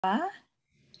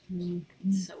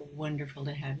It's so wonderful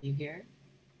to have you here.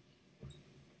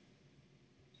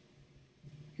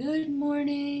 Good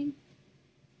morning.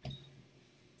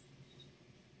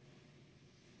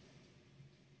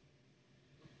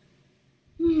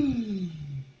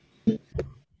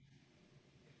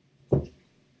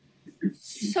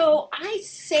 So I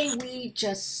say we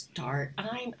just start.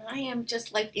 I am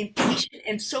just like impatient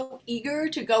and so eager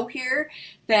to go here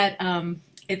that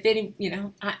if any,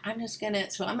 I'm just gonna,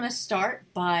 so I'm gonna start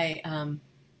by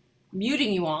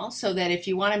muting you all so that if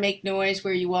you want to make noise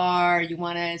where you are, you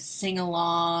want to sing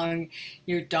along,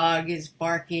 your dog is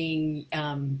barking,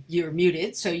 you're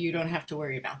muted, so you don't have to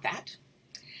worry about that.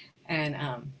 And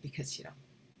because,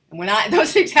 and when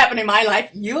those things happen in my life,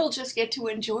 you'll just get to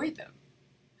enjoy them.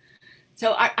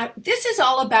 So this is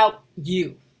all about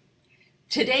you.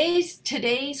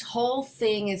 Today's whole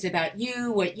thing is about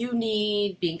you, what you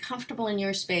need, being comfortable in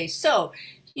your space. So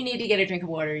you need to get a drink of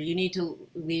water. You need to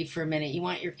leave for a minute. You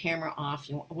want your camera off.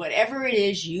 Whatever it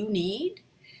is you need,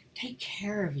 take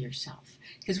care of yourself.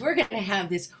 Because we're going to have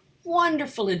this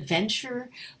wonderful adventure,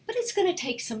 but it's going to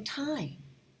take some time.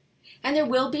 And there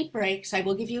will be breaks. I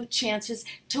will give you chances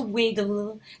to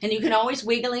wiggle. And you can always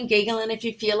wiggle and giggle. And if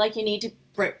you feel like you need to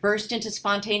burst into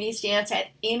spontaneous dance at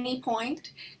any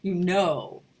point,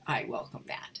 I welcome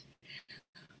that.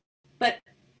 But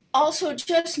also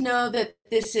just know that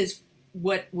this is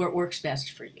what works best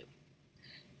for you.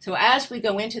 So as we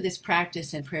go into this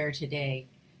practice and prayer today,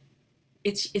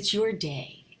 it's your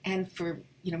day. And for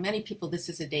many people, this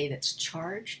is a day that's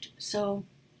charged. So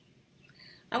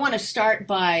I want to start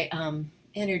by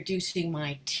introducing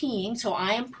my team. So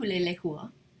I am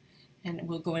Pulelehua, and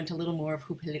we'll go into a little more of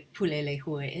who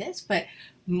Pulelehua is. But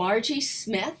Margie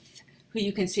Smith, who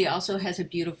you can see also has a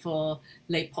beautiful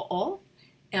lepo'o,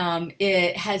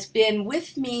 it has been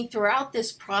with me throughout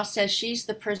this process. She's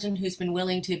the person who's been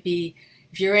willing to be,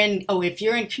 if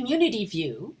you're in community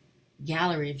view,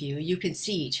 gallery view, you can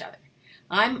see each other.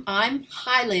 I'm I'm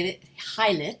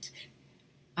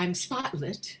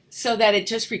spotlit so that it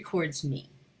just records me.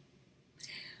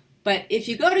 But if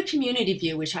you go to community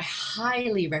view, which I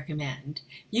highly recommend,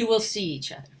 you will see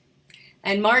each other.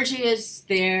 And Margie is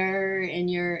there in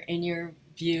your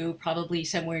view, probably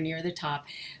somewhere near the top.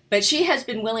 But she has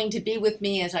been willing to be with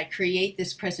me as I create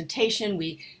this presentation.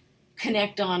 We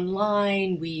connect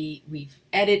online, we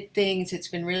edit things. It's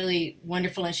been really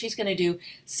wonderful. And she's going to do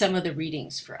some of the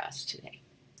readings for us today.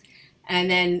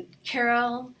 And then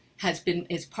Carol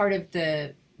is part of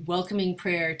the welcoming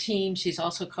prayer team. She's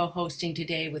also co-hosting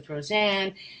today with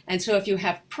Roseanne. And so if you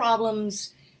have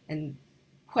problems and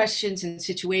questions and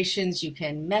situations, you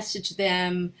can message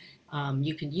them.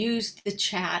 You can use the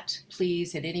chat,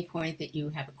 please, at any point that you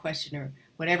have a question or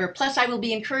whatever. Plus, I will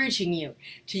be encouraging you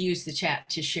to use the chat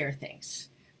to share things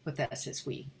with us as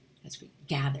we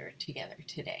gather together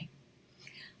today.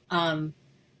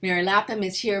 Mary Lapham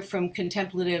is here from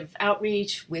Contemplative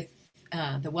Outreach with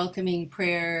the welcoming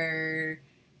prayer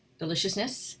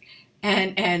deliciousness.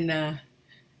 And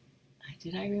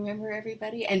did I remember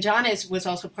everybody? And John was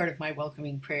also part of my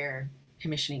welcoming prayer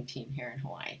commissioning team here in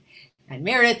Hawaii. And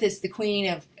Meredith is the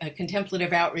queen of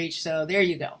Contemplative Outreach, so there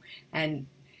you go. And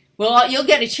you'll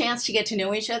get a chance to get to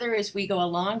know each other as we go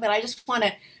along, but I just want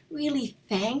to really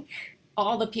thank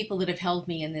all the people that have held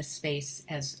me in this space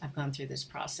as I've gone through this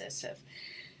process of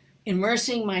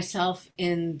immersing myself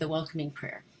in the welcoming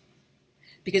prayer.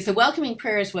 Because the welcoming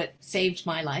prayer is what saved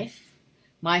my life.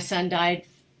 My son died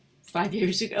 5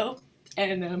 years ago,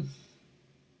 and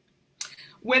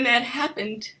when that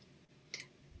happened,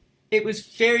 it was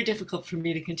very difficult for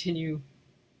me to continue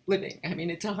living. I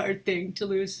mean, it's a hard thing to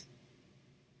lose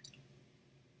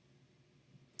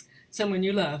someone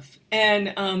you love.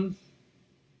 And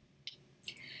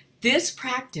this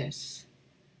practice,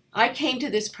 I came to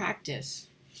this practice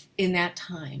in that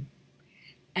time,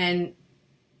 and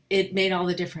it made all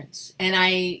the difference. And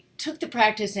I took the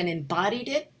practice and embodied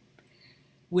it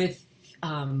with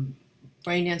brain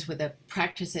dance, with a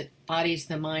practice that embodies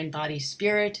the mind, body,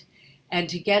 spirit. And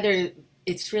together,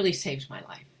 it's really saved my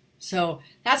life. So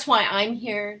that's why I'm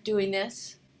here doing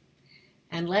this.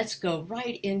 And let's go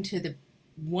right into the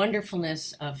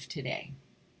wonderfulness of today.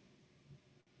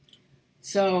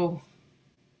 So,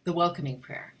 the welcoming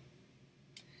prayer.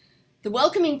 The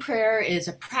welcoming prayer is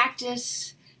a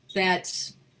practice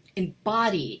that's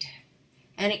embodied,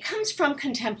 and it comes from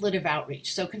Contemplative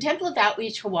Outreach. So Contemplative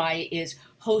Outreach Hawaii is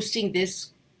hosting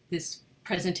this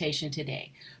presentation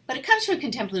today, but it comes from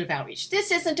Contemplative Outreach. This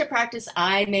isn't a practice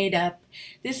I made up.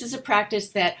 This is a practice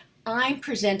that I'm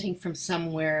presenting from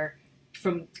somewhere,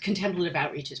 from Contemplative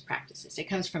Outreach's practices. It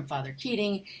comes from Father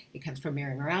Keating, it comes from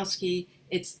Mrozowski.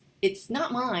 It's it's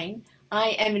not mine. I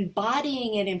am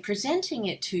embodying it and presenting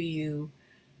it to you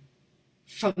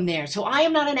from there. So I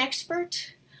am not an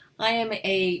expert. I am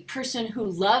a person who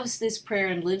loves this prayer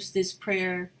and lives this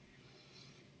prayer.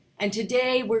 And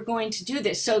today we're going to do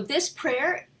this. So this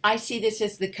prayer, I see this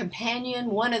as the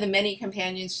companion, one of the many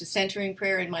companions to centering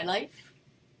prayer in my life.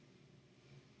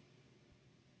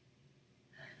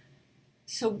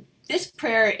 So this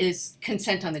prayer is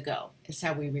consent on the go, is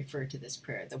how we refer to this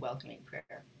prayer, the welcoming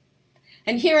prayer.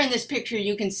 And here in this picture,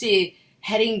 you can see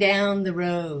heading down the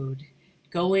road,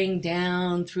 going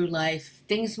down through life.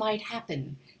 Things might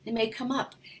happen. They may come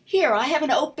up. Here, I have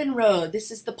an open road.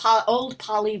 This is the old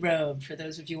Pali Road, for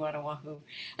those of you on Oahu.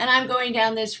 And I'm going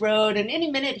down this road, and any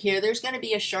minute here, there's going to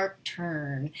be a sharp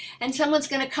turn. And someone's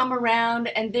going to come around,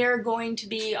 and they're going to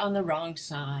be on the wrong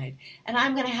side. And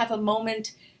I'm going to have a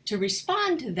moment to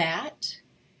respond to that.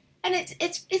 And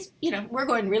it's we're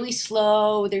going really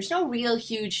slow. There's no real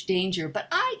huge danger, but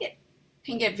I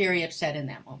can get very upset in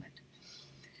that moment.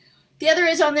 The other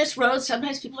is on this road,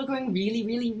 sometimes people are going really,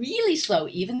 really, really slow,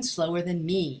 even slower than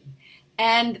me.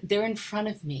 And they're in front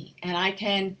of me. And I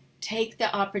can take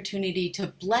the opportunity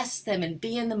to bless them and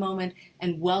be in the moment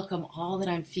and welcome all that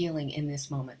I'm feeling in this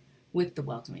moment with the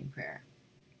welcoming prayer.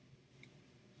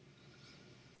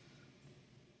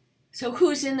 So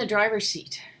who's in the driver's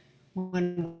seat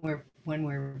when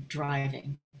we're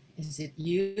driving? Is it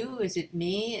you? Is it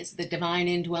me? Is the divine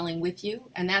indwelling with you?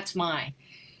 And that's my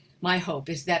hope,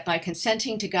 is that by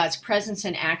consenting to God's presence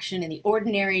and action in the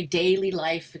ordinary daily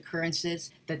life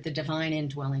occurrences, that the divine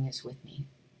indwelling is with me.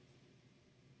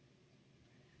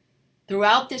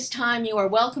 Throughout this time, you are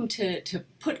welcome to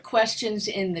put questions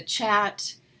in the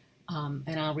chat,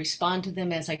 and I'll respond to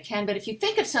them as I can. But if you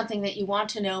think of something that you want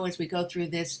to know as we go through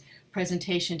this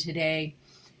presentation today,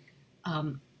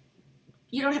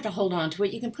 you don't have to hold on to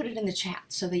it. You can put it in the chat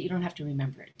so that you don't have to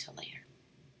remember it till later.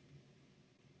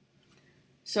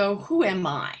 So who am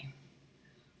I?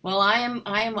 Well, I am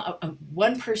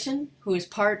one person who is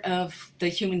part of the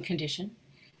human condition.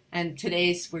 And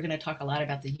we're going to talk a lot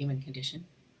about the human condition.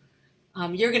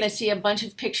 You're going to see a bunch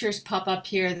of pictures pop up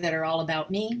here that are all about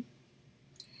me.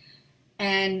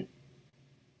 And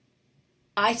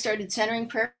I started centering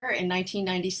prayer in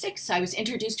 1996. I was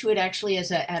introduced to it actually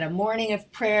at a morning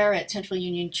of prayer at Central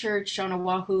Union Church on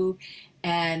Oahu,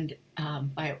 and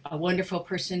by a wonderful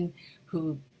person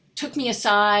who took me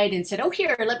aside and said, "Oh,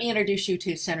 here, let me introduce you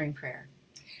to centering prayer."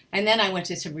 And then I went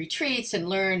to some retreats and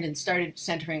learned and started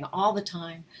centering all the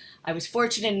time. I was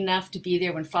fortunate enough to be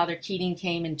there when Father Keating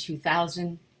came in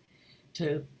 2000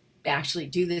 to actually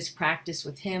do this practice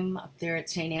with him up there at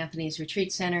St. Anthony's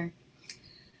Retreat Center.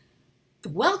 The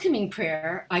welcoming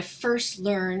prayer I first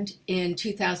learned in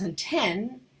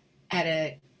 2010 at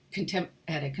a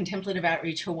Contemplative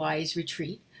Outreach Hawaii's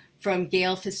retreat from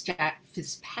Gail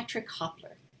Fitzpatrick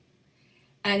Hopler.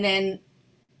 And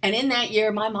in that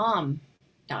year, my mom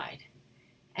died.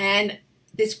 And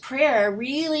this prayer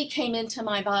really came into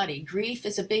my body. Grief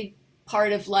is a big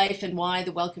part of life and why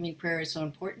the welcoming prayer is so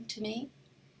important to me.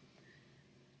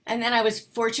 And then I was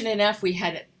fortunate enough, we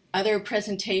had other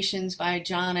presentations by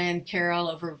Jana and Carol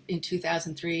over in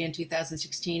 2003 and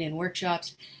 2016 in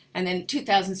workshops. And then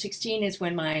 2016 is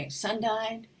when my son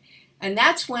died. And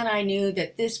that's when I knew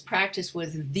that this practice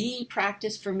was the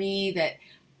practice for me, that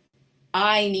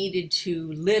I needed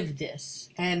to live this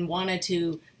and wanted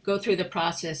to go through the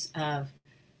process of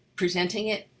presenting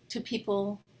it to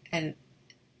people. And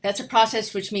that's a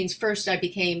process which means first I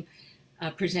became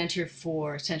a presenter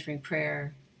for centering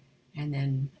prayer, and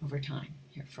then over time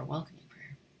here for welcoming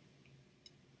prayer.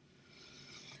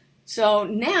 So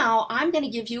now I'm going to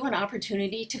give you an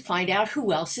opportunity to find out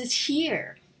who else is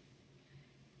here.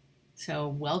 So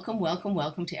welcome, welcome,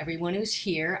 welcome to everyone who's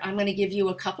here. I'm going to give you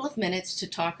a couple of minutes to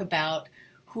talk about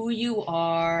who you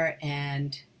are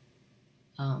and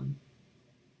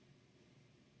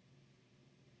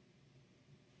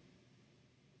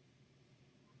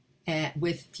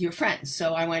with your friends.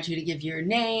 So I want you to give your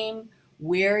name,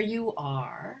 where you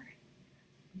are.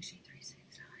 Let me see, 3, 6,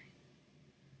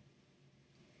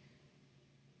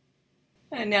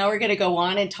 9. And now we're going to go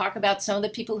on and talk about some of the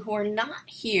people who are not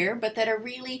here, but that are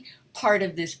really part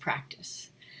of this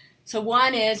practice. So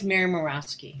one is Mary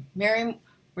Mrozowski. Mary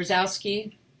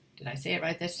Mrozowski, did I say it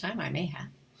right this time? I may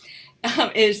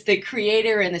have, is the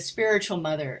creator and the spiritual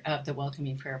mother of the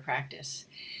welcoming prayer practice.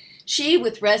 She,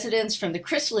 with residents from the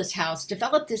Chrysalis House,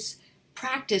 developed this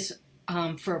practice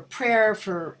for prayer,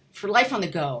 for life on the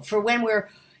go, for when we're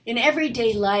in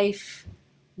everyday life.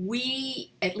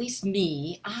 We, at least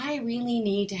me, I really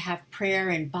need to have prayer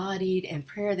embodied, and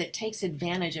prayer that takes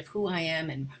advantage of who I am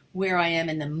and where I am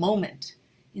in the moment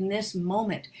in this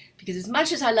moment. Because as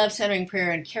much as I love centering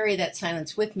prayer and carry that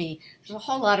silence with me, there's a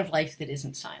whole lot of life that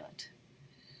isn't silent,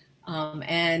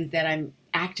 and that I'm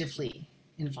actively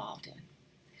involved in.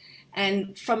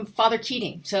 And from Father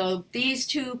Keating. So these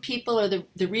two people are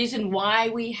the reason why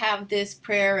we have this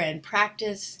prayer and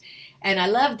practice. And I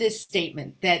love this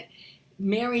statement that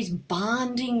Mary's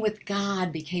bonding with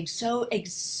God became so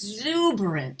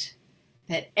exuberant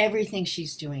that everything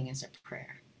she's doing is a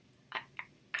prayer. I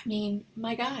mean,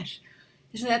 my gosh,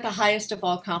 isn't that the highest of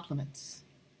all compliments?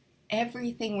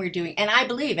 Everything we're doing, and I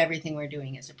believe everything we're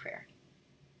doing is a prayer.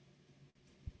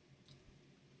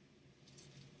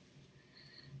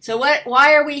 So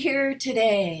why are we here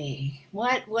today?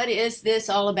 What is this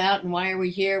all about, and why are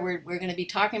we here? We're going to be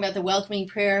talking about the welcoming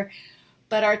prayer,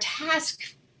 but our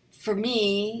task for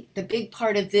me, the big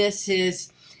part of this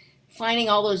is finding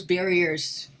all those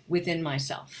barriers within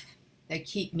myself that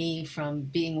keep me from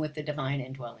being with the divine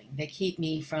indwelling, that keep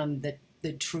me from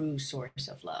the true source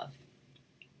of love.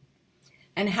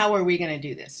 And how are we going to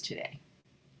do this today?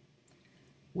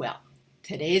 Well,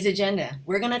 today's agenda,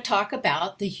 we're going to talk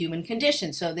about the human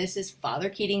condition. So this is Father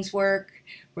Keating's work.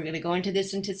 We're going to go into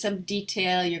this into some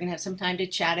detail. You're going to have some time to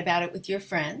chat about it with your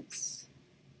friends.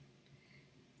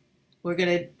 We're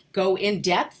going to go in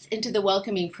depth into the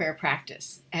welcoming prayer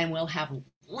practice, and we'll have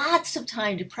lots of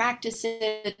time to practice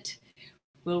it.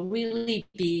 We'll really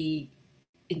be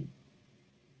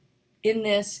in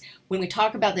this. When we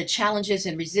talk about the challenges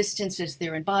and resistances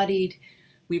they're embodied,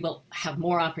 we will have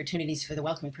more opportunities for the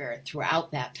welcoming prayer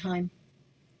throughout that time.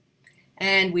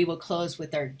 And we will close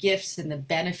with our gifts and the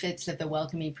benefits of the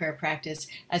welcoming prayer practice,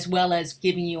 as well as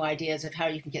giving you ideas of how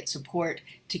you can get support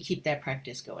to keep that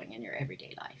practice going in your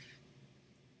everyday life.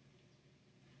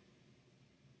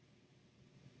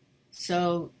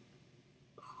 So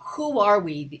who are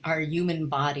we, our human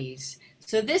bodies?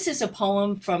 So this is a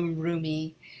poem from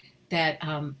Rumi that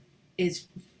is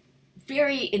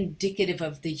very indicative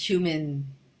of the human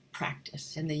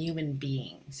practice and the human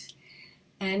beings.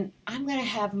 And I'm going to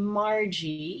have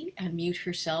Margie unmute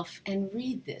herself and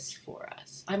read this for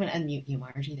us. I'm going to unmute you,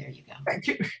 Margie. There you go. Thank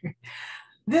you.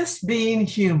 This being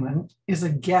human is a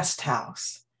guest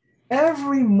house.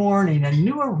 Every morning, a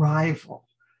new arrival,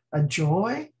 a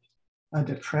joy, a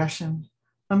depression,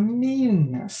 a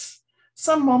meanness.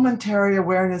 Some momentary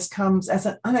awareness comes as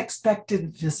an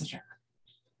unexpected visitor.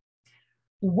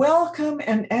 Welcome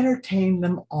and entertain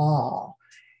them all,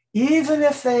 even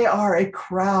if they are a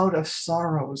crowd of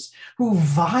sorrows who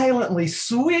violently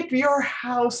sweep your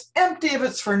house empty of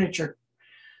its furniture.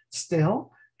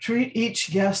 Still, treat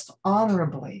each guest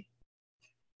honorably.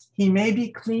 He may be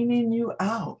cleaning you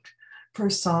out for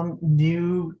some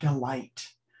new delight.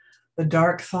 The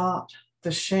dark thought,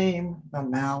 the shame, the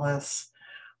malice.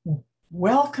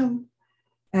 Welcome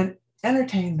and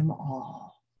entertain them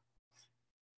all.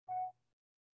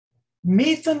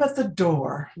 Meet them at the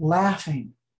door,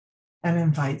 laughing, and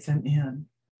invite them in.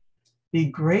 Be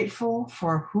grateful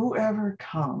for whoever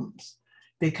comes,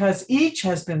 because each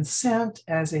has been sent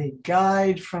as a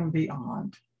guide from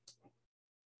beyond.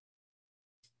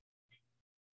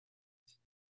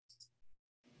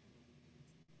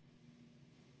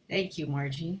 Thank you,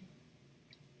 Margie.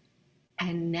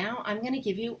 And now I'm going to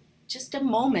give you just a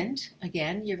moment.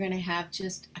 Again, you're going to have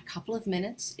just a couple of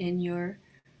minutes in your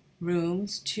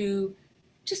rooms to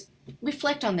just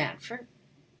reflect on that for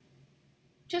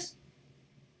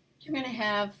you're going to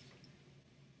have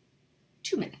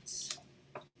 2 minutes.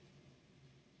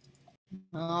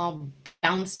 I'll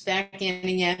bounce back in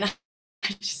again.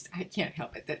 I can't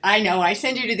help it. I know I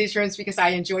send you to these rooms because I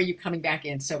enjoy you coming back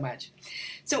in so much.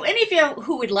 So any of you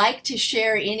who would like to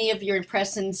share any of your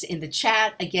impressions in the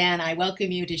chat, again, I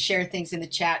welcome you to share things in the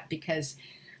chat because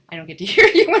I don't get to hear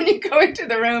you when you go into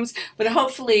the rooms, but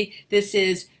hopefully this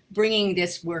is bringing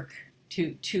this work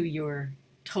to your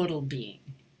total being.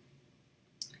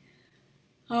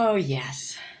 Oh,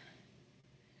 yes.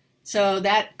 So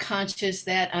that conscious,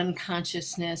 that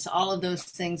unconsciousness, all of those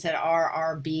things that are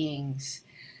our beings.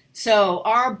 So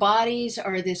our bodies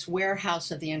are this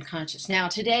warehouse of the unconscious. Now,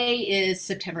 today is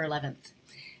September 11th,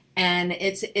 and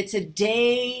it's a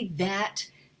day that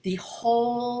the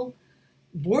whole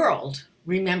world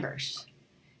remembers.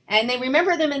 And they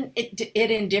remember them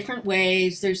in different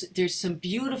ways. There's some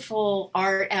beautiful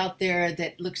art out there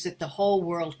that looks at the whole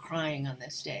world crying on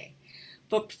this day.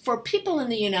 But for people in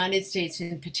the United States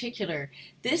in particular,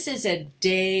 this is a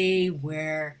day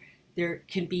where there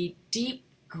can be deep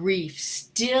grief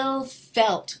still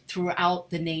felt throughout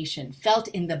the nation, felt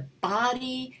in the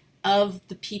body of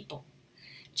the people,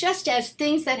 just as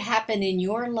things that happen in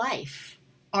your life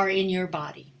are in your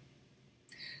body.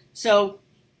 So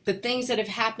the things that have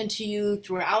happened to you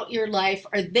throughout your life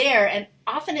are there, and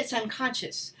often it's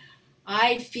unconscious.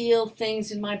 I feel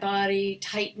things in my body,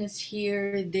 tightness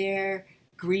here, there,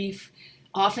 grief.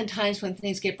 Oftentimes when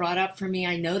things get brought up for me,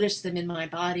 I notice them in my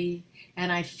body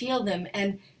and I feel them,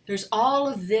 and there's all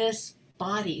of this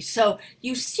body. So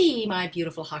you see my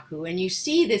beautiful Haku, and you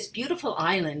see this beautiful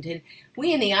island, and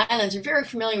we in the islands are very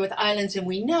familiar with islands, and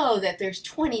we know that there's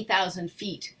 20,000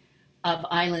 feet of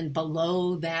island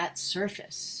below that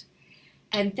surface.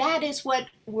 And that is what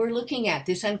we're looking at,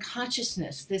 this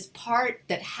unconsciousness, this part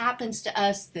that happens to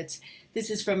us. This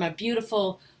is from a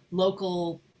beautiful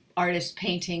local artist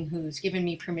painting who's given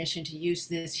me permission to use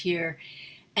this here.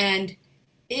 And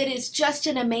it is just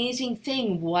an amazing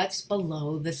thing what's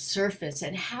below the surface,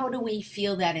 and how do we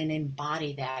feel that and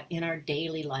embody that in our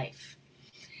daily life.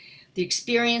 The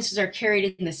experiences are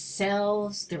carried in the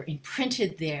cells, they're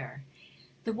imprinted there.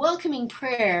 The welcoming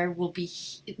prayer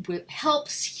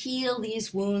helps heal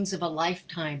these wounds of a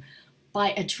lifetime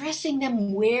by addressing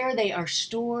them where they are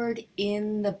stored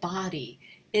in the body.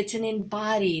 It's an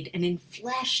embodied, an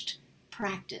enfleshed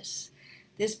practice.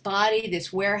 This body,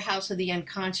 this warehouse of the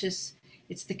unconscious,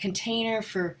 it's the container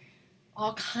for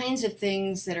all kinds of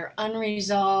things that are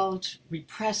unresolved,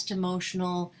 repressed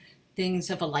emotional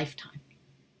things of a lifetime.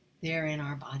 They're in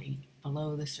our body,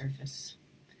 below the surface.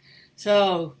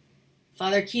 So,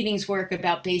 Father Keating's work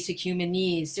about basic human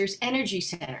needs, there's energy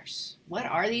centers. What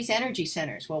are these energy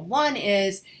centers? Well, one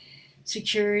is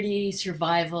security,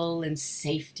 survival, and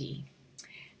safety.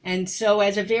 And so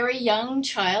as a very young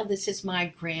child, this is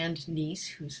my grandniece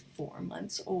who's 4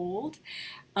 months old,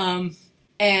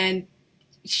 and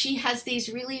she has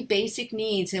these really basic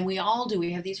needs, and we all do.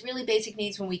 We have these really basic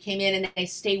needs when we came in, and they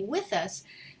stay with us,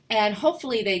 and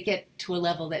hopefully they get to a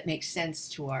level that makes sense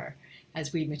to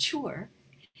as we mature.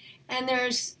 And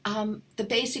there's the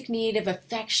basic need of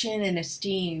affection and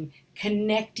esteem,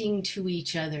 connecting to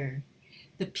each other,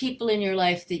 the people in your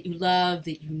life that you love,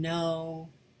 that you know,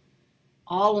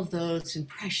 all of those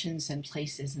impressions and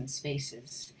places and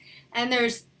spaces. And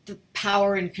there's the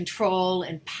power and control,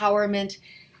 empowerment,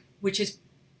 which is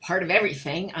part of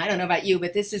everything. I don't know about you,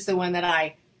 but this is the one that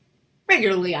I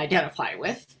regularly identify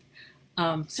with.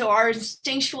 So our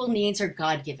instinctual needs are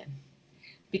God-given.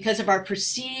 Because of our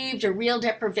perceived or real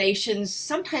deprivations,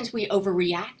 sometimes we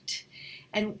overreact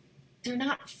and they're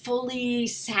not fully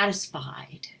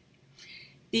satisfied.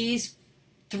 These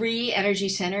 3 energy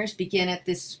centers begin at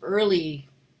this early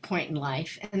point in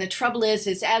life. And the trouble is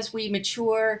as we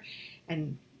mature,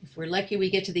 and if we're lucky we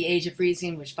get to the age of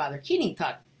reason, which Father Keating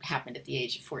thought happened at the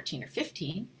age of 14 or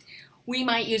 15, we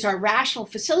might use our rational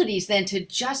facilities then to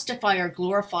justify or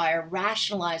glorify or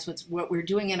rationalize what we're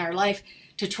doing in our life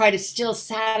to try to still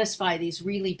satisfy these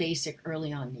really basic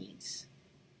early on needs.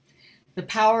 The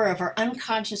power of our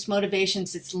unconscious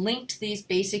motivations, it's linked to these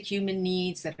basic human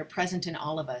needs that are present in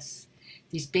all of us.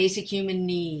 These basic human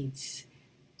needs,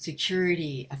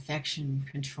 security, affection,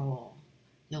 control.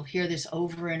 You'll hear this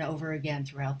over and over again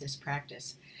throughout this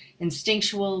practice.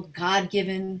 Instinctual,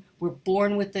 God-given, we're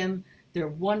born with them. They're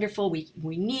wonderful,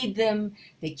 we need them.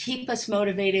 They keep us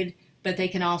motivated, but they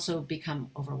can also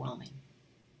become overwhelming.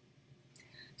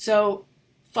 So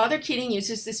Father Keating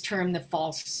uses this term, the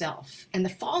false self. And the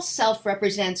false self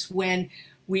represents when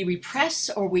we repress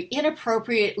or we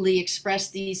inappropriately express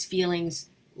these feelings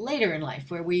later in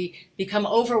life, where we become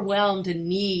overwhelmed in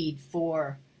need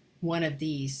for one of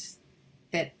these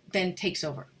that then takes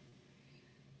over.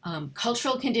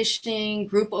 Cultural conditioning,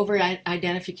 group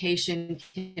over-identification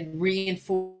can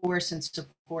reinforce and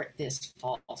support this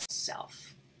false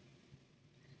self.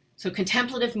 So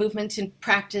contemplative movement in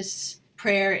practice,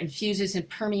 prayer infuses and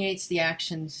permeates the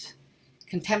actions.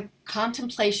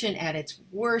 Contemplation at its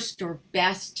worst or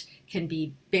best can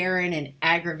be barren and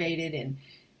aggravated, and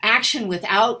action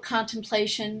without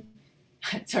contemplation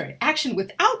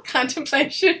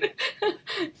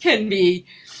can be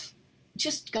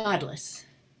just godless.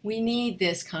 We need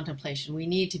this contemplation. We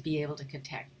need to be able to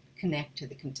connect to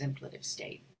the contemplative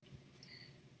state.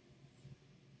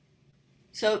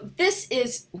 So this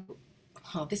is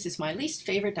my least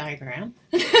favorite diagram.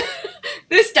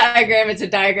 This diagram is a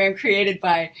diagram created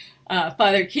by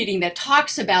Father Keating that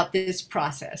talks about this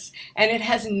process, and it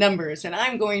has numbers, and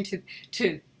I'm going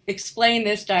to explain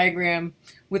this diagram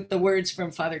with the words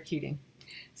from Father Keating.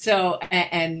 So,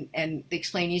 and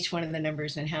explain each one of the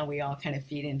numbers and how we all kind of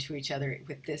feed into each other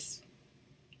with this.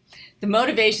 The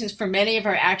motivations for many of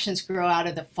our actions grow out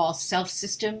of the false self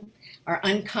system, our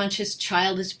unconscious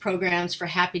childish programs for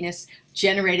happiness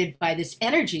generated by this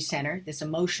energy center, this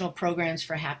emotional programs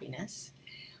for happiness.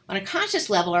 On a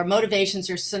conscious level, our motivations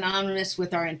are synonymous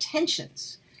with our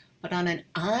intentions, But on an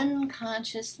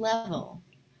unconscious level,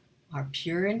 our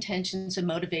pure intentions and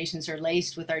motivations are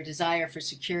laced with our desire for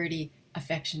security,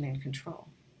 affection, and control.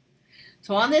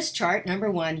 So on this chart,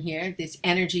 number 1 here, this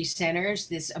energy centers,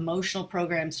 this emotional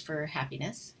programs for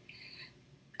happiness,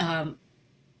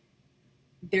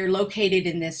 they're located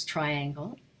in this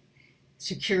triangle: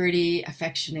 security,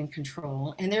 affection, and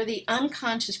control. And they're the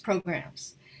unconscious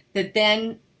programs that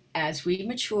then, as we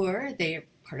mature, they are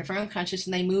part of our unconscious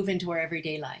and they move into our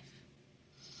everyday life.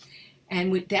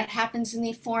 And that happens in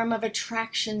the form of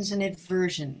attractions and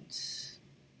aversions.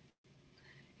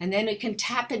 And then it can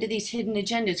tap into these hidden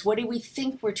agendas. What do we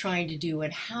think we're trying to do,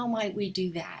 and how might we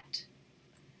do that?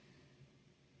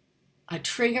 A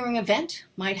triggering event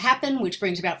might happen, which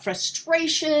brings about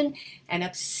frustration and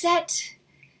upset.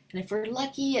 And if we're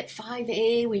lucky at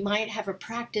 5A, we might have a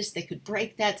practice that could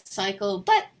break that cycle.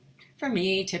 But for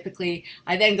me, typically,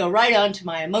 I then go right on to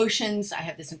my emotions. I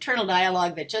have this internal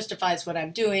dialogue that justifies what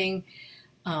I'm doing.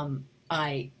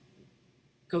 I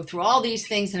go through all these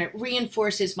things, and it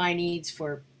reinforces my needs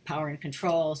for power and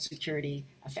control, security,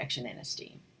 affection, and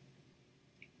esteem.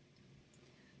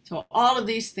 So all of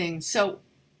these things. So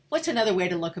what's another way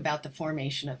to look about the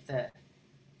formation of the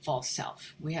false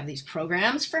self? We have these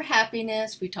programs for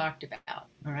happiness we talked about.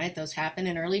 All right, those happen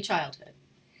in early childhood.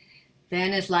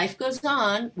 Then as life goes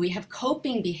on, we have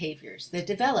coping behaviors that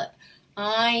develop.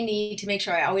 I need to make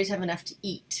sure I always have enough to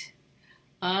eat.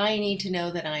 I need to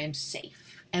know that I am safe.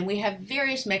 And we have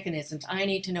various mechanisms. I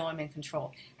need to know I'm in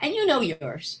control. And you know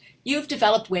yours. You've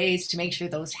developed ways to make sure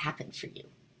those happen for you.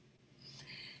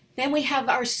 Then we have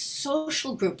our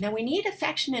social group. Now we need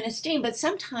affection and esteem, but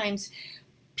sometimes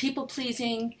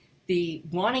people-pleasing, the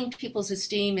wanting people's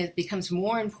esteem, it becomes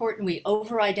more important. We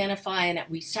over-identify and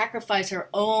we sacrifice our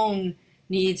own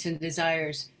needs and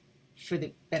desires for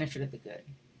the benefit of the good.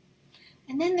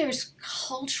 And then there's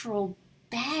cultural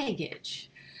baggage.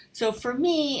 So for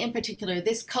me in particular,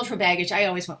 this cultural baggage, I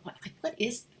always went, what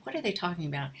are they talking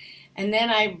about? And then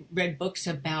I read books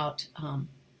about, I'm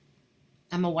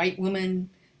a white woman,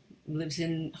 lives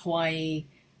in Hawaii,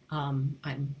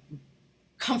 I'm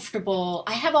comfortable.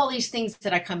 I have all these things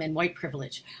that I come in, white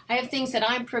privilege. I have things that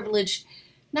I'm privileged,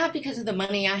 not because of the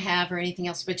money I have or anything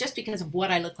else, but just because of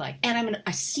what I look like. And I'm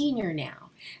a senior now.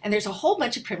 And there's a whole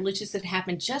bunch of privileges that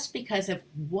happen just because of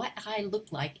what I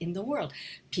look like in the world.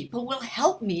 People will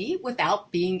help me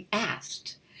without being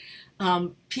asked.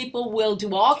 People will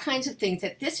do all kinds of things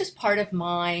that this is part of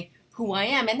who I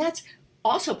am. And that's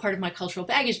also part of my cultural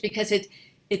baggage because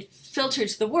it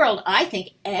filters the world. I think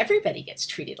everybody gets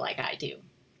treated like I do.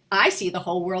 I see the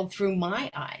whole world through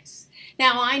my eyes.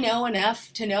 Now, I know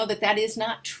enough to know that that is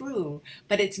not true,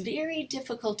 but it's very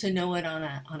difficult to know it on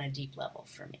a deep level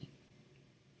for me.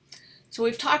 So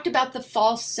we've talked about the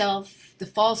false self. The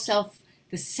false self,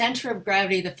 the center of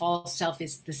gravity of the false self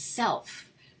is the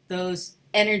self, those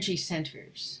energy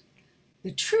centers.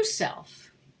 The true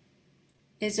self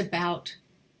is about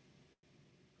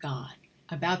God,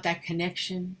 about that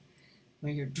connection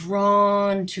where you're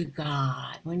drawn to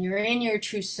God. When you're in your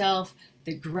true self,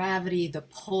 the gravity, the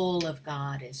pull of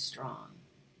God is strong.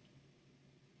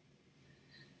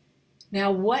 Now,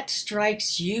 what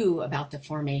strikes you about the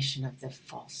formation of the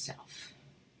false self?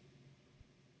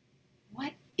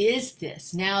 What is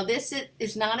this? Now, this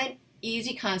is not an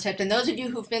easy concept, and those of you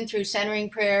who've been through centering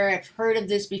prayer have heard of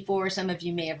this before. Some of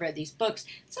you may have read these books.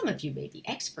 Some of you may be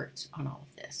experts on all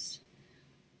of this.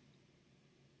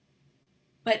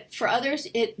 But for others,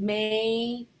 it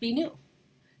may be new.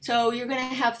 So you're going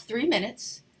to have 3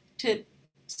 minutes to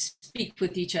speak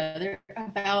with each other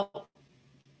about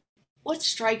what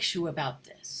strikes you about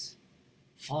this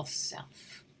false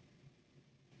self.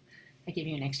 I give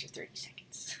you an extra 30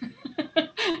 seconds.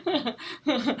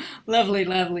 Lovely,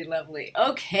 lovely, lovely.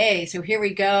 Okay, so here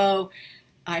we go.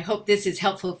 I hope this is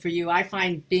helpful for you. I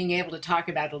find being able to talk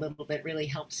about it a little bit really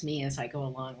helps me as I go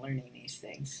along learning these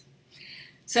things.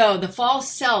 So the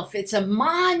false self, it's a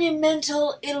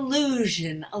monumental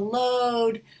illusion, a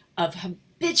load of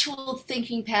habitual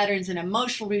thinking patterns and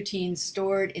emotional routines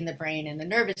stored in the brain and the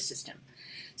nervous system.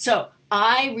 So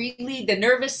the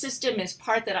nervous system is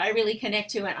part that I really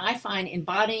connect to, and I find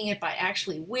embodying it by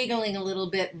actually wiggling a little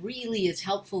bit really is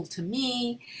helpful to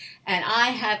me. And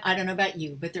I don't know about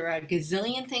you, but there are a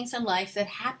gazillion things in life that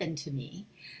happen to me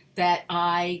that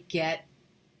I get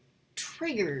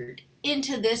triggered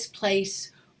into this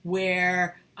place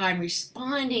where I'm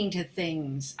responding to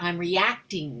things, I'm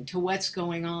reacting to what's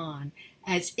going on,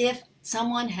 as if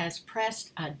someone has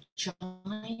pressed a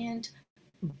giant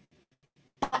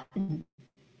button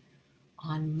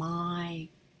on my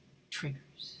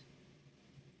triggers.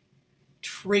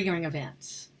 Triggering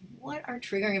events. what are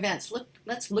triggering events?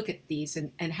 Let's look at these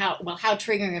and how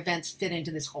triggering events fit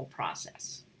into this whole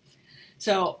process.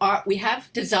 So we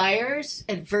have desires,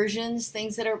 aversions,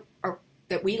 things that are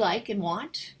that we like and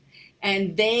want,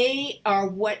 and they are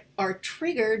what are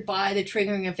triggered by the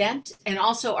triggering event. And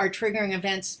also our triggering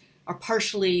events are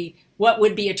partially what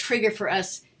would be a trigger for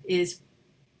us is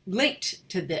linked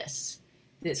to this.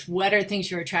 What are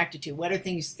things you're attracted to? What are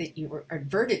things that you were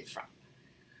averted from?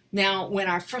 Now, when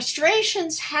our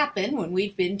frustrations happen, when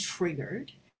we've been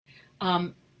triggered,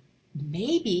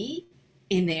 maybe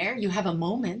in there you have a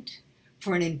moment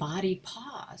for an embodied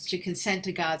pause to consent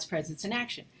to God's presence in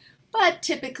action. But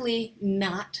typically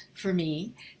not for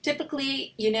me.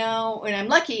 Typically, when I'm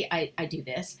lucky, I do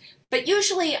this. But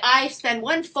usually I spend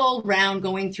one full round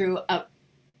going through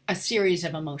a series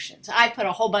of emotions. I put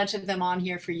a whole bunch of them on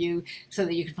here for you so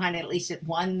that you can find at least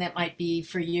one that might be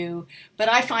for you. But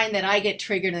I find that I get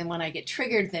triggered, and when I get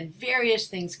triggered, then various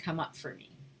things come up for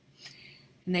me.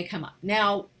 And they come up.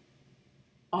 Now,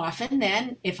 often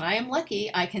then, if I am lucky,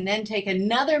 I can then take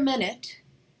another minute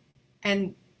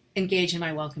and engage in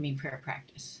my welcoming prayer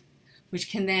practice, which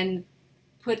can then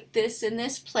put this in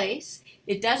this place.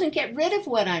 It doesn't get rid of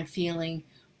what I'm feeling,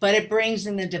 but it brings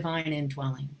in the divine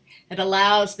indwelling. It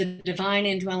allows the divine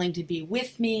indwelling to be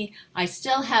with me. I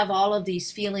still have all of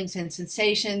these feelings and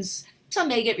sensations. Some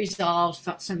may get resolved,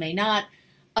 some may not.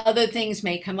 Other things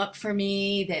may come up for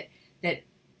me that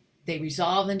they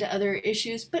resolve into other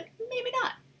issues, but maybe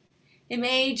not. It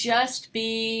may just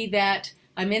be that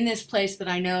I'm in this place, but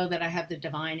I know that I have the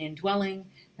divine indwelling,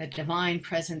 the divine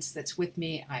presence that's with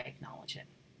me. I acknowledge it.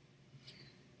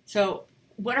 So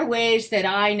what are ways that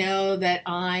I know that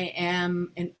I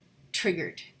am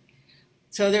triggered?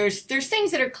 So there's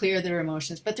things that are clear that are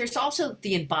emotions, but there's also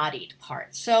the embodied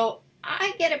part. So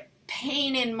I get a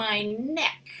pain in my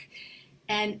neck,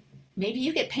 and maybe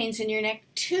you get pains in your neck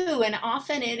too, and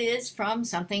often it is from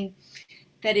something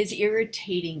that is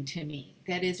irritating to me,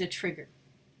 that is a trigger.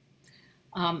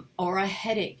 Or a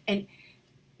headache,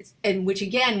 and which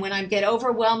again, when I get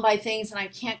overwhelmed by things and I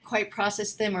can't quite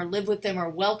process them or live with them or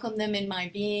welcome them in my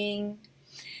being.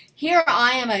 Here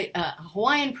I am a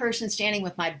Hawaiian person standing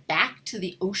with my back to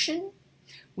the ocean,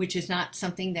 which is not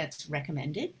something that's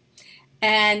recommended.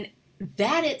 And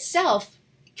that itself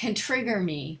can trigger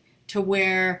me to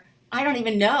where I don't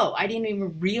even know, I didn't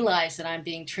even realize that I'm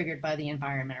being triggered by the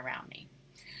environment around me.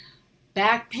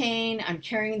 Back pain, I'm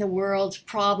carrying the world's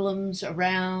problems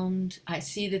around. I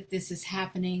see that this is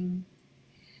happening.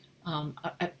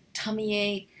 A tummy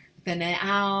ache, the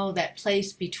na'au, that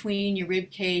place between your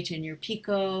rib cage and your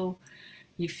pico.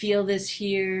 You feel this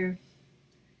here.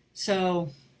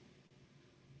 So,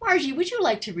 Margie, would you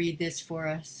like to read this for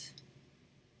us?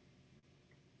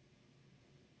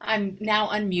 I'm now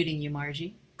unmuting you,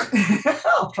 Margie.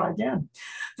 I'll try again.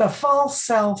 The false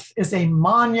self is a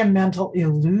monumental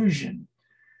illusion,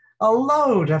 a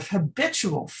load of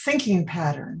habitual thinking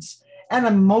patterns and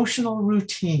emotional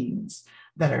routines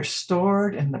that are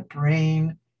stored in the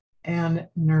brain and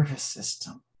nervous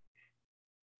system.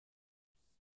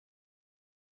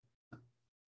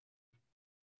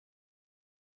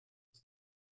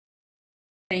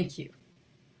 Thank you.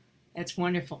 That's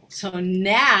wonderful. So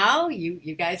now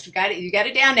you guys got it. You got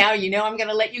it down now. I'm going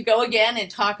to let you go again and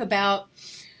talk about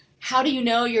how do you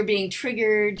know you're being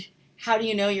triggered? How do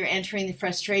you know you're entering the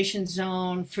frustration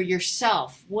zone for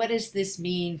yourself? What does this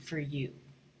mean for you?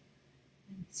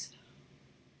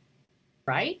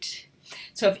 Right?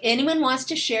 So if anyone wants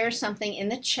to share something in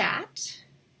the chat,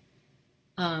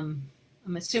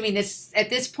 I'm assuming at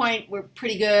this point we're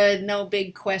pretty good. No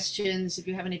big questions. If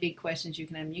you have any big questions, you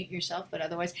can unmute yourself. But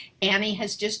otherwise, Annie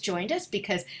has just joined us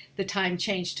because the time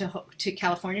changed to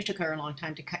California. It took her a long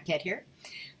time to get here.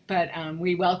 But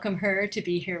we welcome her to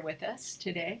be here with us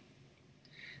today.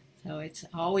 So it's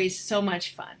always so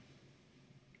much fun.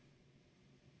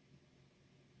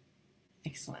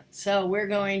 Excellent. So we're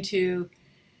going to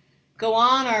go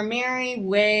on our merry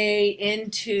way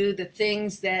into the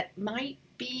things that might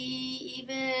be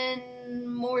even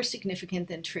more significant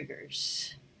than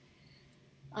triggers.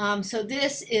 So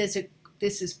this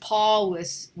is Paul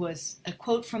was a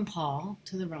quote from Paul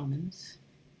to the Romans.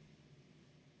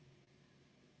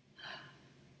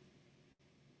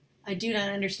 I do not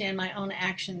understand my own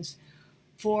actions,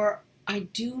 for I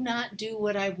do not do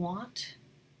what I want,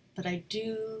 but I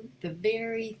do the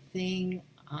very thing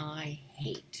I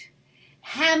hate.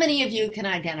 How many of you can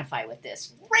identify with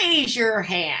this? Raise your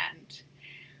hand.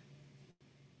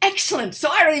 Excellent. So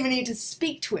I don't even need to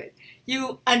speak to it.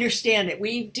 You understand it.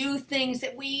 We do things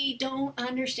that we don't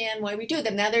understand why we do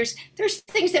them. Now there's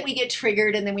things that we get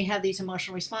triggered and then we have these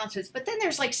emotional responses, but then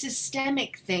there's like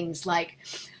systemic things like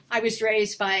I was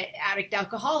raised by addict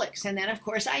alcoholics, and then of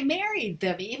course I married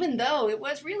them, even though it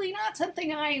was really not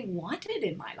something I wanted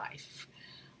in my life.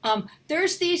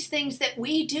 There's these things that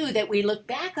we do that we look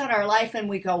back on our life and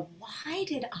we go, why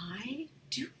did I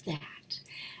do that?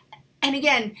 And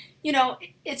again, you know,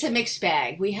 it's a mixed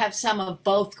bag. We have some of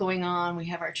both going on. We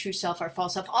have our true self, our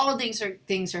false self. All of these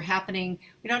things are happening.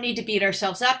 We don't need to beat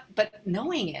ourselves up, but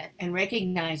knowing it and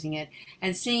recognizing it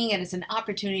and seeing it as an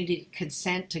opportunity to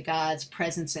consent to God's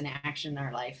presence and action in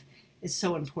our life is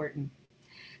so important.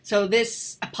 So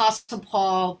this Apostle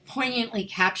Paul poignantly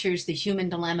captures the human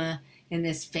dilemma in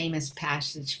this famous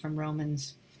passage from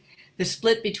Romans. The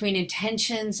split between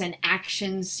intentions and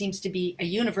actions seems to be a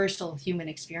universal human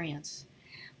experience.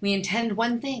 We intend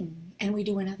one thing and we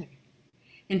do another.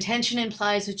 Intention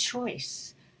implies a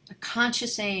choice, a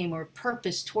conscious aim or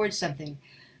purpose towards something.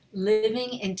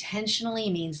 Living intentionally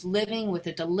means living with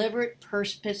a deliberate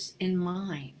purpose in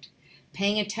mind,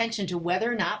 paying attention to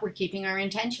whether or not we're keeping our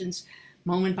intentions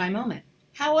moment by moment.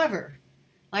 However,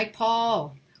 like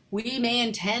Paul, we may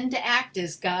intend to act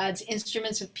as God's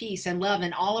instruments of peace and love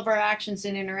in all of our actions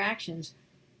and interactions,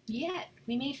 yet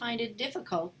we may find it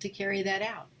difficult to carry that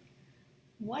out.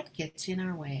 What gets in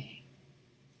our way?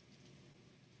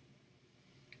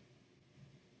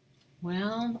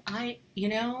 Well,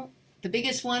 the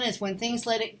biggest one is when things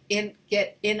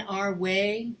get in our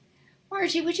way.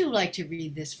 Margie, would you like to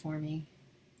read this for me?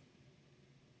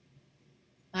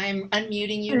 I'm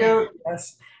unmuting you now.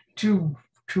 Yes, to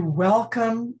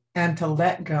welcome and to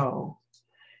let go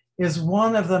is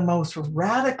one of the most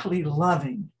radically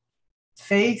loving,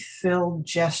 faith-filled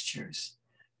gestures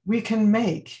we can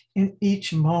make in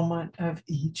each moment of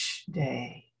each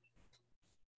day.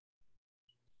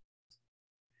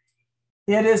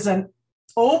 It is an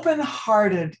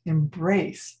open-hearted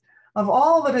embrace of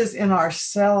all that is in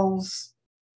ourselves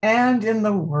and in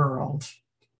the world.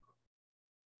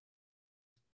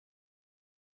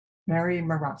 Mary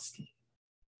Mrozowski.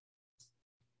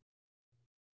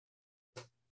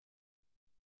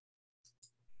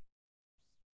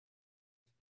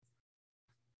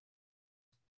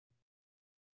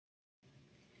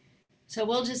 So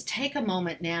we'll just take a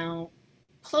moment now,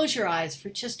 close your eyes for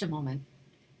just a moment,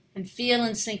 and feel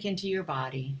and sink into your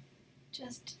body.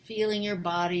 Just feeling your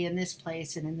body in this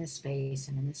place and in this space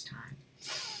and in this time.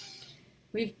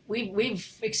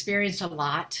 We've experienced a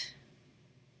lot.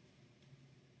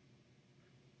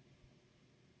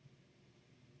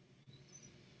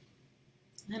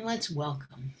 And let's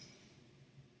welcome.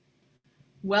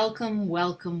 Welcome,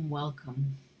 welcome,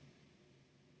 welcome.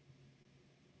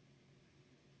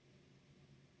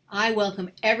 I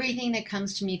welcome everything that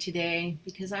comes to me today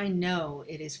because I know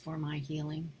it is for my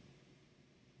healing.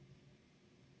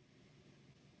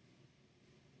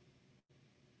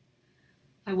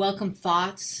 I welcome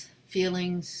thoughts,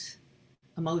 feelings,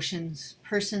 emotions,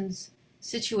 persons,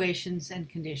 situations, and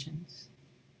conditions.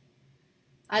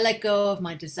 I let go of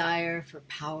my desire for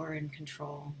power and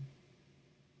control.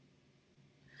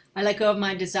 I let go of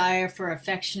my desire for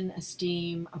affection,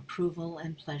 esteem, approval,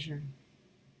 and pleasure.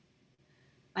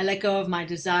 I let go of my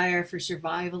desire for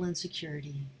survival and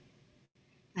security.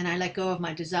 And I let go of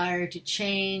my desire to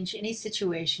change any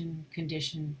situation,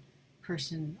 condition,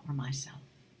 person, or myself.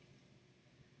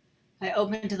 I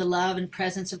open to the love and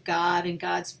presence of God and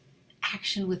God's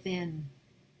action within.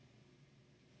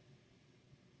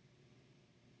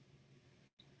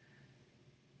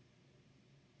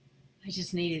 I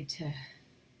just needed to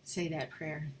say that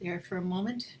prayer there for a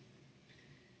moment.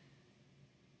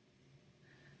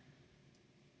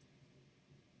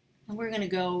 And we're going to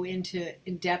go into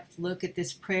in-depth look at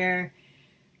this prayer,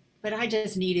 but I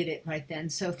just needed it right then.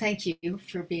 So thank you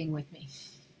for being with me.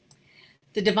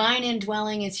 The divine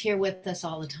indwelling is here with us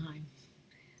all the time,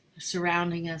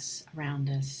 surrounding us, around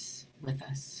us, with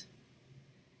us.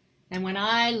 And when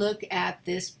I look at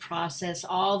this process,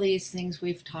 all these things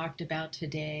we've talked about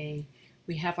today,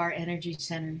 we have our energy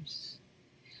centers.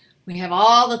 We have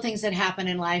all the things that happen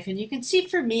in life. And you can see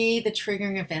for me, the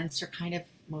triggering events are kind of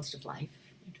most of life.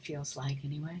 It feels like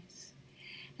anyways.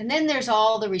 And then there's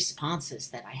all the responses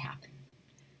that I happen.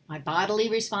 My bodily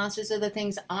responses are the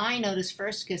things I notice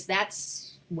first because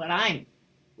that's what I'm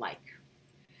like.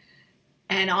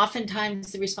 And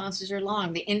oftentimes the responses are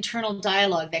long. The internal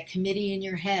dialogue, that committee in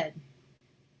your head,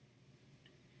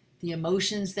 the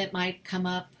emotions that might come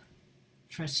up,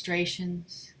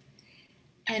 frustrations.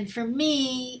 And for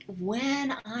me,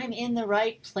 when I'm in the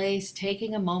right place,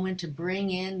 taking a moment to bring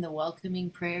in the welcoming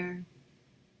prayer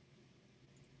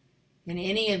in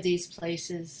any of these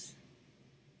places,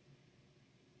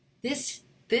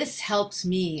 this helps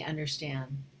me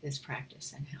understand this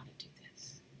practice and how to do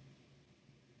this.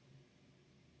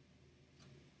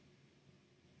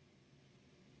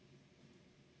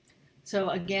 So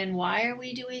again, why are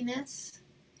we doing this?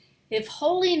 If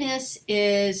holiness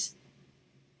is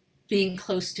being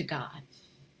close to God,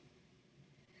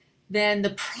 then the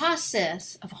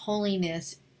process of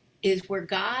holiness is where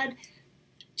God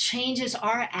changes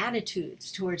our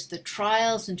attitudes towards the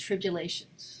trials and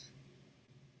tribulations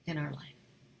in our life.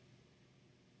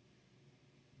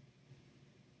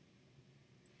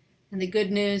 And the good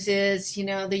news is,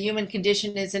 the human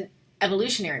condition is an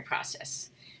evolutionary process.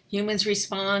 Humans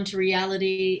respond to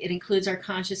reality. It includes our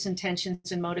conscious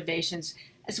intentions and motivations,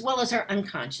 as well as our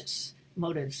unconscious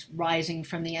motives rising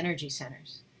from the energy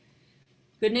centers.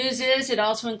 Good news is it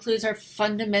also includes our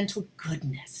fundamental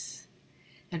goodness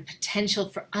and potential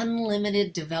for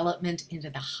unlimited development into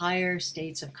the higher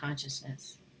states of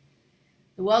consciousness.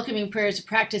 The welcoming prayer is a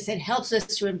practice that helps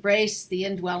us to embrace the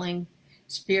indwelling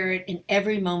Spirit in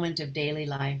every moment of daily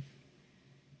life,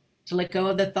 to let go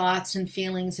of the thoughts and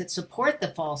feelings that support the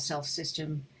false self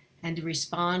system, and to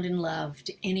respond in love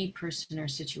to any person or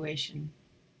situation.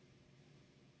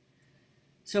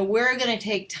 So we're going to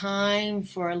take time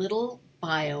for a little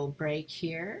bio break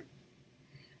here.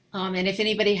 And if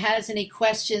anybody has any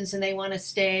questions and they want to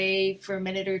stay for a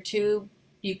minute or two,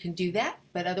 you can do that.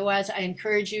 But otherwise, I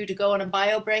encourage you to go on a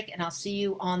bio break, and I'll see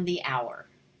you on the hour.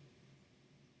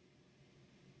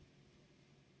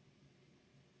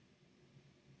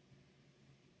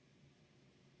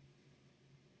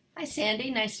 Hi, Sandy.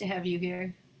 Nice to have you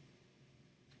here.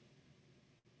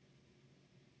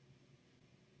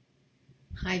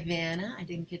 Hi, Vanna. I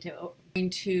didn't get to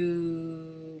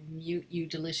mute you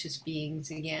delicious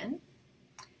beings again,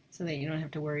 so that you don't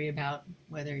have to worry about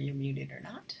whether you're muted or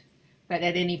not. But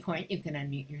at any point, you can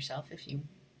unmute yourself if you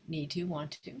need to,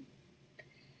 want to.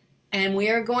 And we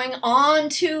are going on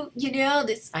to,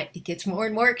 it gets more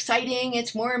and more exciting.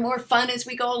 It's more and more fun as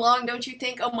we go along, don't you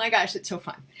think? Oh my gosh, it's so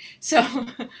fun. So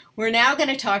we're now going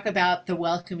to talk about the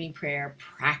welcoming prayer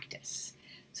practice.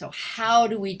 So how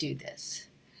do we do this?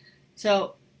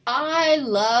 So I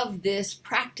love this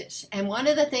practice. And one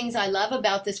of the things I love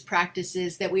about this practice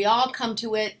is that we all come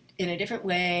to it in a different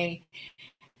way,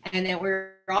 and that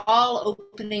we're all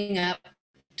opening up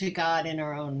to God in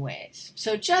our own ways.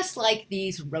 So just like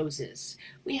these roses,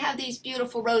 we have these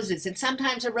beautiful roses, and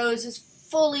sometimes a rose is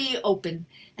fully open,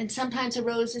 and sometimes a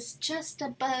rose is just a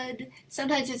bud.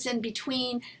 Sometimes it's in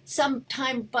between.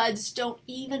 Sometimes buds don't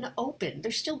even open.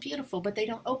 They're still beautiful, but they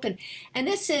don't open. And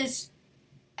this is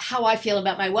how I feel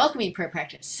about my welcoming prayer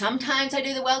practice. Sometimes I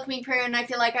do the welcoming prayer and I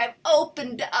feel like I've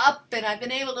opened up and I've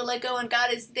been able to let go and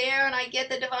God is there and I get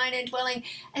the divine indwelling.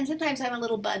 And sometimes I'm a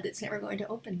little bud that's never going to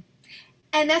open.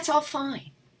 And that's all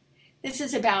fine. This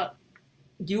is about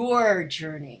your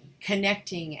journey,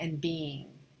 connecting and being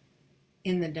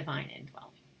in the divine indwelling.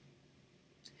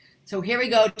 So here we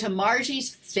go to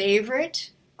Margie's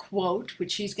favorite quote,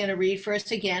 which she's going to read for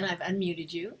us again. I've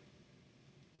unmuted you.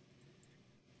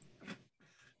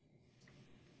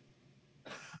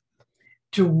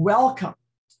 To welcome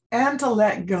and to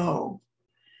let go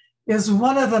is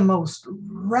one of the most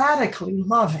radically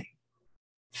loving,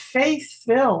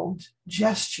 faith-filled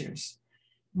gestures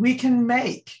we can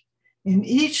make in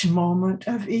each moment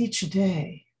of each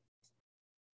day.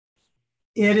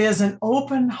 It is an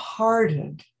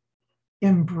open-hearted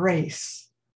embrace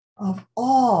of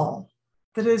all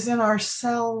that is in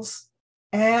ourselves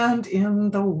and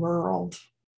in the world.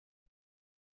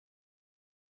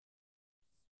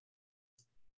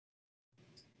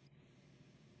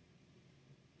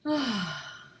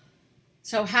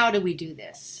 So how do we do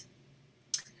this?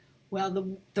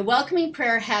 Well, the welcoming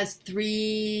prayer has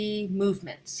 3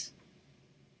 movements.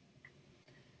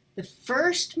 The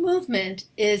first movement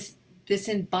is this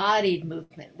embodied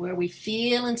movement where we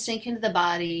feel and sink into the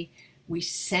body. We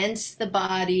sense the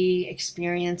body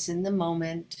experience in the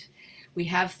moment. We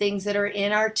have things that are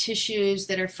in our tissues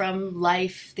that are from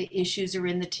life. The issues are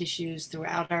in the tissues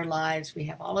throughout our lives. We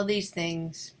have all of these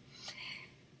things.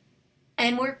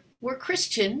 And we're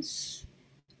Christians.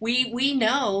 We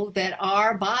know that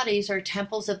our bodies are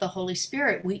temples of the Holy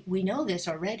Spirit. We know this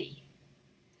already.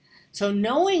 So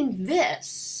knowing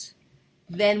this,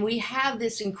 then we have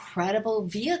this incredible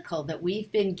vehicle that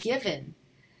we've been given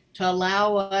to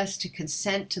allow us to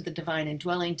consent to the divine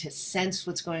indwelling, to sense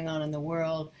what's going on in the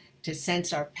world, to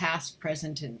sense our past,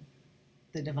 present, and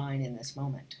the divine in this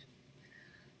moment.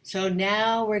 So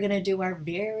now we're going to do our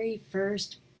very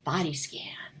first body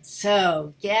scan.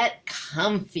 So get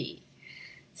comfy.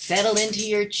 settle into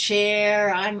your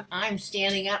chair. I'm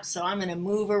standing up, so I'm going to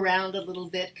move around a little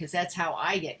bit because that's how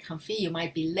I get comfy. You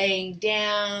might be laying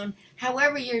down.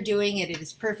 However you're doing it, it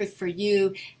is perfect for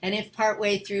you. And if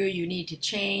partway through you need to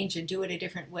change and do it a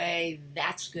different way,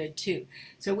 that's good too.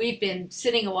 So we've been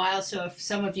sitting a while, so if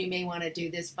some of you may want to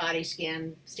do this body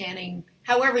scan standing,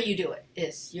 however you do it,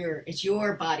 it's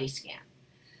your body scan.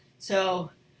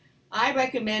 So I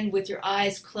recommend with your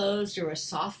eyes closed or a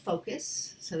soft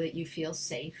focus so that you feel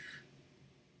safe,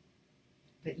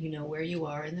 but you know where you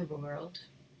are in the world.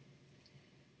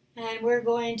 And we're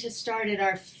going to start at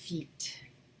our feet.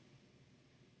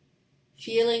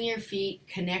 Feeling your feet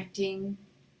connecting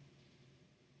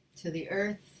to the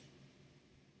earth.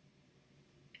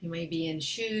 You may be in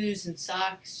shoes and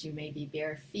socks. You may be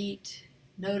bare feet.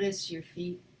 Notice your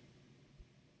feet,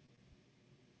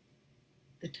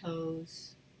 the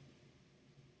toes.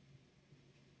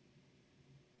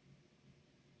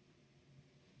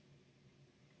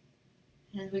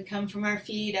 And we come from our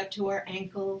feet up to our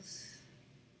ankles.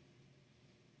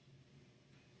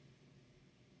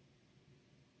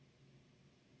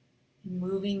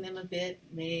 Moving them a bit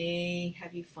may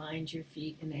have you find your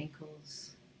feet and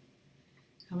ankles.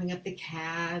 Coming up the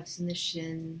calves and the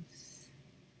shins.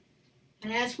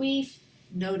 And as we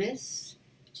notice,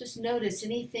 just notice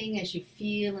anything as you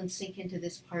feel and sink into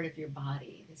this part of your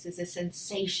body. This is a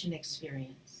sensation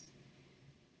experience.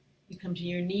 You come to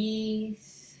your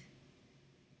knees.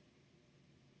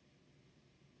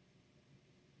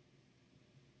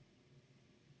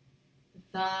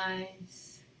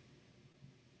 Thighs,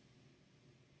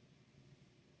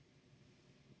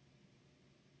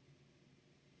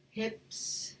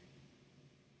 hips,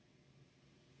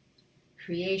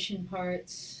 creation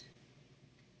parts,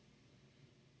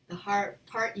 the heart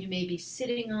part you may be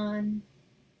sitting on,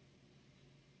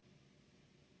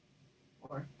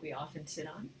 or we often sit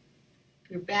on,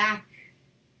 your back.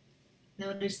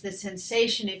 Notice the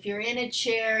sensation. If you're in a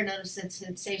chair, notice the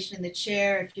sensation in the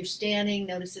chair. If you're standing,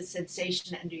 notice the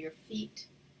sensation under your feet.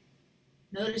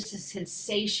 Notice the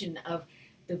sensation of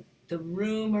the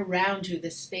room around you, the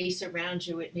space around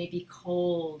you. It may be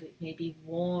cold, it may be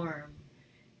warm.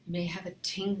 You may have a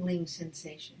tingling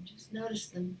sensation. Just notice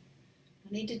them.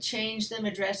 Don't need to change them,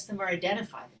 address them, or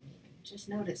identify them even. Just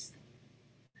notice them.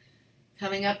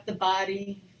 Coming up the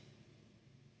body.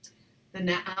 The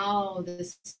now, the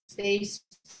space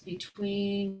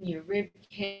between your rib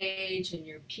cage and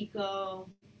your pico.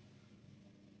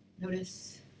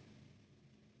 Notice.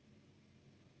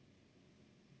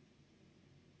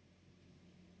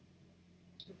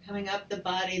 Coming up the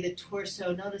body, the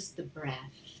torso, notice the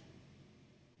breath.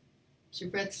 Is your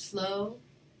breath slow,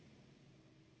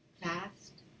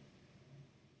 fast,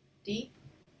 deep,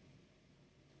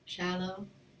 shallow?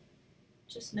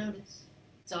 Just notice.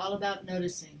 It's all about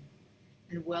noticing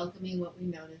and welcoming what we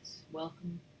notice.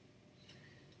 Welcome.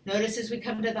 Notice as we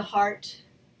come to the heart,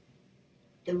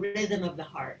 the rhythm of the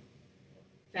heart.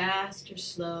 Fast or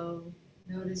slow,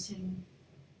 noticing,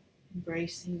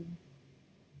 embracing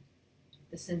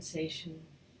the sensation.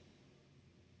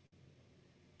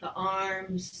 The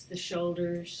arms, the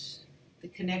shoulders, the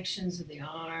connections of the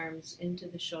arms into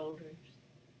the shoulders.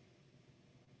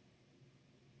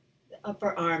 The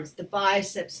upper arms, the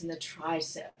biceps and the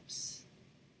triceps.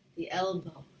 The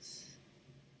elbows,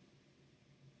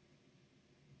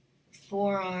 the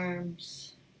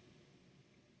forearms,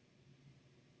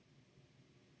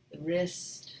 the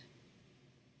wrist,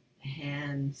 the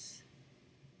hands,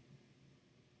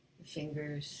 the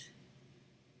fingers.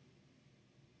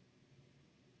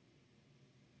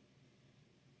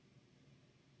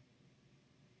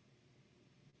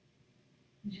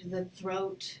 Into the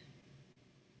throat.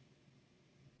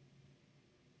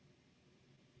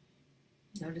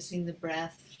 Noticing the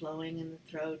breath flowing in the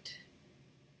throat,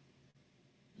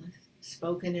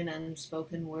 spoken and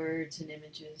unspoken words and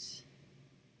images.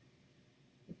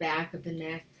 The back of the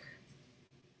neck,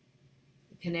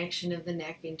 the connection of the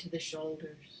neck into the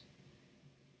shoulders.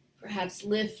 Perhaps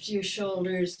lift your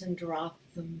shoulders and drop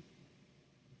them.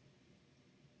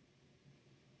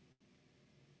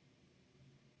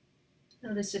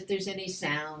 Notice if there's any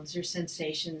sounds or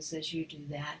sensations as you do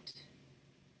that.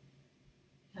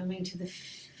 Coming to the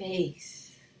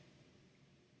face.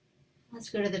 Let's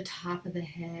go to the top of the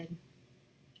head.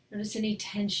 Notice any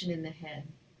tension in the head.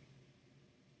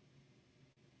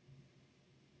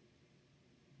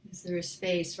 Is there a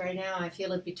space? Right now I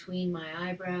feel it between my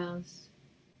eyebrows.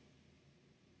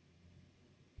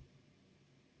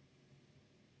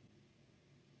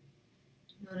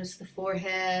 Notice the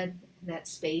forehead and that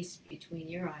space between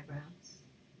your eyebrows.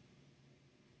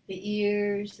 The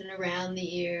ears and around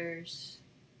the ears.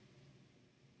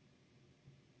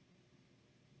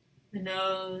 The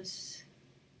nose,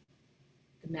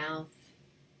 the mouth,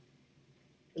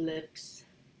 the lips,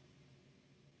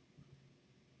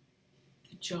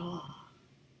 the jaw,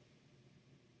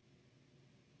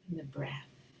 and the breath.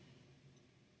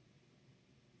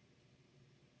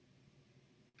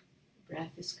 The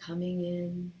breath is coming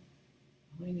in,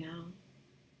 going out.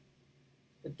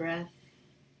 The breath,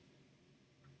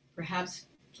 perhaps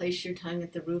place your tongue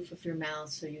at the roof of your mouth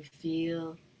so you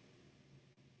feel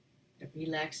the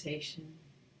relaxation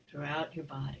throughout your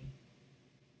body,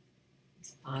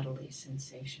 this bodily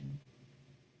sensation.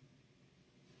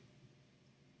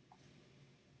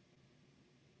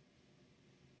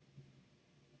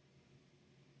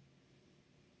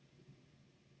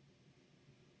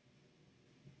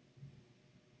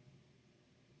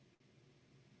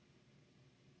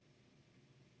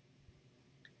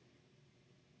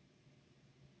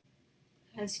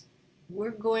 As we're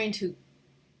going to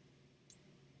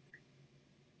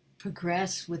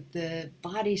progress with the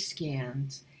body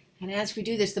scans, and as we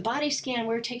do this, the body scan,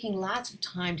 we're taking lots of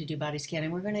time to do body scan,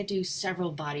 and we're going to do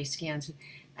several body scans.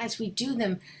 As we do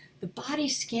them, the body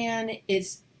scan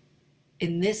is,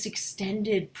 in this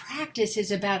extended practice, is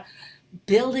about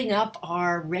building up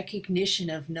our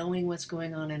recognition of knowing what's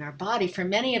going on in our body. For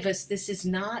many of us, this is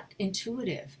not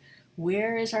intuitive.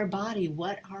 Where is our body?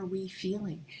 What are we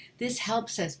feeling? This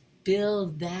helps us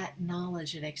build that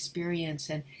knowledge and experience,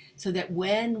 and so that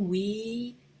when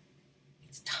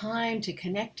it's time to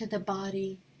connect to the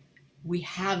body, we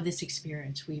have this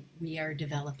experience. We are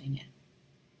developing it.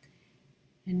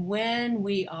 And when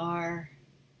we are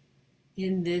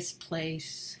in this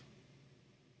place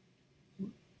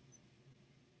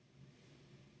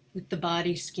with the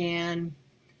body scan,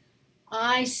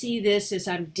 I see this as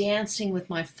I'm dancing with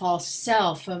my false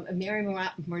self. Mary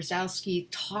Mrozowski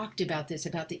talked about this,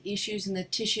 about the issues in the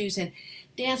tissues and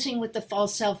dancing with the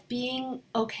false self, being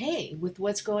okay with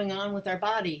what's going on with our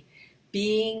body,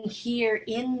 being here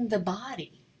in the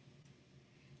body.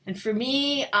 And for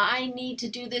me, I need to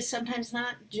do this sometimes,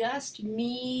 not just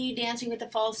me dancing with the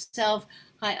false self.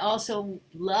 I also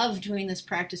love doing this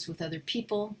practice with other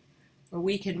people, where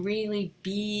we can really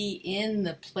be in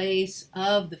the place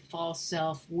of the false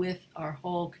self with our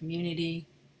whole community,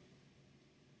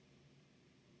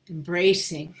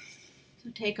 embracing. So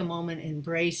take a moment,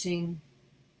 embracing.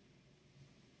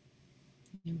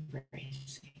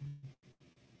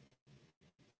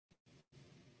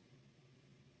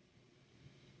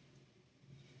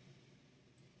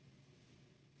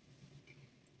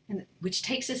 And which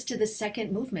takes us to the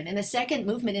second movement. And the second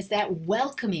movement is that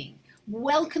welcoming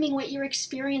what you're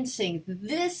experiencing,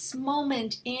 this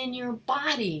moment in your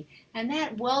body. And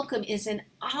that welcome is an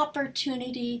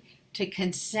opportunity to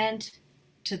consent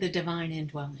to the divine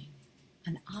indwelling.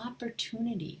 An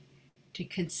opportunity to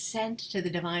consent to the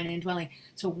divine indwelling.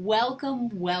 So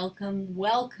welcome, welcome,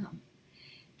 welcome.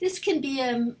 This can be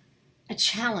a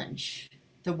challenge,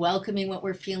 the welcoming what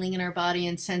we're feeling in our body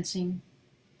and sensing.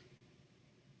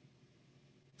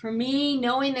 For me,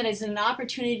 knowing that it's an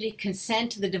opportunity to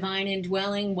consent to the divine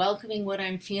indwelling, welcoming what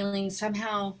I'm feeling,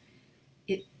 somehow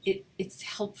it's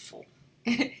helpful.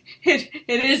 It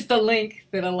is the link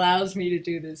that allows me to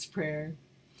do this prayer.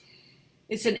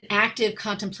 It's an active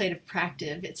contemplative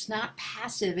practice. It's not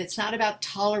passive. It's not about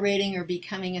tolerating or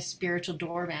becoming a spiritual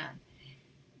doormat.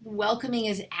 Welcoming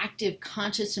is active,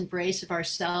 conscious embrace of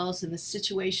ourselves and the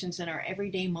situations in our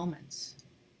everyday moments.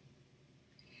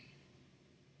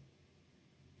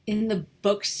 In the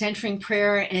book Centering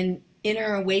Prayer and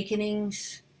Inner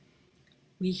Awakenings,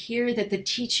 we hear that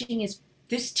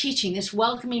this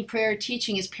welcoming prayer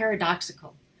teaching is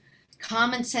paradoxical.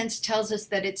 Common sense tells us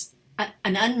that it's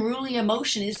an unruly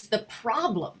emotion is the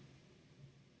problem.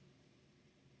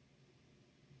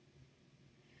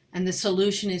 And the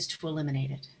solution is to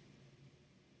eliminate it.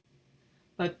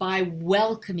 But by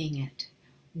welcoming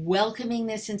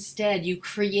this instead, you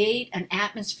create an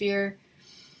atmosphere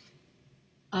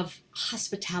of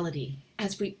hospitality,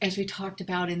 as we talked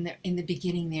about in the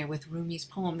beginning there with Rumi's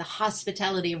poem, the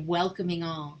hospitality of welcoming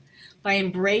all. By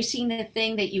embracing the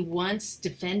thing that you once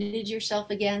defended yourself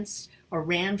against or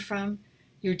ran from,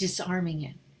 you're disarming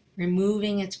it,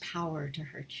 removing its power to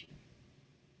hurt you.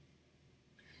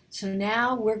 So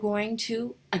now we're going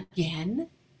to, again,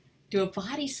 do a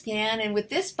body scan, and with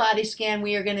this body scan,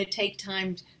 we are going to take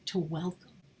time to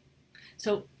welcome.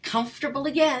 So comfortable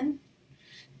again.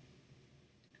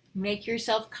 Make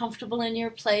yourself comfortable in your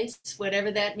place, whatever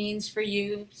that means for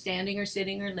you, standing or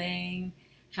sitting or laying,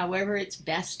 however it's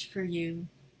best for you.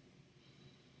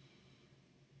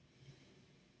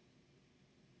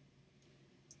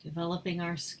 Developing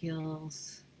our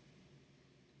skills.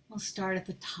 We'll start at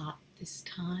the top this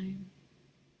time.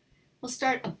 We'll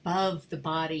start above the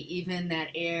body, even that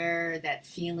air, that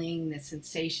feeling, the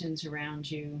sensations around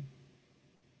you.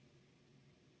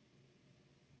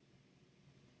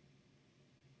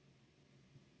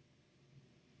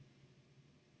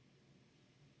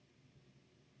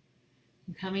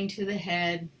 And coming to the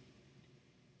head,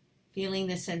 feeling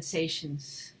the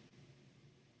sensations.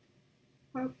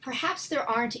 Or perhaps there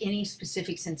aren't any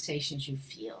specific sensations you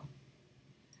feel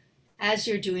as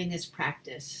you're doing this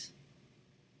practice.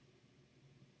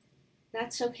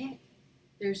 That's okay.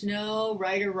 There's no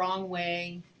right or wrong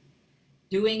way.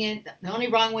 Doing it, the only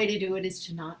wrong way to do it is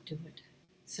to not do it.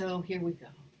 So here we go.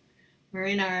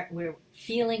 We're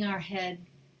feeling our head.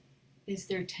 Is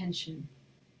there tension?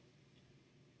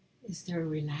 Is there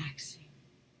relaxing?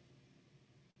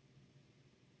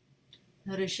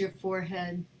 Notice your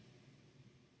forehead.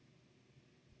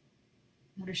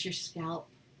 Notice your scalp.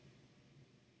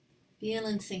 Feel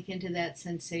and sink into that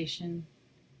sensation.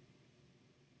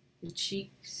 The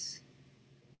cheeks.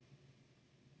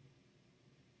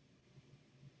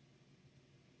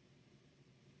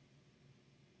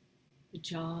 The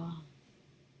jaw.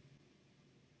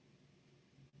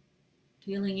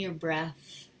 Feeling your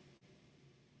breath.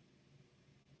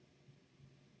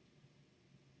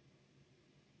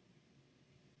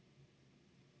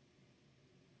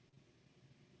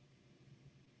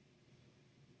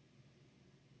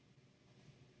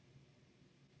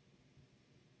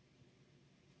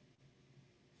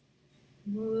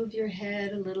 Move your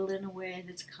head a little in a way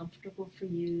that's comfortable for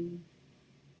you,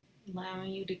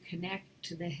 allowing you to connect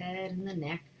to the head and the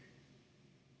neck.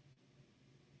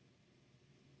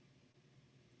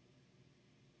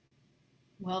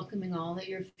 Welcoming all that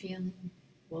you're feeling,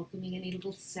 welcoming any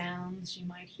little sounds you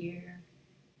might hear,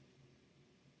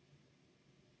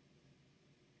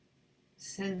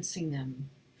 sensing them,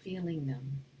 feeling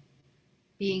them,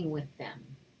 being with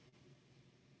them.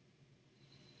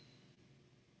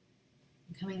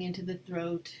 Coming into the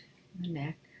throat, the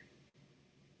neck,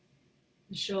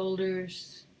 the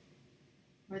shoulders,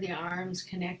 where the arms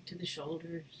connect to the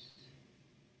shoulders.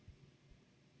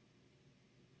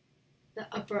 The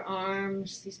upper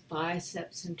arms, these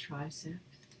biceps and triceps.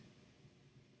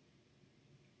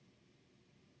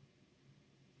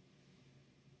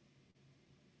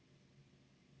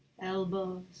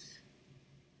 Elbows.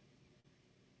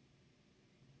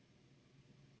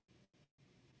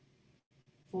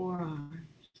 Forearms.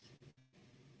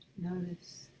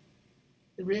 Notice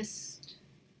the wrist,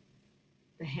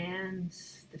 the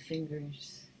hands, the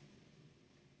fingers.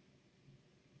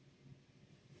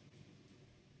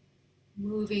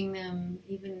 Moving them,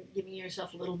 even giving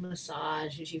yourself a little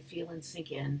massage as you feel and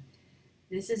sink in.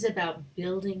 This is about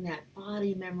building that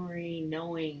body memory,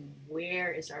 knowing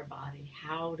where is our body,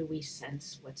 how do we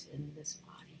sense what's in this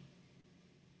body.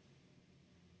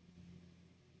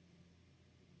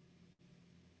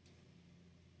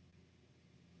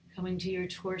 Coming to your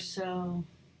torso,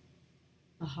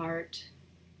 the heart.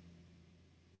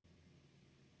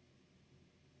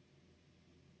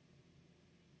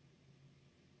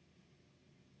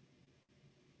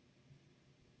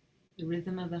 The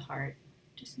rhythm of the heart.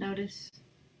 Just noticing,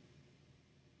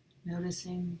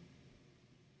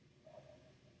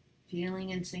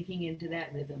 feeling and sinking into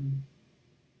that rhythm.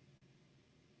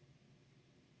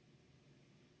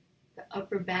 The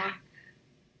upper back,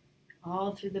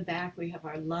 all through the back we have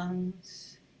our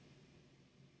lungs.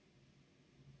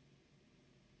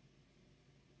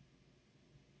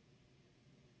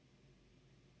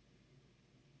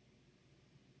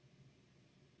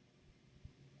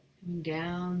 Coming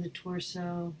down the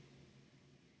torso,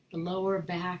 the lower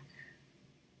back.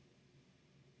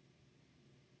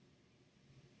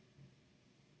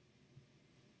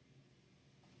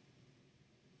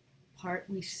 Part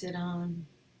we sit on.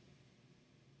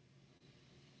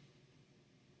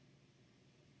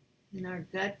 In our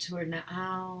gut or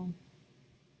na'au,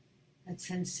 that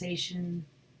sensation.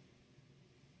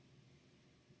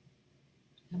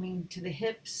 Coming to the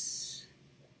hips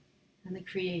and the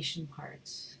creation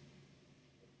parts.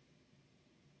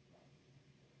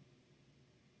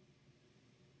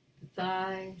 The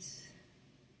thighs.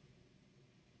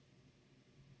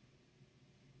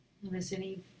 Notice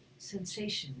any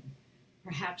sensation.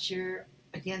 Perhaps you're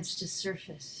against a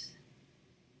surface.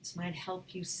 This might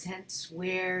help you sense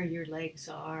where your legs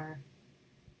are,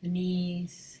 the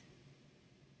knees.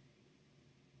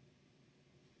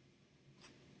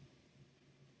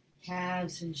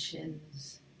 Calves and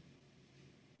shins.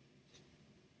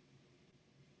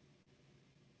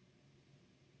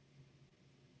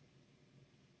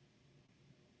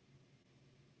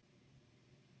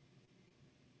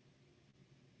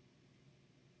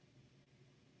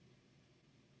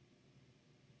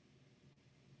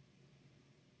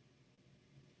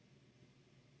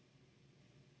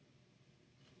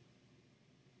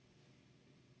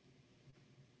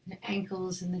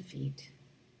 ankles and the feet.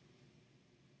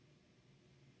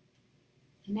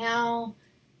 And now,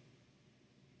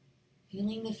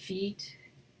 feeling the feet.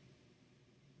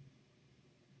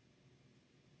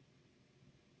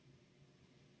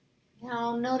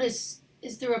 Now notice,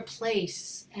 is there a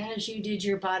place, as you did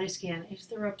your body scan, is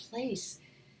there a place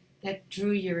that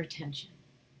drew your attention?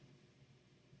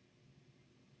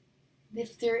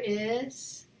 If there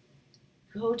is,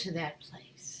 go to that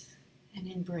place and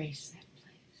embrace that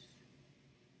place.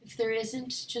 If there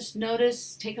isn't, just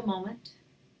notice, take a moment,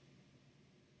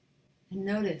 and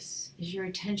notice, is your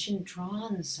attention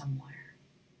drawn somewhere?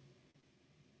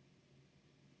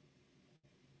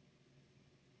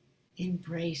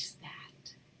 Embrace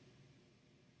that.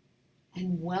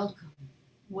 And welcome,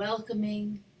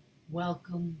 welcoming,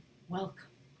 welcome, welcome.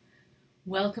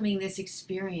 Welcoming this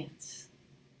experience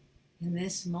in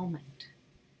this moment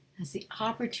as the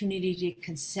opportunity to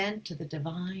consent to the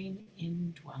divine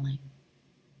indwelling.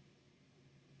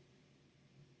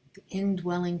 The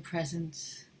indwelling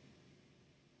presence,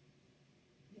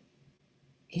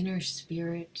 inner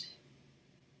spirit,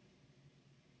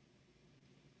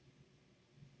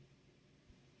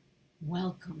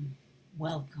 welcome,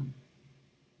 welcome,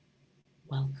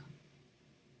 welcome.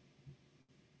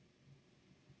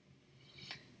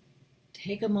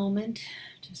 Take a moment,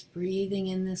 just breathing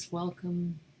in this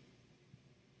welcome,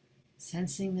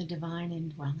 sensing the divine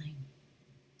indwelling.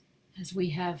 As we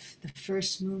have the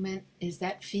first movement is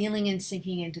that feeling and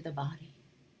sinking into the body.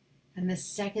 And the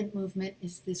second movement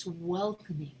is this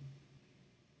welcoming,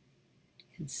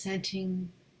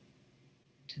 consenting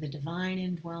to the divine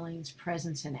indwelling's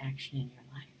presence and action in your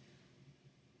life.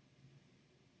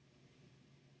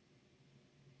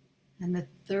 And the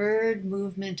third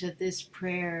movement of this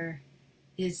prayer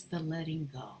is the letting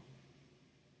go.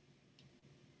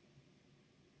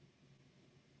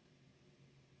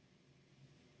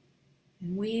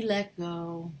 And we let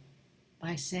go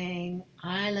by saying,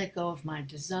 I let go of my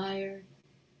desire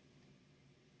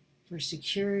for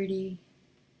security,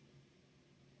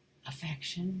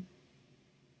 affection,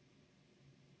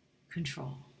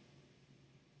 control.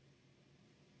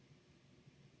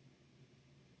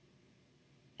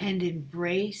 And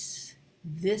embrace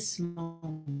this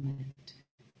moment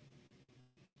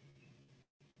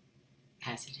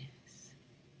as it is.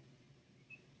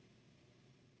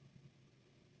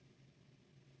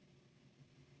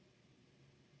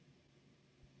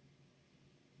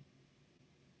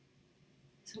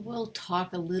 So we'll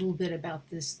talk a little bit about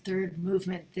this third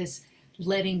movement, this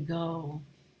letting go.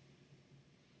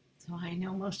 So I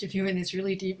know most of you are in this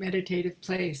really deep meditative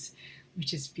place,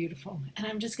 which is beautiful. And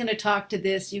I'm just going to talk to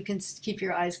this. You can keep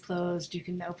your eyes closed. You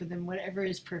can open them, whatever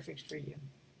is perfect for you.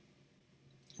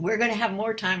 We're going to have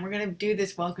more time. We're going to do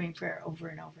this welcoming prayer over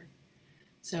and over.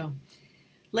 So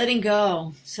letting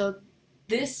go. So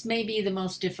this may be the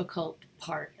most difficult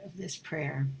part of this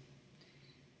prayer.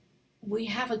 We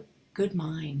have a good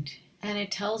mind, and it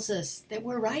tells us that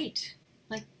we're right,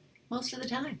 like most of the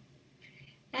time,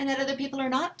 and that other people are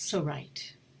not so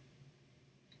right.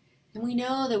 And we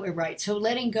know that we're right, so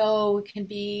letting go can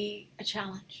be a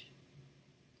challenge.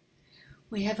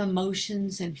 We have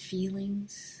emotions and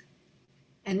feelings,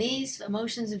 and these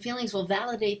emotions and feelings will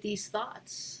validate these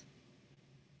thoughts.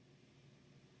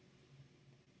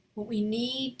 What we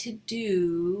need to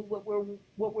do, what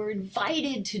we're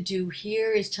invited to do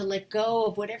here is to let go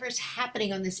of whatever's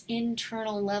happening on this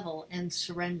internal level and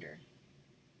surrender.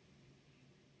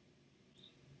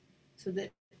 So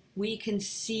that we can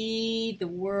see the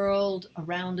world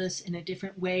around us in a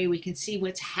different way. We can see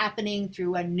what's happening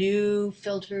through a new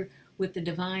filter with the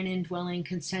divine indwelling,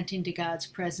 consenting to God's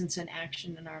presence and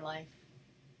action in our life.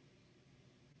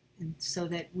 And so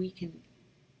that we can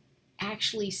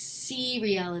actually see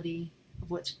reality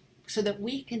of so that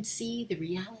we can see the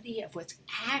reality of what's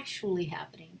actually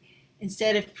happening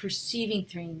instead of perceiving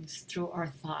things through our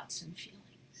thoughts and feelings.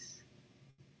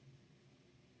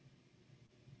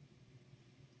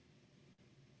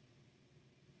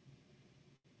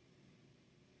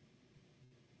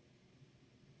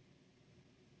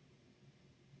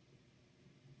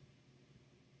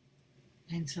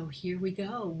 And so here we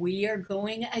go. We are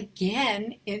going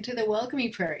again into the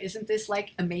welcoming prayer. Isn't this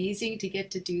like amazing to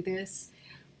get to do this?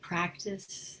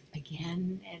 Practice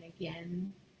again and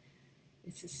again.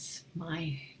 This is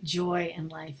my joy in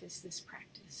life, is this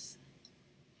practice.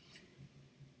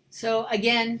 So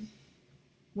again,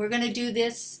 we're going to do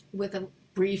this with a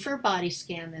briefer body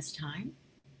scan this time.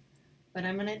 But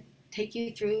I'm going to take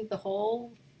you through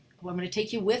I'm going to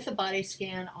take you with the body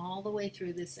scan all the way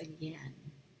through this again.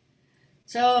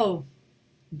 So,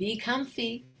 be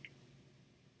comfy,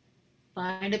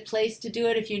 Find a place to do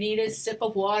it. If you need a sip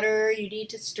of water, you need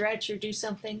to stretch or do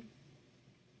something.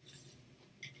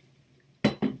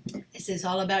 This is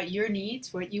all about your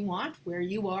needs, what you want, where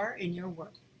you are in your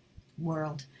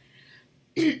world.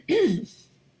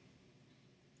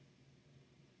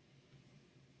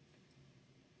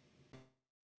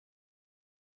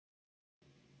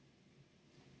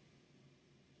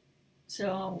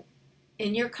 So,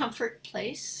 in your comfort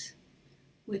place,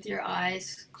 with your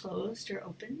eyes closed or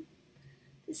open,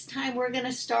 this time we're going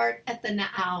to start at the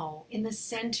na'au, in the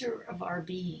center of our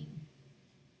being.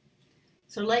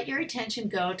 So let your attention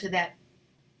go to that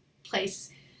place,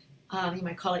 you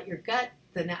might call it your gut.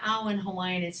 The na'au in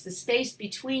Hawaiian, it's the space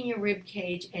between your rib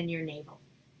cage and your navel.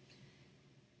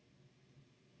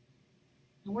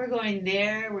 And we're going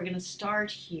there, we're going to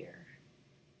start here.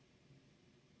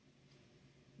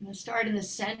 I'm going to start in the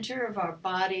center of our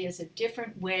body as a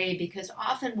different way, because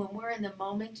often when we're in the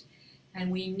moment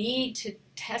and we need to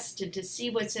test it to see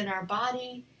what's in our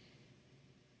body,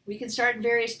 we can start in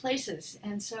various places.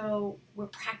 And so we're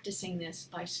practicing this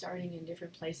by starting in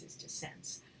different places to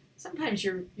sense. Sometimes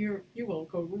you will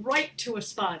go right to a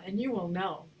spot and you will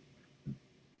know.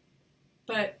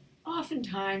 But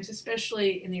oftentimes,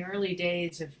 especially in the early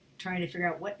days of trying to figure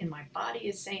out what in my body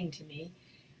is saying to me,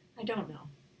 I don't know.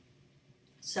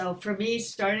 So for me,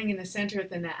 starting in the center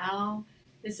at the na'au,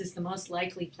 this is the most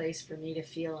likely place for me to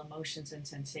feel emotions and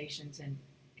sensations and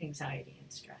anxiety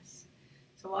and stress.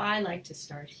 So I like to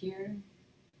start here.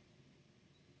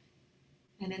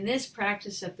 And in this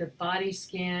practice of the body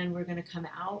scan, we're going to come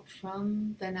out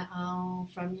from the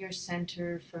na'au, from your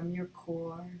center, from your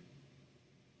core.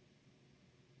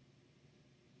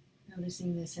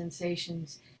 Noticing the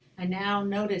sensations. And now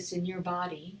notice in your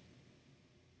body,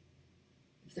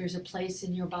 if there's a place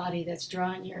in your body that's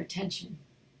drawing your attention.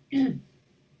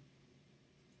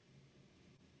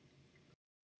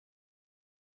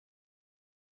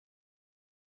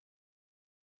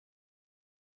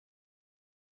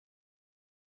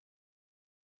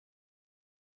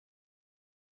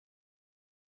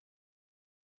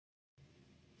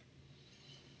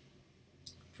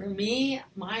 For me,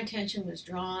 my attention was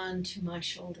drawn to my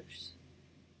shoulders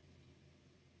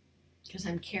because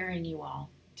I'm carrying you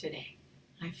all today.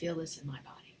 I feel this in my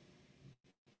body.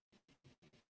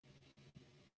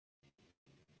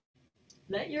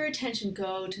 Let your attention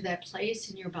go to that place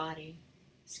in your body,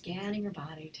 scanning your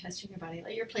body, testing your body.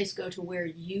 Let your place go to where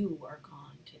you are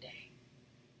gone today.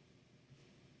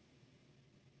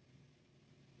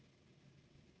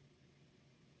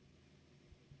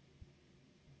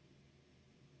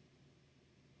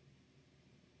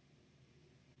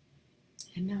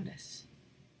 And notice.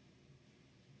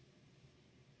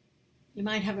 You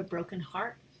might have a broken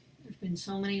heart. There have been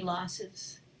so many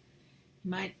losses.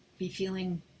 You might be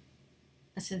feeling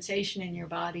a sensation in your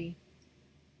body.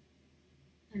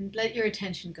 And let your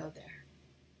attention go there.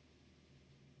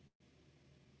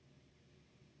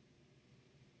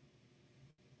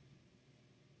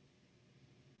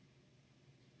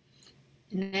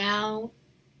 And now,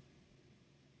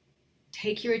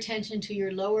 take your attention to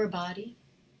your lower body,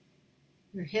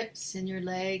 your hips and your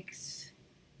legs,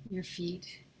 your feet,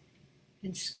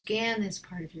 and scan this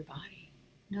part of your body.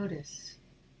 Notice.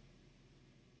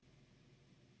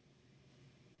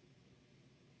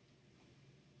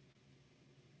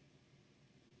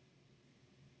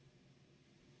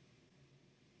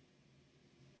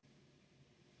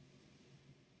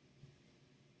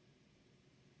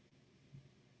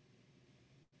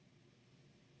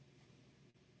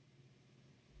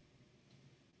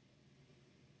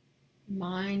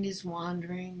 Mind is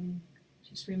wandering.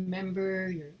 Just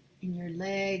remember you're in your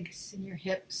legs, in your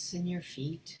hips, in your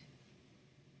feet.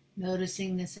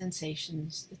 Noticing the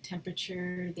sensations, the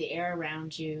temperature, the air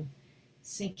around you,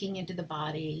 sinking into the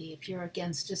body. If you're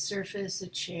against a surface, a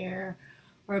chair,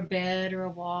 or a bed, or a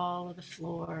wall, or the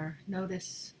floor,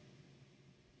 notice.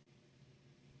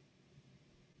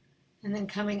 And then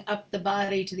coming up the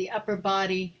body to the upper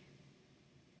body,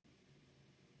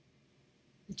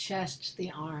 the chest,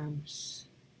 the arms,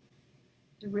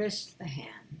 the wrists, the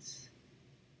hands.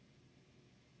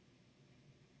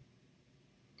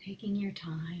 Taking your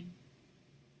time.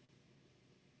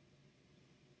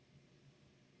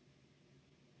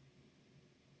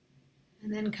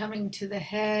 And then coming to the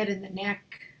head and the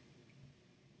neck.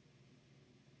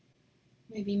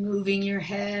 Maybe moving your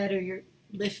head, or you're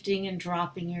lifting and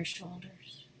dropping your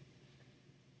shoulders.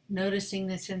 Noticing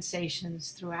the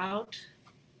sensations throughout.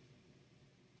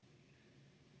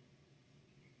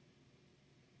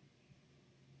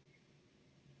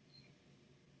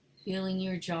 Feeling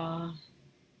your jaw,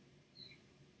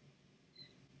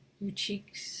 your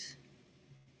cheeks,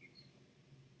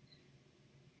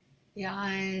 the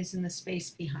eyes and the space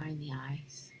behind the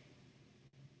eyes.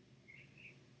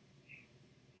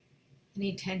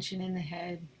 Any tension in the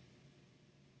head.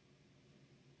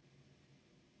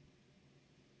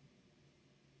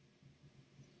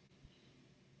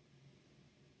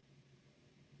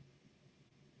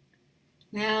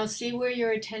 Now see where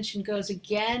your attention goes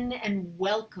again and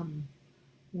welcome.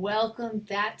 Welcome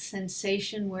that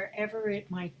sensation wherever it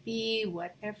might be,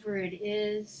 whatever it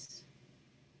is.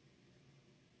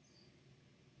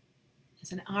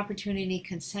 As an opportunity,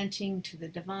 consenting to the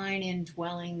divine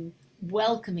indwelling,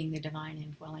 welcoming the divine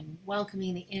indwelling,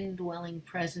 welcoming the indwelling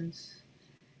presence,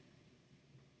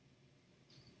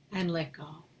 and let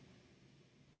go.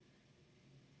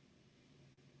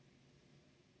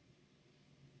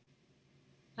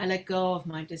 I let go of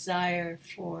my desire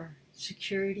for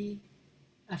security,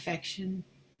 affection,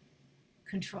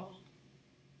 control,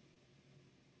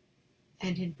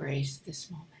 and embrace this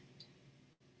moment.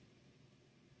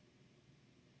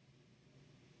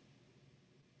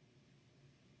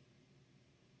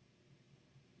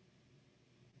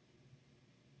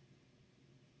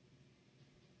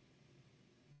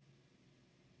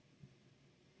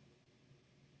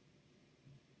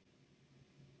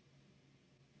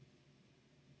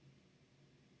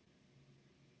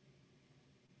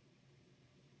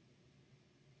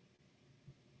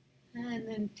 And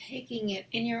then taking it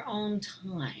in your own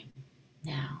time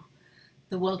now,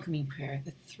 the welcoming prayer,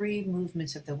 the 3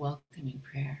 movements of the welcoming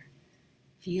prayer,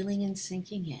 feeling and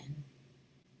sinking in,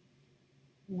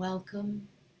 welcome,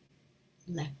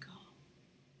 let go.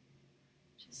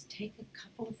 Just take a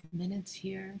couple of minutes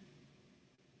here.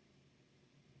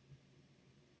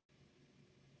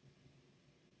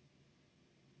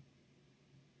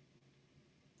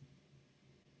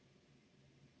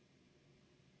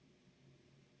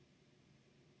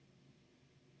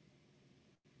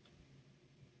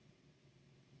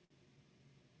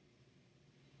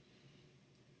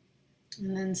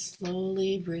 And then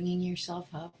slowly bringing yourself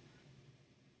up.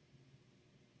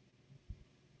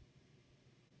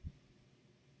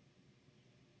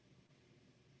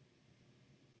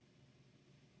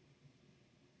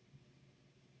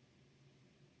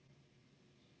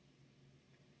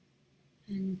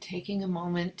 And taking a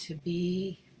moment to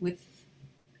be with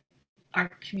our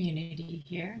community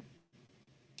here.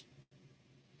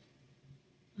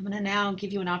 I'm going to now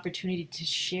give you an opportunity to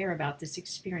share about this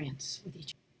experience with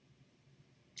each other.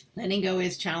 Letting go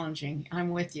is challenging. I'm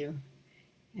with you.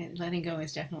 And letting go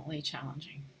is definitely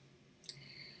challenging.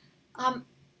 And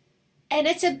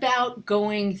it's about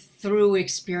going through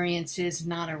experiences,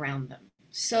 not around them.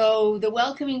 So the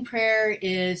welcoming prayer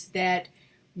is that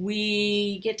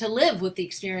we get to live with the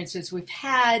experiences we've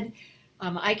had.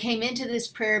 I came into this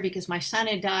prayer because my son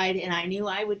had died and I knew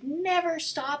I would never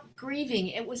stop grieving.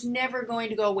 It was never going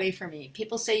to go away from me.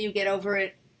 People say you get over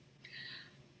it.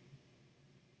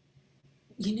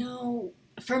 You know,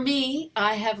 for me,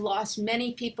 I have lost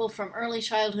many people from early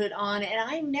childhood on, and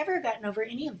I've never gotten over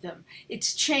any of them.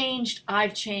 It's changed,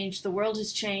 I've changed, the world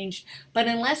has changed, but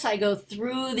unless I go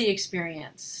through the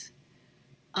experience,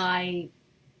 I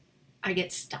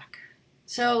get stuck.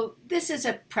 So this is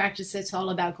a practice that's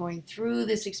all about going through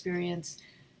this experience,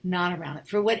 not around it,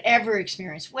 for whatever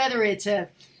experience, whether it's a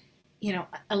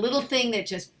little thing that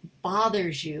just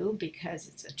bothers you because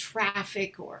it's a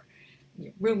traffic, or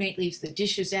your roommate leaves the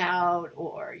dishes out,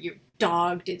 or your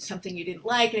dog did something you didn't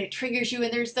like and it triggers you,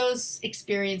 and there's those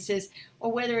experiences,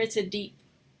 or whether it's a deep,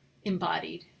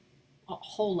 embodied,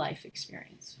 whole life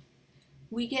experience.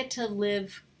 We get to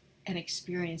live and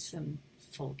experience them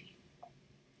fully.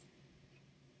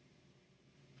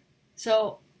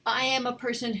 So I am a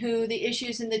person who, the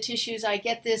issues and the tissues, I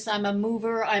get this, I'm a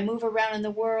mover, I move around in the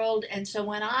world, and so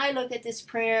when I look at this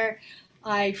prayer,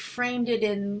 I framed it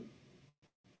in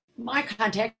my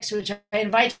context, which I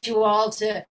invite you all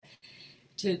to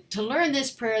learn this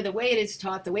prayer the way it is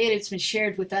taught, the way it's been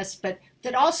shared with us, but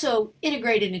that also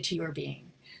integrated into your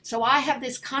being. So I have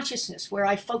this consciousness where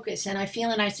I focus and I feel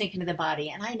and I sink into the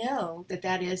body, and I know that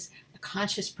that is a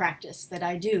conscious practice that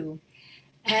I do.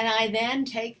 And I then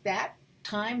take that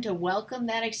time to welcome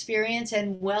that experience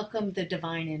and welcome the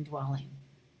divine indwelling.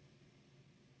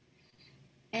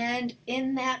 And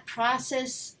in that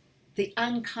process, the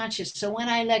unconscious. So when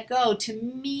I let go, to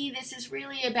me, this is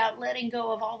really about letting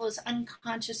go of all those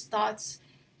unconscious thoughts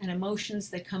and emotions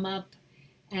that come up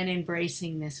and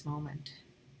embracing this moment.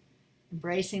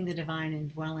 Embracing the divine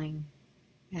indwelling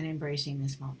and embracing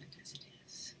this moment as it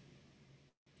is.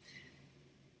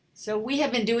 So we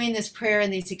have been doing this prayer in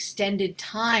these extended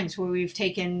times where we've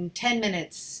taken 10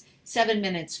 minutes, 7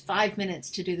 minutes, 5 minutes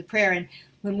to do the prayer. And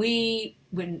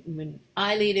when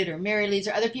I lead it or Mary leads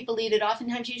or other people lead it,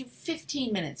 oftentimes you do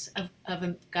 15 minutes of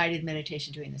a guided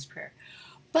meditation doing this prayer.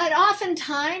 But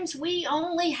oftentimes we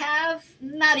only have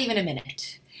not even a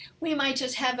minute. We might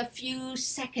just have a few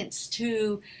seconds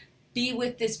to be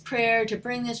with this prayer, to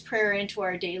bring this prayer into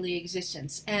our daily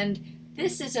existence. And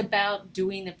this is about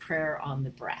doing the prayer on the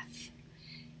breath.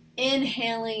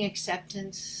 Inhaling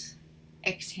acceptance,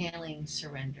 exhaling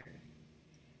surrender.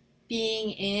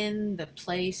 Being in the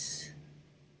place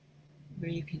where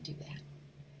you can do that.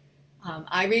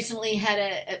 I recently had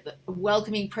a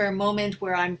welcoming prayer moment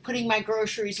where I'm putting my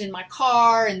groceries in my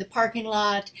car in the parking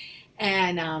lot,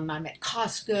 and I'm at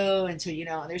Costco, and so,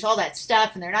 there's all that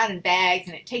stuff, and they're not in bags,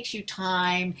 and it takes you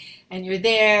time, and you're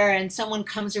there, and someone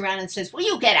comes around and says, "Will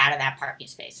you get out of that parking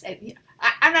space?"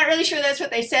 I'm not really sure that's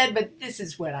what they said, but this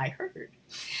is what I heard.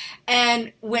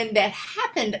 And when that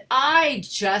happened, I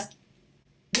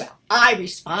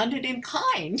responded in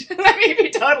kind. Let me be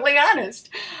totally honest.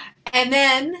 And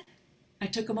then I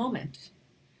took a moment,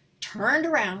 turned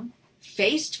around,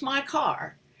 faced my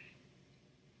car,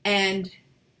 and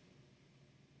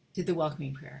did the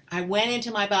welcoming prayer. I went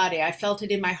into my body. I felt it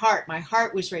in my heart. My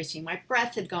heart was racing. My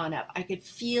breath had gone up. I could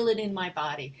feel it in my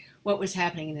body, what was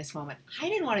happening in this moment. I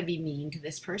didn't want to be mean to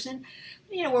this person.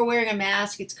 We're wearing a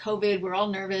mask. It's COVID. We're all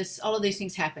nervous. All of these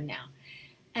things happen now.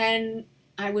 And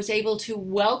I was able to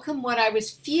welcome what I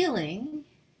was feeling,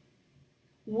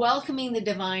 welcoming the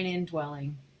divine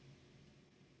indwelling.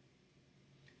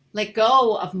 Let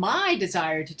go of my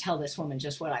desire to tell this woman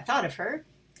just what I thought of her,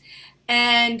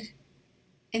 and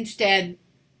instead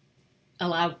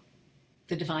allow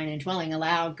the divine indwelling,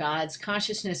 allow God's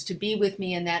consciousness to be with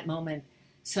me in that moment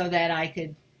so that I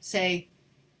could say,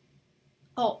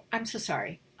 "Oh, I'm so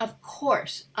sorry. Of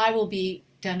course, I will be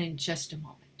done in just a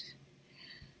moment."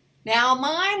 Now,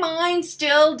 my mind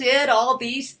still did all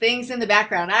these things in the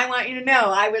background. I want you to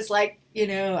know, I was like,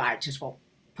 I just won't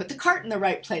put the cart in the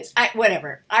right place.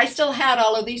 Whatever. I still had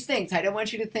all of these things. I don't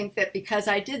want you to think that because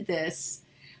I did this,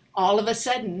 all of a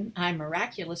sudden, I'm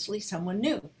miraculously someone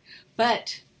new.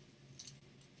 But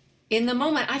in the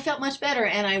moment, I felt much better,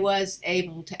 and I was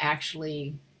able to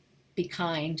actually be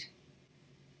kind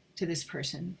to this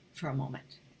person for a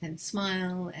moment and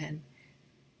smile and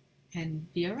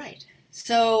be all right.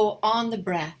 So on the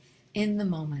breath, in the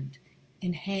moment,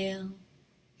 inhale,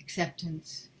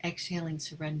 acceptance, exhaling,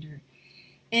 surrender.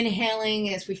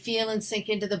 Inhaling as we feel and sink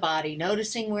into the body,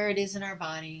 noticing where it is in our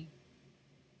body.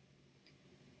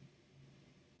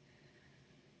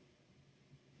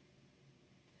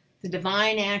 The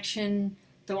divine action,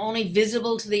 though only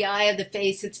visible to the eye of the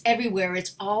face, it's everywhere,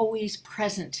 it's always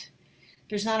present.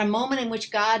 There's not a moment in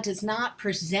which God does not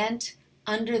present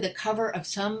under the cover of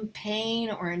some pain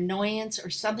or annoyance or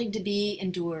something to be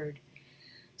endured,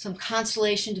 some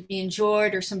consolation to be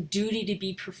enjoyed, or some duty to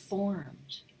be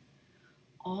performed.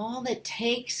 All that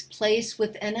takes place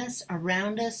within us,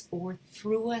 around us, or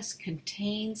through us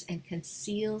contains and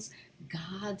conceals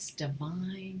God's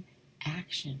divine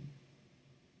action.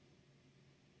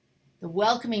 The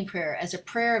welcoming prayer, as a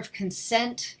prayer of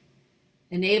consent,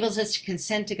 enables us to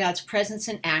consent to God's presence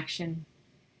and action.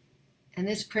 And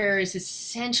this prayer is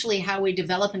essentially how we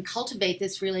develop and cultivate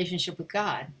this relationship with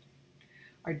God.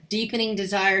 Our deepening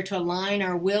desire to align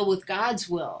our will with God's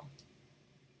will.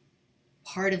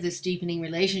 Part of this deepening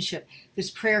relationship, this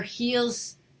prayer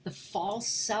heals the false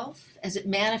self as it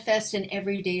manifests in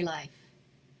everyday life.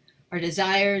 Our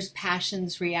desires,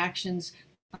 passions, reactions,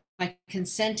 by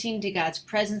consenting to God's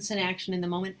presence and action in the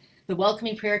moment, the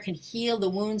welcoming prayer can heal the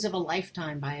wounds of a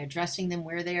lifetime by addressing them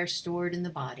where they are stored in the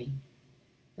body.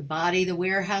 The body, the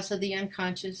warehouse of the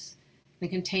unconscious, the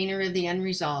container of the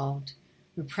unresolved,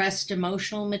 repressed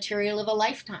emotional material of a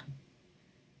lifetime.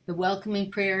 The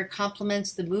welcoming prayer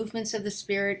complements the movements of the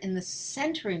spirit in the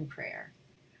centering prayer,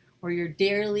 or your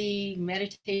daily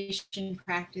meditation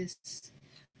practice,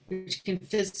 which can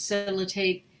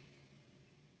facilitate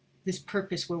this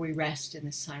purpose where we rest in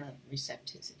the silent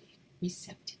receptivity.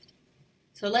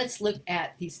 So let's look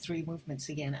at these three movements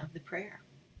again of the prayer.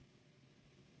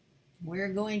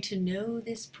 We're going to know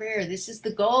this prayer. This is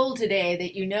the goal today,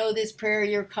 that you know this prayer,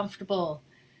 you're comfortable.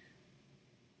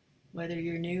 Whether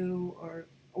you're new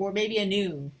or maybe a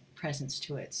new presence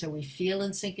to it. So we feel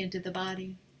and sink into the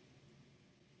body.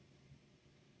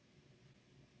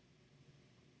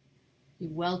 You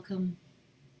welcome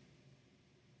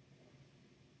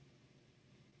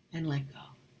and let go.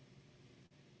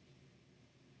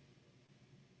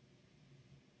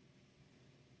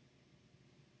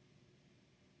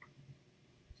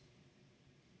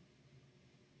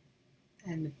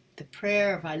 And the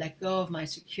prayer of I let go of my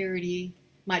security,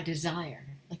 my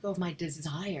desire, let go of my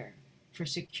desire for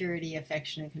security,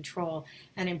 affection, and control,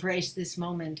 and embrace this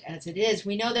moment as it is.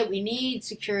 We know that we need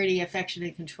security, affection,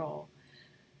 and control,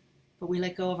 but we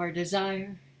let go of our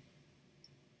desire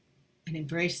and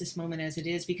embrace this moment as it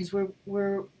is, because we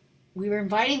were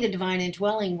inviting the divine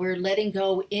indwelling. We're letting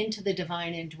go into the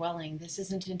divine indwelling. This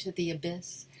isn't into the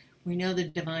abyss. We know the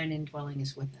divine indwelling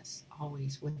is with us,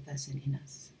 always with us and in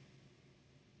us.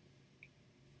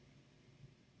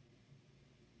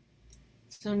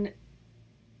 So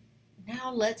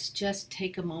now let's just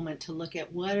take a moment to look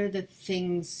at what are the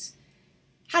things,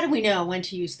 how do we know when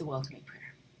to use the welcoming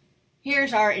prayer?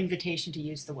 Here's our invitation to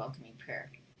use the welcoming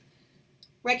prayer.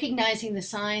 Recognizing the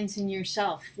signs in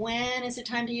yourself. When is it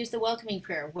time to use the welcoming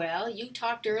prayer? Well, you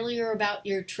talked earlier about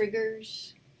your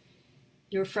triggers,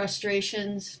 your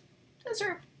frustrations. Those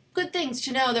are good things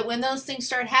to know, that when those things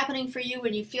start happening for you,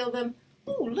 when you feel them,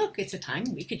 oh, look, it's a time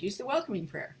we could use the welcoming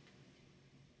prayer.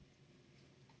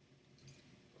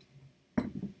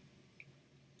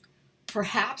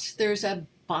 Perhaps there's a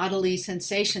bodily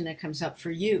sensation that comes up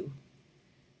for you,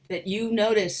 that you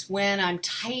notice when I'm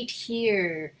tight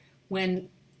here, when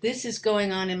this is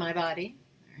going on in my body.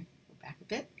 All right, go back a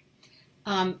bit.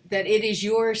 That it is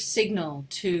your signal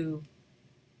to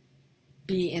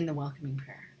be in the welcoming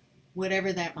prayer,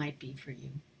 whatever that might be for you.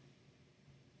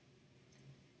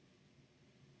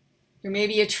 There may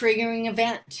be a triggering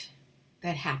event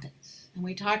that happens, and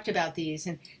we talked about these,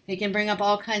 and they can bring up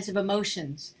all kinds of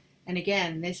emotions. And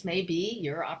again, this may be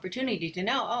your opportunity to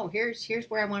know, oh, here's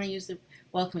where I want to use the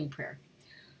welcoming prayer.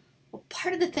 Well,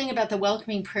 part of the thing about the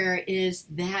welcoming prayer is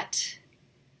that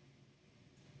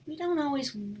we don't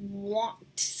always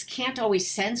can't always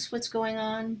sense what's going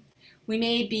on. We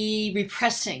may be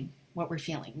repressing what we're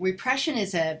feeling. Repression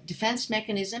is a defense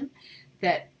mechanism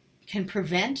that can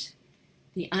prevent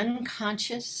the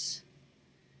unconscious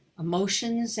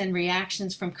emotions and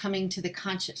reactions from coming to the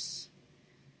conscious.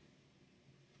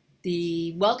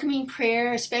 The welcoming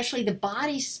prayer, especially the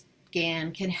body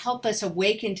scan, can help us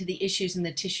awaken to the issues in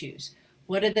the tissues.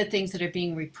 What are the things that are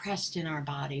being repressed in our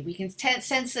body? We can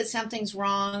sense that something's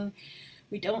wrong.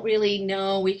 We don't really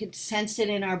know. We can sense it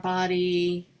in our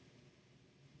body.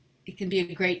 It can be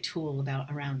a great tool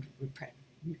around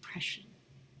repression.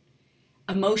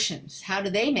 Emotions, how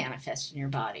do they manifest in your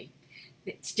body?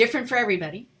 It's different for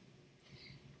everybody.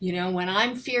 You know, when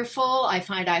I'm fearful, I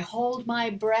find I hold my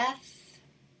breath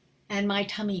and my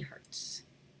tummy hurts.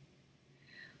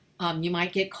 You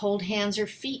might get cold hands or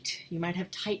feet. You might have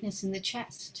tightness in the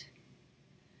chest.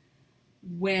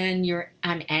 When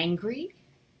I'm angry,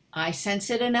 I sense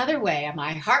it another way.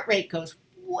 My heart rate goes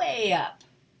way up.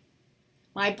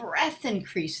 My breath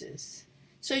increases.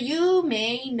 So you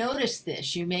may notice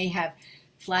this. You may have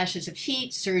flashes of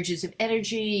heat, surges of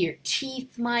energy. Your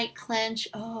teeth might clench.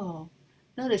 Oh,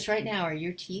 notice right now, are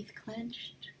your teeth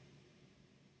clenched?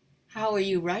 How are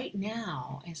you right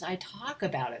now as I talk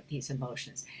about these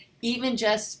emotions? Even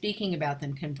just speaking about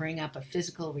them can bring up a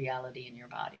physical reality in your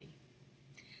body.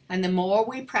 And the more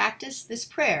we practice this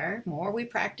prayer, more we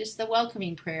practice the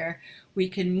welcoming prayer, we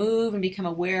can move and become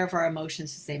aware of our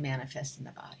emotions as they manifest in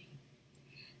the body.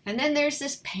 And then there's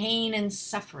this pain and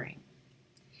suffering.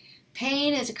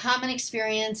 Pain is a common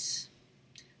experience,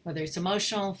 whether it's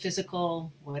emotional,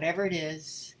 physical, whatever it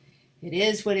is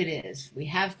what it is. We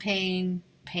have pain.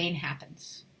 Pain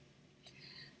happens.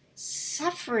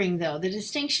 Suffering, though, the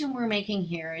distinction we're making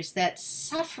here is that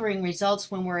suffering results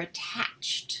when we're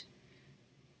attached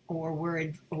or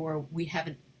we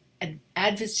have an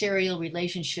adversarial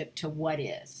relationship to what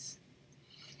is.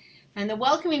 And the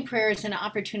welcoming prayer is an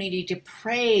opportunity to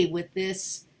pray with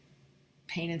this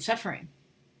pain and suffering.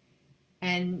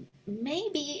 And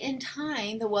maybe in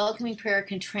time, the welcoming prayer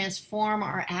can transform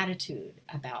our attitude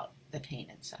about the pain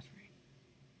and suffering.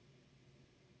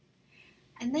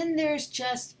 And then there's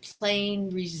just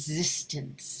plain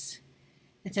resistance.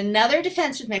 It's another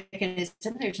defensive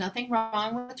mechanism. There's nothing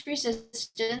wrong with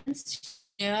resistance.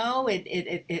 You know,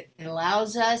 it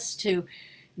allows us to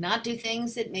not do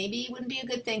things that maybe wouldn't be a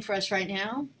good thing for us right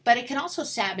now, but it can also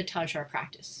sabotage our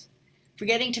practice.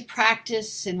 Forgetting to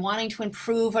practice and wanting to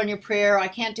improve on your prayer. I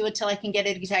can't do it till I can get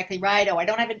it exactly right. Oh, I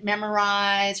don't have it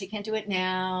memorized. I can't do it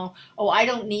now. Oh, I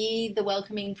don't need the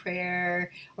welcoming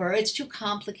prayer, or it's too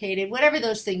complicated, whatever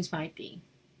those things might be.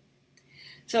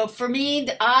 So for me,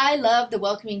 I love the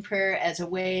welcoming prayer as a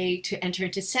way to enter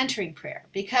into centering prayer,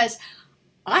 because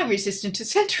I'm resistant to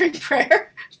centering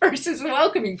prayer versus the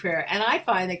welcoming prayer. And I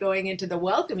find that going into the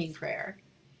welcoming prayer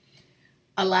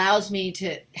allows me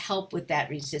to help with that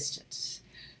resistance.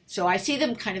 So I see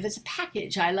them kind of as a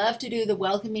package. I love to do the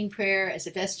welcoming prayer as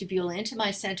a vestibule into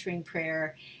my centering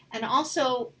prayer, and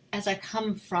also as I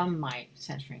come from my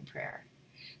centering prayer.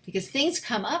 because things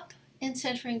come up in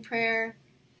centering prayer.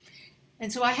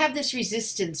 And so I have this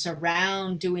resistance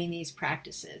around doing these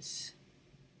practices.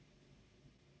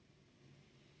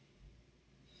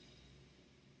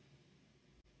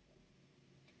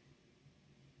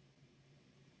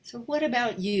 So what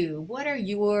about you? What are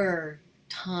your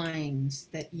times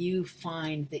that you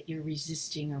find that you're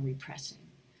resisting or repressing?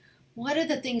 What are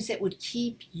the things that would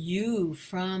keep you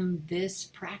from this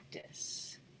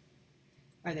practice?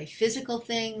 Are they physical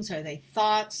things? Are they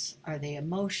thoughts? Are they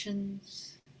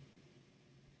emotions?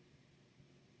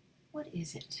 What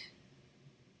is it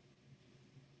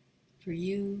for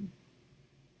you?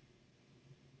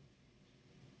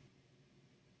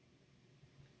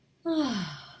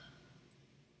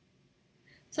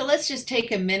 So let's just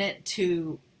take a minute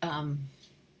to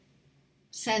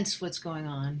sense what's going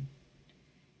on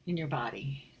in your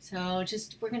body. So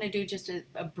we're going to do just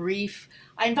a brief,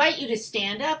 I invite you to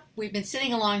stand up. We've been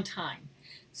sitting a long time.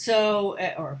 So,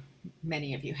 or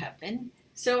many of you have been.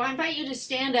 So I invite you to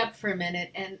stand up for a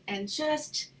minute and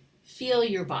just feel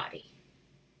your body.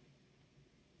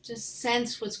 Just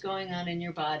sense what's going on in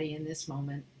your body in this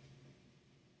moment.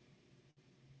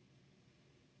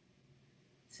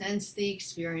 Sense the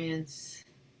experience.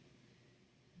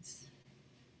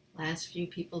 Last few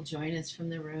people join us from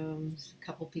the rooms. A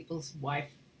couple people's Wi-Fi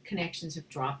connections have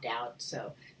dropped out,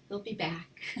 so they'll be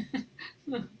back.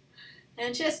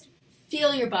 And just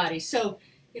feel your body. So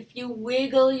if you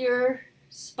wiggle your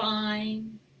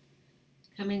spine,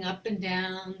 coming up and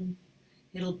down,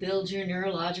 it'll build your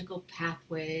neurological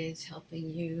pathways, helping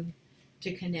you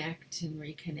to connect and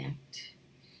reconnect.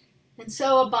 And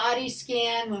so a body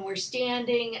scan, when we're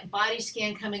standing, a body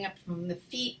scan coming up from the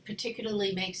feet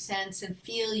particularly makes sense. And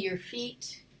feel your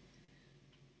feet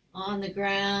on the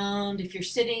ground. If you're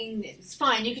sitting, it's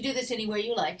fine. You can do this any way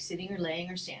you like, sitting or laying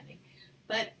or standing.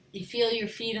 But you feel your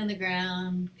feet on the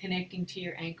ground, connecting to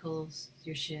your ankles,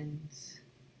 your shins,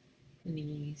 the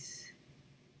knees,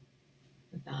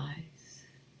 the thighs,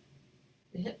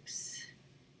 the hips.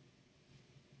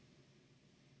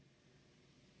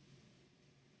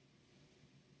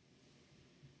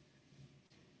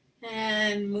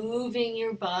 And moving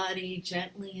your body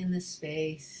gently in the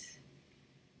space.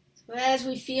 So as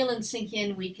we feel and sink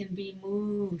in, we can be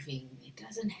moving. It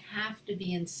doesn't have to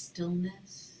be in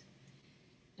stillness.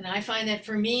 And I find that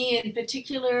for me in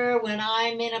particular, when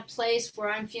I'm in a place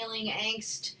where I'm feeling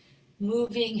angst,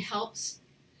 moving helps.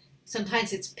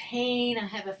 Sometimes it's pain. I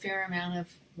have a fair amount of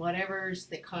whatevers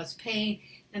that cause pain.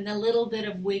 And the little bit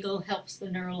of wiggle helps the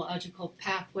neurological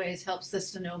pathways, helps the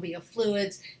synovial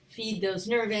fluids feed those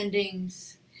nerve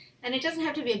endings. And it doesn't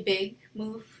have to be a big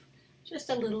move, just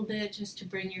a little bit, just to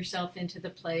bring yourself into the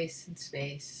place and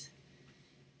space.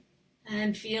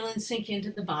 And feel and sink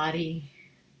into the body.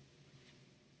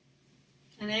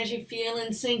 And as you feel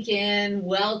and sink in,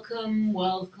 welcome,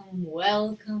 welcome,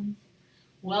 welcome.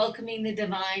 Welcoming the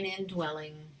divine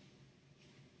indwelling,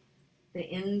 the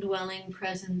indwelling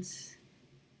presence.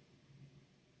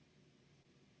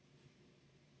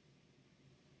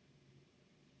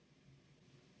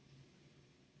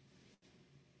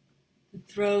 The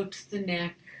throat, the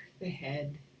neck, the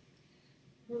head.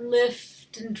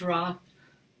 Lift and drop,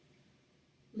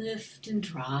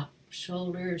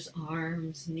 shoulders,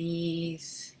 arms,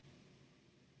 knees.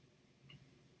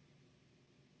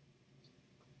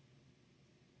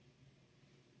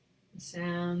 The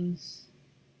sounds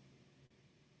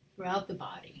throughout the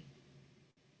body.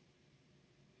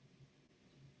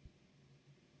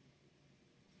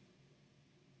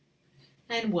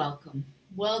 And welcome.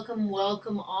 Welcome,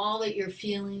 welcome all that you're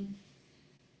feeling.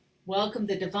 Welcome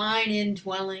the divine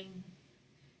indwelling,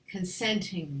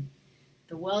 consenting.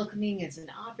 The welcoming is an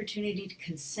opportunity to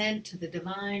consent to the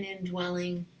divine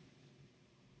indwelling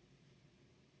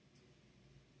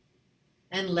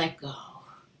and let go.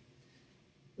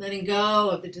 Letting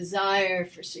go of the desire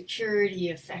for security,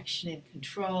 affection, and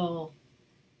control.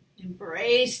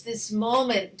 Embrace this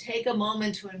moment. Take a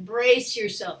moment to embrace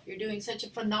yourself. You're doing such a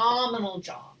phenomenal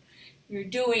job. You're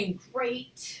doing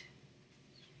great.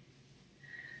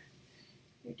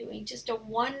 You're doing just a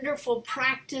wonderful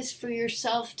practice for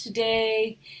yourself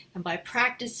today. And by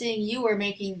practicing, you are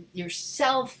making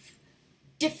yourself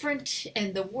different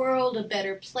and the world a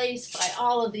better place by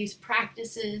all of these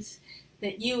practices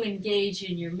that you engage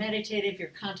in, your meditative, your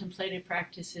contemplative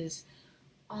practices.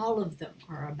 All of them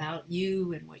are about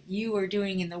you and what you are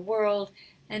doing in the world,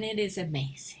 and it is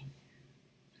amazing.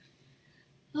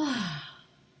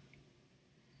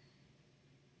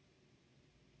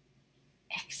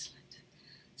 Excellent.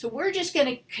 So we're just going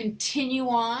to continue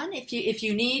on. If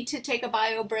you need to take a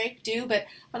bio break, do, but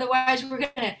otherwise we're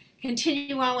going to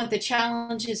continue on with the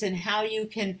challenges and how you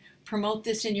can promote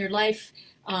this in your life,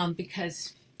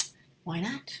 because why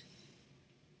not?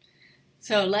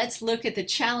 So let's look at the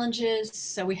challenges.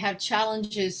 So we have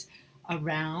challenges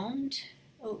around,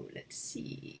 oh, let's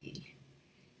see.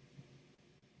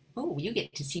 Oh, you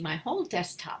get to see my whole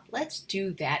desktop. Let's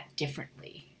do that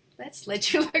differently. Let's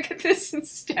let you look at this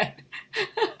instead.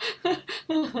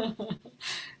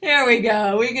 There we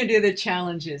go. We can do the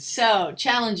challenges. So,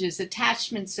 challenges,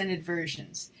 attachments, and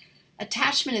aversions.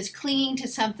 Attachment is clinging to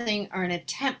something or an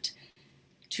attempt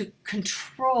to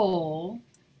control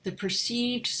the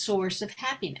perceived source of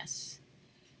happiness.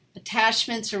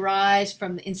 Attachments arise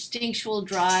from the instinctual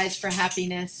drives for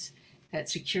happiness, that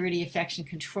security, affection,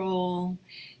 control.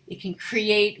 It can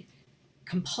create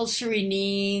compulsory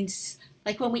needs,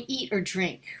 like when we eat or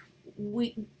drink.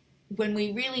 When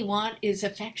we really want is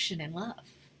affection and love.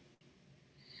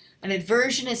 An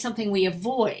aversion is something we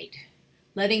avoid.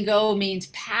 Letting go means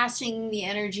passing the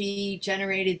energy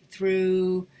generated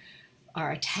through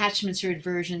our attachments or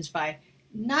aversions by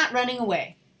not running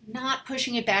away, not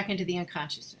pushing it back into the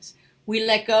unconsciousness. We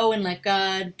let go and let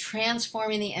God,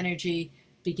 transforming the energy,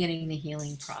 beginning the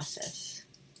healing process.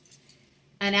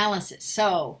 Analysis.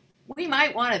 So we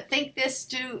might want to think this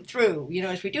through. You know,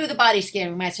 as we do the body scan,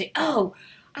 we might say, oh,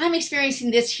 I'm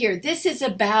experiencing this here. This is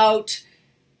about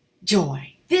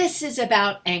joy. This is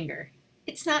about anger.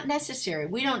 It's not necessary.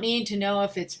 We don't need to know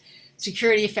if it's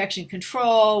security, affection,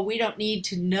 control. We don't need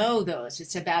to know those.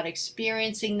 It's about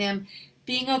experiencing them,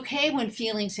 being okay when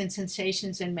feelings and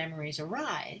sensations and memories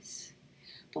arise.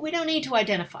 But we don't need to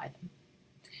identify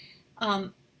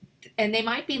them. And they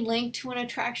might be linked to an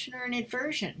attraction or an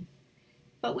aversion.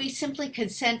 But we simply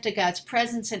consent to God's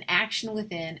presence and action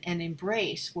within and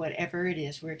embrace whatever it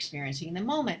is we're experiencing in the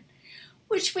moment,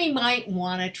 which we might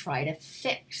want to try to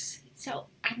fix. So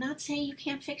I'm not saying you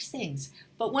can't fix things,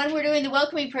 but when we're doing the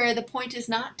welcoming prayer, the point is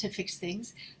not to fix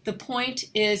things. The point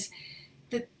is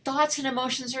that thoughts and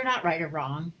emotions are not right or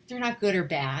wrong. They're not good or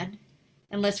bad,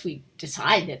 unless we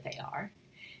decide that they are.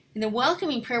 In the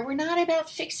welcoming prayer, we're not about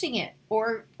fixing it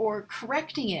or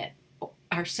correcting it,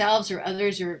 ourselves or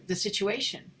others or the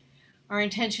situation. Our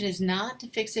intention is not to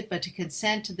fix it, but to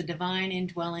consent to the divine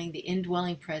indwelling, the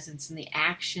indwelling presence, and the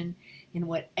action in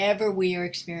whatever we are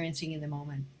experiencing in the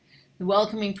moment. The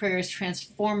welcoming prayer is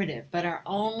transformative, but our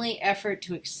only effort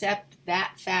to accept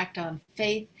that fact on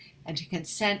faith and to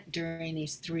consent during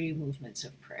these 3 movements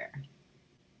of prayer.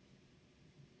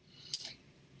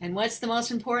 And what's the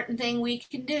most important thing we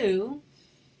can do?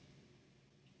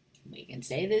 We can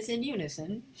say this in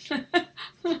unison.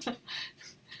 The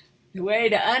way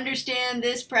to understand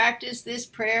this practice, this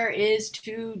prayer, is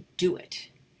to do it.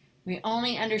 We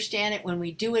only understand it when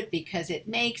we do it because it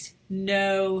makes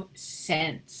no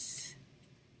sense.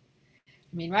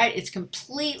 I mean, right? It's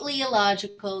completely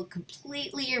illogical,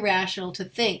 completely irrational to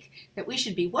think that we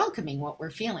should be welcoming what we're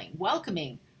feeling,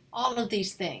 welcoming all of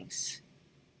these things.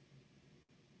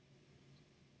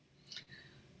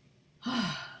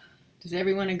 Does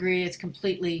everyone agree it's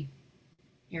completely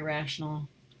irrational?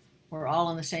 We're all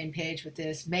on the same page with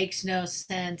this. Makes no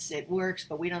sense. It works,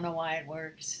 but we don't know why it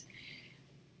works.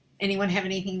 Anyone have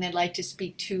anything they'd like to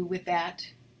speak to with that?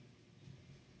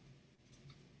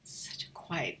 Such a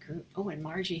quiet group. Oh, and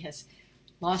Margie has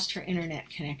lost her internet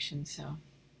connection. So,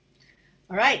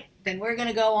 all right, then we're going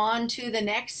to go on to the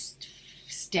next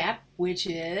step, which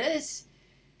is,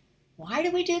 why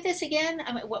do we do this again?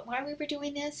 I mean, why we were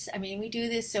doing this? I mean, we do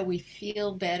this so we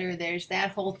feel better. There's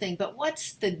that whole thing. But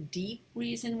what's the deep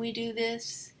reason we do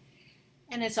this?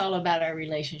 And it's all about our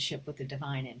relationship with the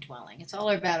divine indwelling. It's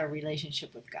all about our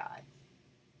relationship with God.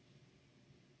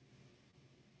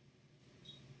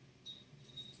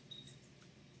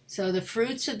 So the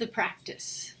fruits of the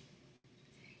practice.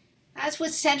 As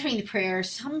with centering the prayer,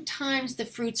 sometimes the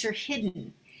fruits are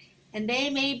hidden, and they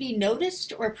may be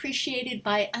noticed or appreciated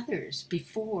by others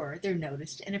before they're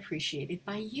noticed and appreciated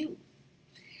by you.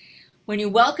 When you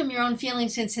welcome your own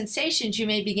feelings and sensations, you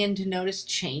may begin to notice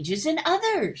changes in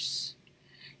others.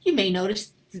 You may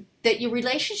notice that your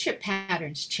relationship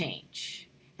patterns change,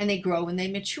 and they grow and they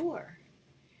mature.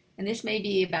 And this may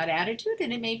be about attitude,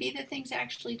 and it may be that things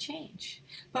actually change.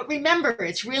 But remember,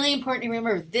 it's really important to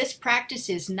remember, this practice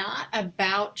is not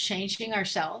about changing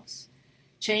ourselves,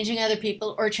 changing other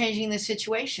people, or changing the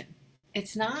situation.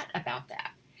 It's not about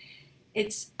that.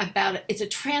 It's a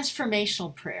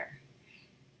transformational prayer.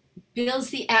 Builds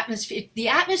the atmosphere. The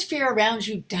atmosphere around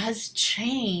you does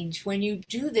change when you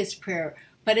do this prayer,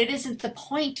 but it isn't the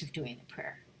point of doing the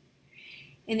prayer.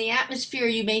 In the atmosphere,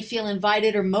 you may feel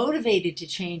invited or motivated to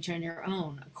change on your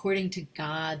own, according to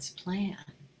God's plan.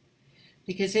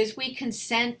 Because as we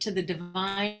consent to the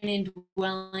divine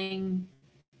indwelling,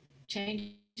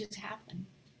 changes happen.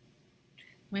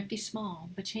 It might be small,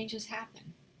 but changes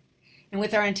happen. And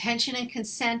with our intention and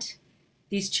consent,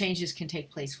 these changes can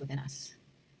take place within us.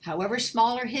 However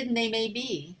small or hidden they may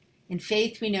be, in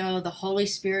faith we know the Holy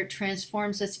Spirit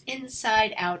transforms us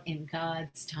inside out in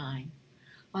God's time.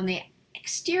 On the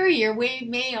exterior, we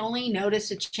may only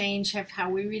notice a change of how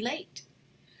we relate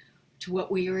to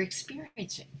what we are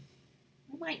experiencing.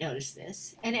 We might notice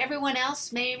this, and everyone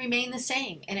else may remain the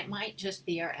same, and it might just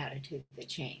be our attitude that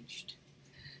changed.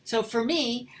 So for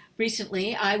me,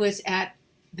 recently I was at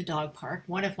the dog park,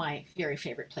 one of my very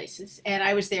favorite places, and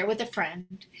I was there with a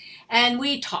friend, and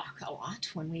we talk a lot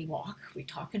when we walk. We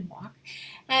talk and walk.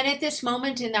 And at this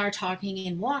moment in our talking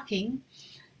and walking,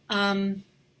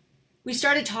 we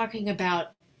started talking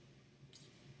about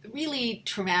really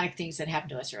traumatic things that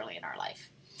happened to us early in our life.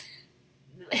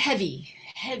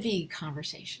 Heavy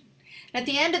conversation. At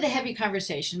the end of the heavy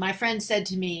conversation, my friend said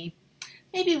to me,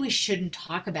 maybe we shouldn't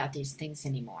talk about these things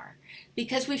anymore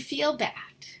because we feel bad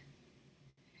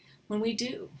when we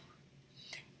do.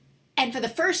 And for the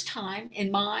first time in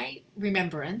my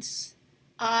remembrance,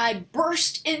 I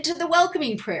burst into the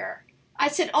welcoming prayer. I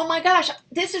said, oh my gosh,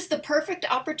 this is the perfect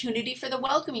opportunity for the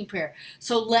welcoming prayer.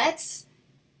 So let's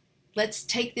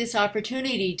take this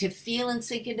opportunity to feel and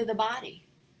sink into the body.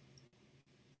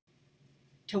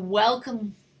 To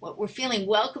welcome what we're feeling,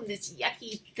 welcome this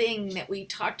yucky thing that we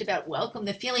talked about, welcome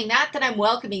the feeling, not that I'm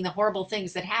welcoming the horrible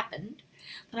things that happened,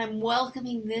 but I'm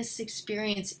welcoming this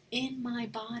experience in my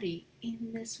body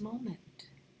in this moment.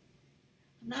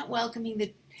 I'm not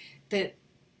welcoming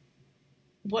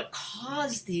what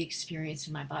caused the experience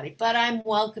in my body, but I'm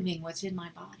welcoming what's in my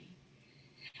body.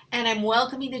 And I'm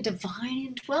welcoming the divine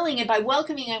indwelling, and by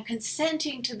welcoming, I'm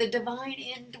consenting to the divine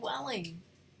indwelling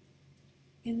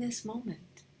in this moment.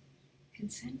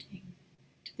 Consenting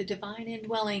to the divine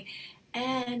indwelling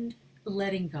and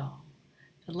letting go.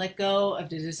 To let go of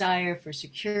the desire for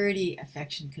security,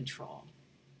 affection, control.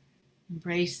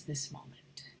 Embrace this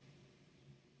moment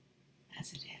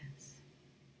as it is.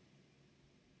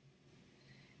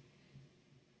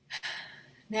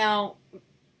 Now,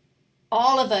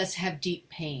 all of us have deep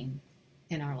pain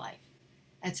in our life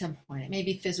at some point. It may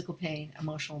be physical pain,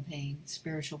 emotional pain,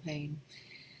 spiritual pain.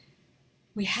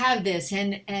 We have this,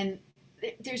 and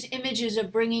there's images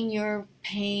of bringing your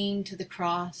pain to the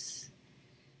cross.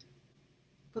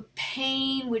 But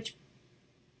pain which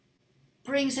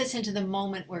brings us into the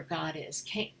moment where God is.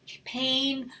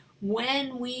 Pain,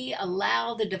 when we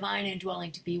allow the divine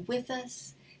indwelling to be with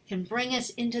us, can bring us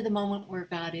into the moment where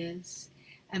God is.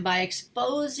 And by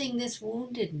exposing this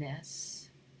woundedness,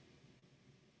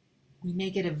 we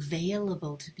make it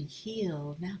available to be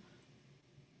healed. Now,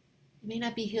 it may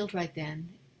not be healed right then.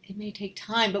 It may take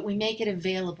time, but we make it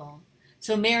available.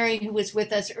 So Mary, who was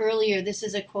with us earlier, this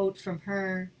is a quote from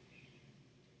her.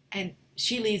 And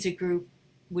she leads a group,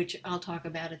 which I'll talk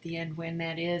about at the end when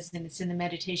that is, and it's in the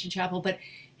meditation chapel. But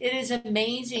it is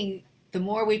amazing. The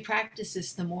more we practice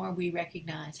this, the more we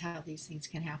recognize how these things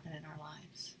can happen in our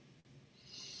lives.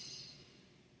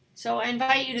 So I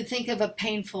invite you to think of a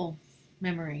painful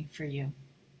memory for you.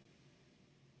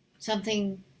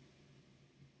 Something,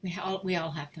 we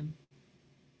all have them.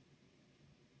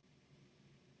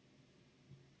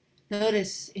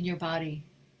 Notice in your body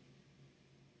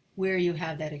where you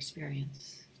have that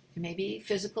experience. It may be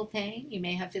physical pain. You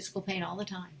may have physical pain all the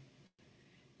time.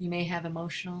 You may have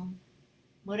emotional,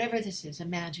 whatever this is,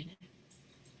 imagine it.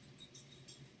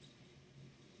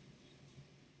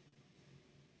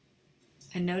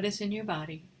 And notice in your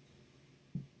body.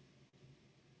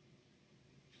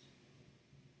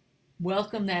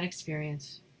 Welcome that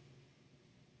experience.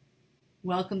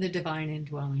 Welcome the divine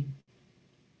indwelling.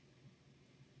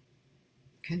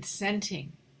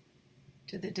 Consenting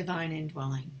to the divine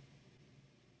indwelling.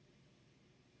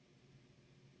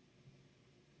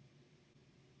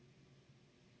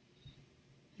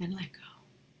 And let go.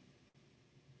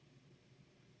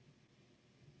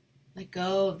 Let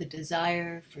go of the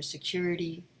desire for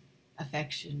security,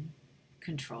 affection,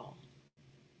 control,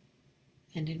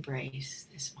 and embrace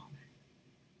this moment.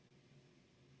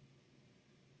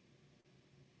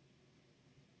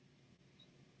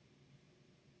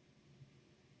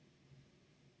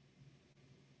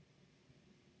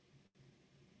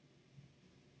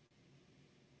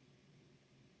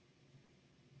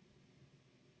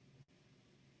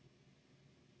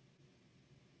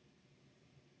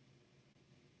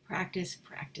 Practice,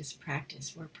 practice,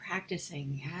 practice. We're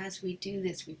practicing. As we do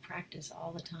this, we practice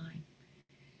all the time.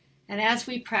 And as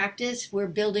we practice, we're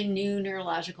building new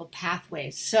neurological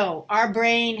pathways. So our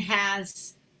brain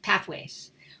has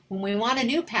pathways. When we want a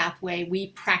new pathway, we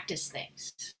practice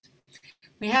things.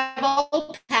 We have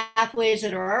old pathways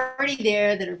that are already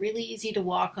there, that are really easy to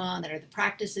walk on, that are the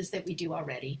practices that we do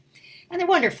already. And they're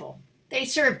wonderful. They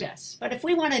served us. But if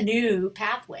we want a new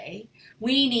pathway,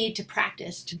 we need to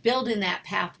practice to build in that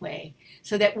pathway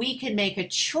so that we can make a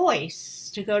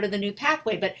choice to go to the new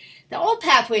pathway. But the old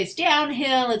pathway is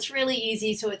downhill. It's really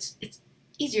easy, so it's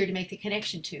easier to make the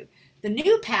connection to. The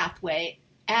new pathway,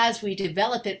 as we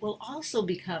develop it, will also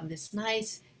become this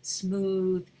nice,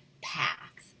 smooth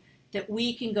path that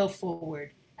we can go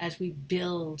forward as we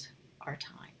build our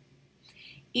time.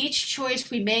 Each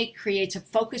choice we make creates a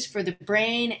focus for the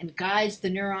brain and guides the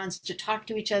neurons to talk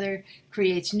to each other,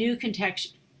 creates new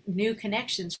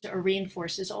connections, or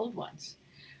reinforces old ones.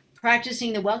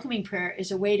 Practicing the welcoming prayer is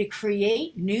a way to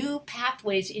create new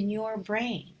pathways in your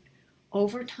brain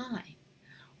over time.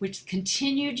 With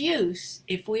continued use,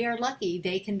 if we are lucky,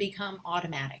 they can become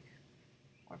automatic,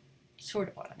 or sort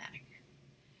of automatic.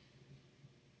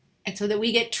 And so that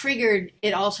we get triggered,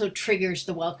 it also triggers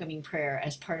the welcoming prayer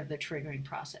as part of the triggering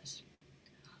process.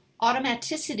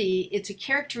 Automaticity, it's a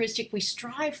characteristic we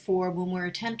strive for when we're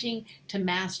attempting to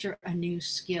master a new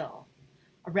skill.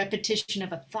 A repetition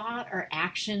of a thought or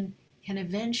action can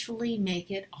eventually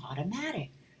make it automatic.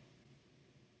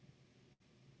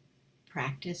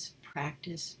 Practice,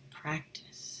 practice,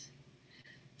 practice.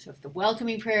 So if the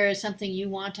welcoming prayer is something you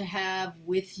want to have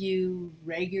with you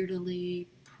regularly,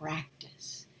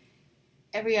 practice.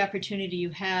 Every opportunity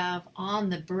you have on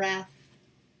the breath,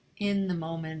 in the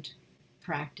moment,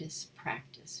 practice,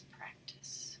 practice,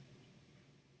 practice.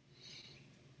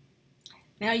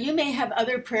 Now, you may have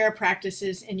other prayer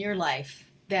practices in your life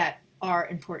that are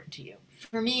important to you.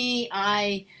 For me,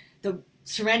 the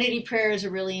Serenity prayer is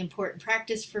a really important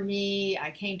practice for me.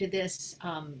 I came to this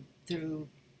through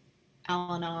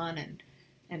Al-Anon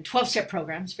and 12-step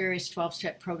programs, various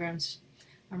 12-step programs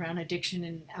around addiction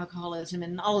and alcoholism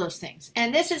and all those things.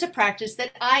 And this is a practice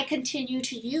that I continue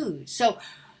to use. So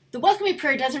the welcoming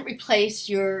prayer doesn't replace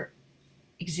your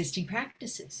existing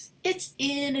practices. It's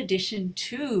in addition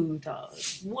to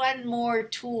those, one more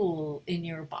tool in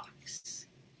your box.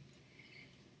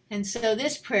 And so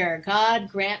this prayer, God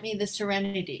grant me the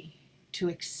serenity to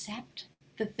accept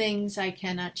the things I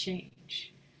cannot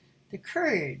change, the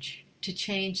courage to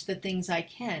change the things I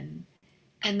can,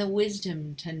 and the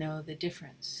wisdom to know the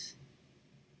difference.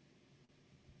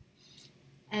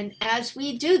 And as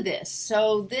we do this,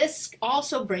 so this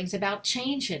also brings about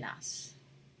change in us.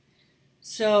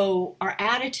 So our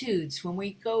attitudes, when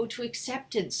we go to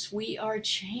acceptance, we are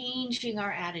changing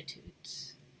our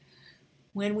attitudes.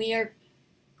 When we are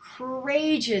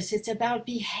courageous, it's about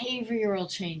behavioral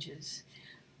changes.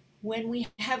 When we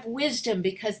have wisdom,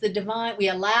 because we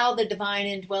allow the divine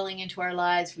indwelling into our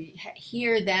lives, we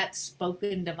hear that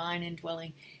spoken divine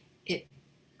indwelling, it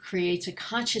creates a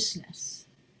consciousness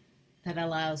that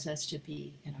allows us to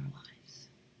be in our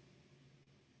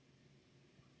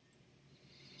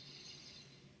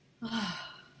lives.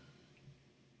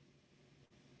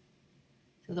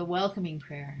 So the welcoming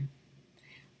prayer.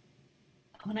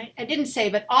 When I didn't say,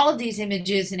 but all of these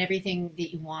images and everything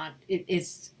that you want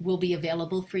will be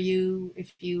available for you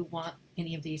if you want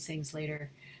any of these things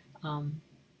later.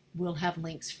 We'll have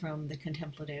links from the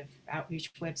Contemplative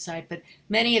Outreach website, but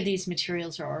many of these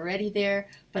materials are already there,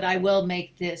 but I will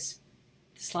make this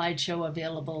slideshow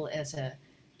available as a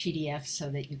PDF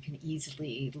so that you can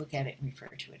easily look at it and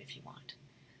refer to it if you want.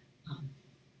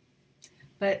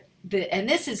 And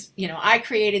this is, I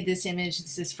created this image.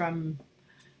 This is from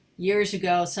years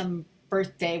ago, some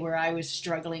birthday where I was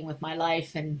struggling with my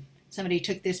life, and somebody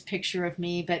took this picture of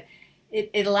me, but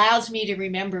it allows me to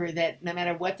remember that no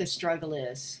matter what the struggle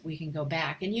is, we can go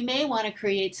back. And you may want to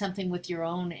create something with your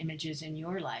own images in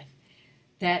your life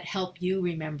that help you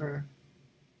remember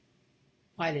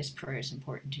why this prayer is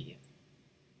important to you.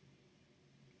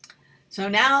 So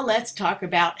now let's talk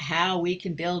about how we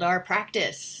can build our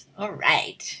practice. All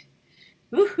right.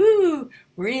 Woohoo!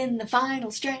 We're in the final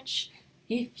stretch.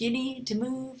 If you need to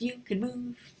move, you can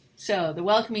move. So the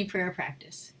welcoming prayer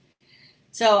practice.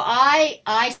 So I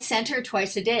center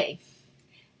twice a day.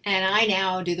 And I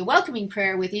now do the welcoming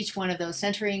prayer with each one of those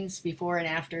centerings before and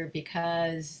after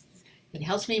because it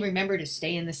helps me remember to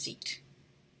stay in the seat.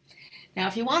 Now,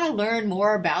 if you want to learn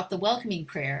more about the welcoming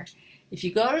prayer, if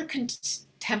you go to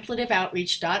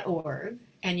contemplativeoutreach.org,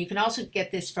 and you can also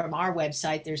get this from our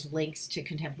website, there's links to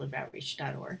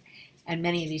contemplativeoutreach.org, and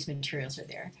many of these materials are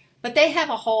there. But they have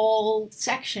a whole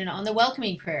section on the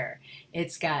welcoming prayer.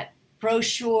 It's got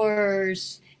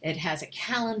brochures, it has a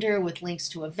calendar with links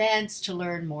to events to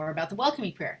learn more about the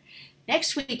welcoming prayer.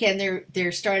 Next weekend,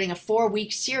 they're starting a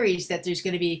 4-week series that there's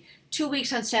going to be 2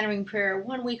 weeks on centering prayer,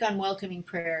 1 week on welcoming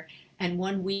prayer, and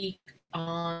 1 week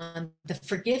on the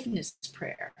forgiveness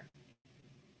prayer.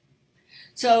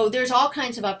 So there's all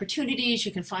kinds of opportunities.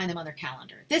 You can find them on their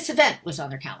calendar. This event was on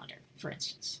their calendar, for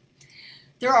instance.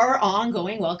 There are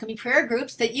ongoing welcoming prayer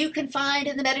groups that you can find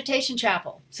in the meditation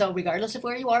chapel. So regardless of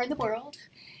where you are in the world,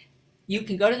 you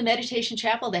can go to the meditation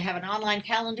chapel. They have an online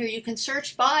calendar. You can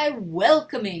search by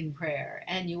welcoming prayer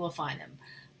and you will find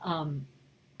them.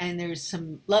 And there's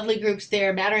some lovely groups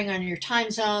there, mattering on your time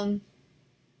zone.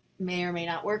 May or may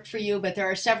not work for you, but there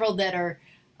are several that are,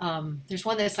 there's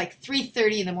one that's like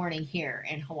 3:30 in the morning here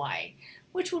in Hawaii,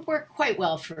 which would work quite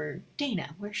well for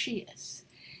Dana, where she is.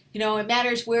 You know, it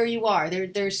matters where you are.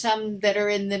 There's some that are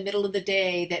in the middle of the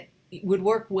day that would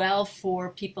work well for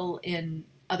people in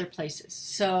other places.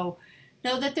 So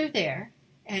know that they're there.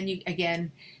 And you,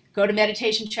 again, go to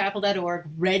meditationchapel.org,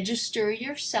 register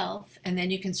yourself, and then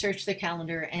you can search the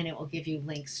calendar and it will give you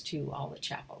links to all the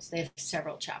chapels. They have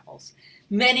several chapels.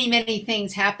 Many, many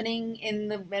things happening in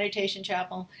the meditation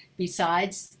chapel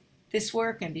besides this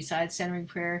work and besides centering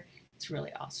prayer. It's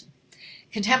really awesome.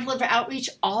 Contemplative Outreach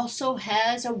also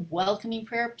has a welcoming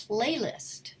prayer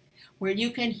playlist where you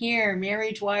can hear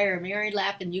Mary Dwyer, Mary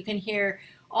Lappin, you can hear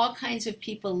all kinds of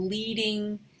people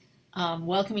leading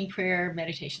welcoming prayer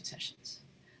meditation sessions.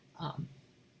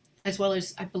 As well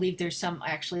as, I believe there's some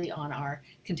actually on our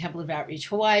Contemplative Outreach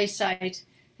Hawaii site.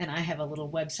 And I have a little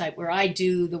website where I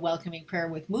do the welcoming prayer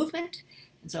with movement.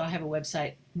 And so I have a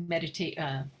website,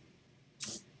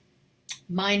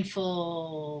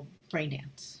 Mindful Brain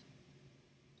Dance,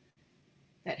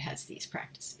 that has these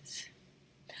practices.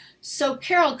 So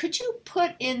Carol, could you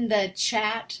put in the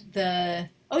chat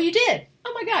oh, you did.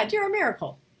 Oh my God, you're a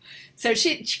miracle. So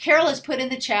Carol has put in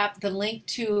the chat the link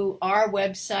to our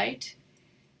website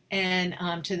and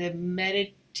to the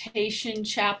meditation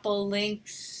chapel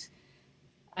links.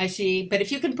 I see, but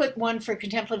if you can put one for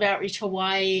Contemplative Outreach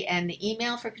Hawaii and the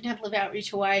email for Contemplative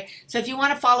Outreach Hawaii. So if you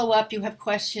want to follow up, you have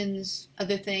questions,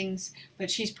 other things,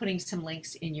 but she's putting some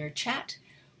links in your chat,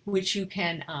 which you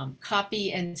can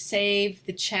copy and save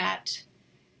the chat.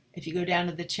 If you go down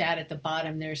to the chat at the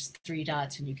bottom, there's 3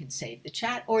 dots and you can save the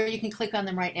chat, or you can click on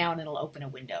them right now and it'll open a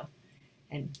window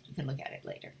and you can look at it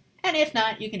later. And if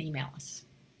not, you can email us.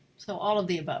 So all of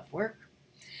the above work.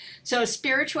 So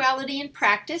Spirituality in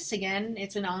Practice, again,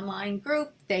 it's an online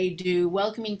group. They do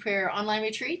welcoming prayer online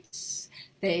retreats.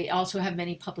 They also have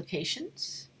many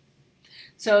publications.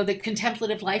 So the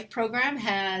Contemplative Life Program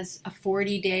has a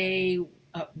 40-day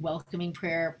welcoming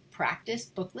prayer practice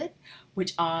booklet,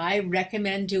 which I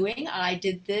recommend doing. I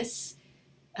did this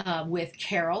with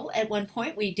Carol at one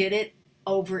point. We did it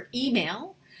over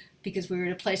email because we were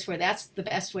in a place where that's the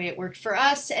best way it worked for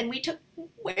us. And we took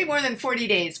way more than 40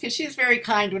 days because she was very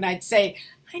kind when I'd say,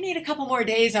 I need a couple more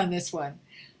days on this one.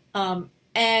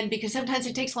 And because sometimes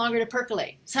it takes longer to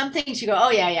percolate. Some things you go,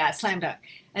 oh yeah, slam dunk.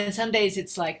 And some days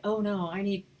it's like, oh no, I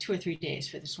need 2 or 3 days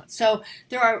for this one. So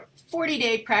there are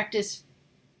 40-day practice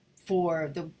for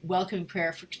the welcoming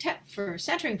prayer, for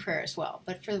centering prayer as well,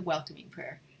 but for the welcoming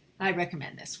prayer, I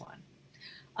recommend this one.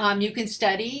 You can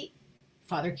study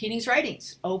Father Keating's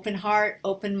writings, Open Heart,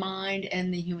 Open Mind,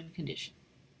 and the Human Condition.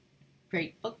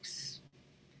 Great books.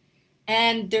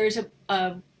 And there's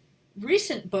a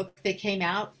recent book that came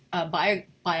out, a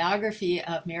biography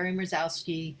of Mary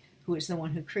Mrozowski, who is the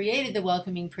one who created the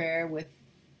welcoming prayer with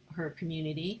her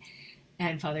community,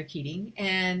 and Father Keating.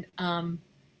 And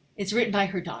it's written by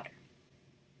her daughter.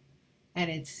 And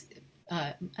it's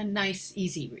a nice,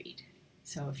 easy read.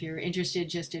 So if you're interested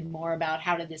just in more about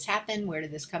how did this happen, where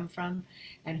did this come from,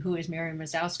 and who is Mary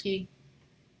Mrozowski.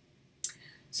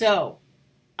 So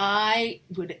I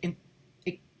would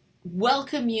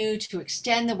welcome you to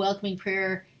extend the welcoming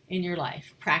prayer in your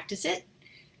life. Practice it.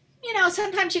 You know,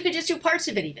 sometimes you could just do parts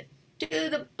of it even. Do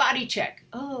the body check.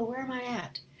 Oh, where am I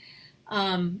at?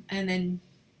 And then,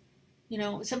 you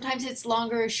know, sometimes it's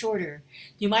longer or shorter.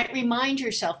 You might remind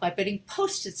yourself by putting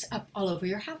Post-its up all over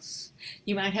your house.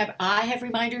 You might have, I have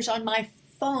reminders on my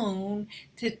phone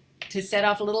to set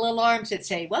off little alarms that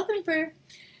say, welcoming prayer,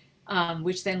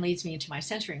 which then leads me into my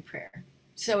centering prayer.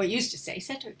 So it used to say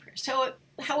centering prayer. So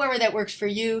however that works for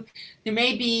you, there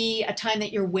may be a time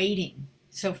that you're waiting.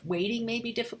 So if waiting may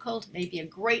be difficult, it may be a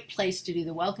great place to do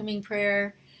the welcoming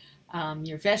prayer.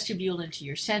 Your vestibule into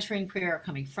your centering prayer or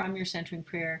coming from your centering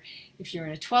prayer. If you're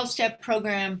in a 12-step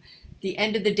program, the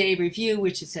end of the day review,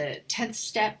 which is a 10th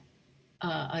step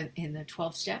in the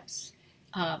 12 steps,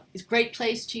 is a great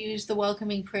place to use the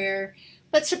welcoming prayer,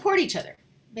 but support each other.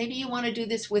 Maybe you want to do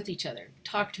this with each other.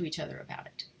 Talk to each other about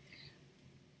it.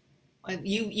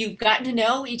 You've gotten to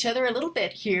know each other a little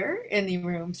bit here in the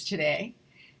rooms today.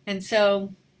 And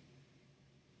so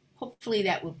hopefully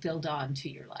that will build on to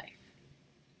your life.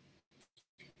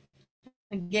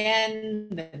 Again,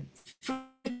 the fruit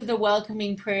of the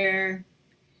welcoming prayer,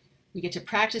 we get to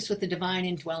practice with the divine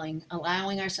indwelling,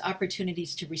 allowing us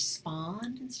opportunities to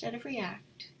respond instead of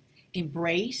react,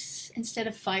 embrace instead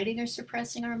of fighting or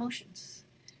suppressing our emotions,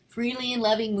 freely and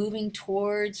loving, moving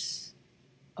towards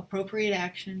appropriate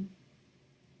action.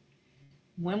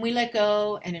 When we let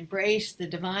go and embrace the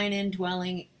divine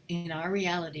indwelling in our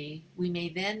reality, we may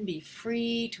then be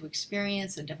free to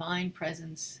experience a divine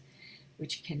presence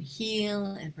which can heal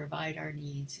and provide our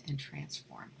needs and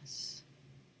transform us.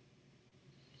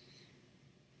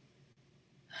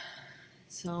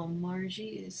 So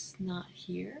Margie is not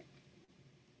here.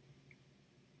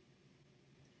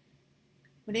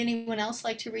 Would anyone else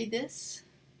like to read this?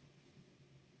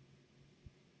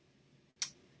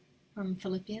 From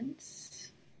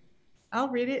Philippians? I'll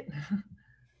read it.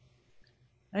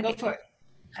 Okay. Go for it.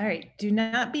 All right. Do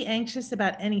not be anxious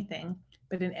about anything,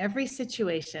 but in every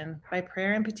situation, by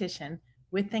prayer and petition,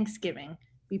 with thanksgiving,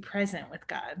 be present with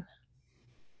God.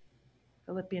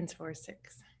 Philippians 4:6.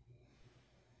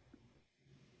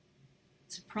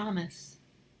 It's a promise.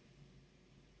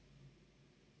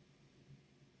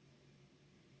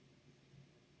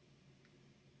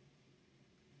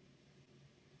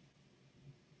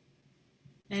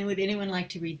 And would anyone like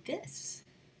to read this?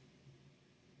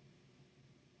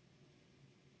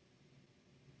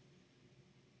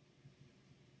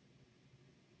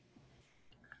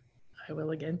 I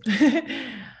will again.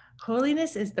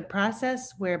 Holiness is the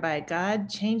process whereby God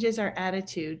changes our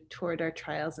attitude toward our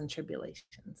trials and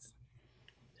tribulations.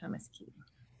 Thomas Keating's.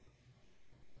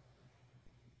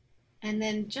 And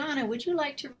then, Jonna, would you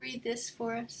like to read this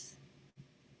for us?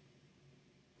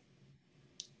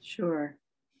 Sure.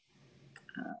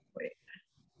 Wait.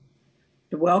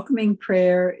 The welcoming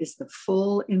prayer is the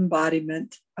full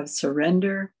embodiment of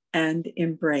surrender and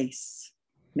embrace.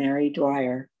 Mary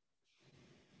Dwyer.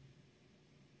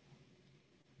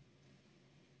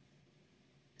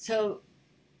 So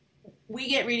we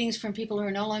get readings from people who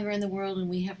are no longer in the world, and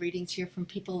we have readings here from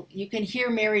people. You can hear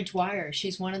Mary Dwyer.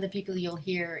 She's one of the people you'll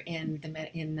hear in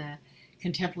the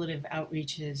Contemplative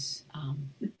Outreaches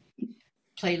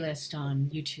playlist on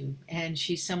YouTube. And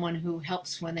she's someone who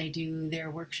helps when they do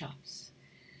their workshops,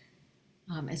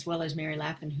 as well as Mary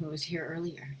Lappin, who was here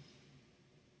earlier.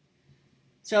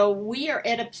 So we are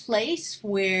at a place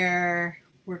where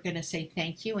we're going to say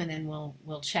thank you, and then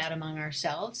we'll chat among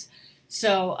ourselves.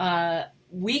 So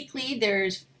weekly,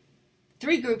 there's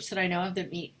 3 groups that I know of that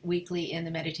meet weekly in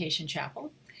the meditation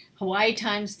chapel. Hawaii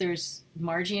times, there's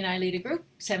Margie and I lead a group,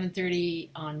 7:30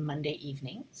 on Monday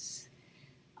evenings.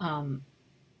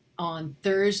 On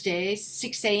Thursdays,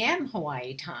 6 a.m.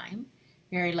 Hawaii time,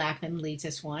 Mary Lappin leads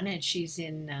us one, and she's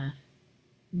in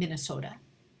Minnesota.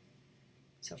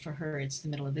 So for her, it's the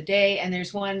middle of the day. And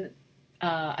there's one,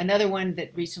 another one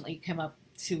that recently came up.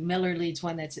 Sue Miller leads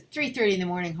one that's at 3:30 in the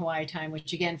morning Hawaii time,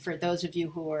 which again, for those of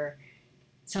you who are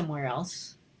somewhere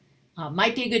else,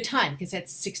 might be a good time because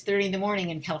that's 6:30 in the morning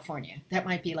in California. That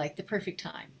might be like the perfect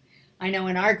time. I know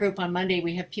in our group on Monday,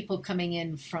 we have people coming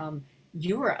in from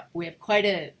Europe. We have quite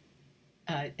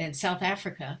and South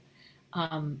Africa,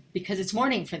 because it's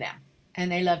morning for them,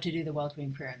 and they love to do the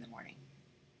welcoming prayer in the morning.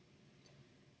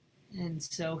 And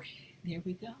so there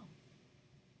we go.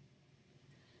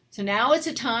 So now it's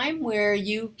a time where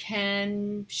you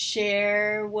can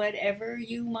share whatever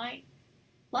you might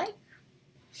like.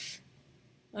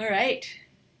 All right.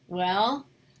 Well,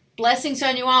 blessings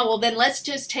on you all. Well, then let's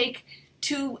just take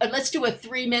let's do a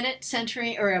 3-minute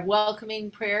centering or a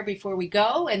welcoming prayer before we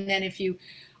go. And then if you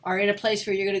are in a place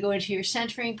where you're going to go into your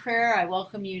centering prayer, I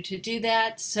welcome you to do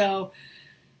that. So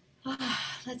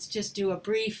let's just do a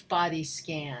brief body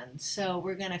scan. So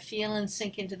we're going to feel and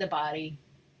sink into the body.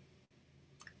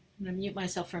 I'm going to mute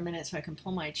myself for a minute so I can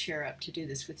pull my chair up to do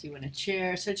this with you in a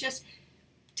chair. So just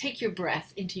take your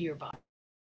breath into your body.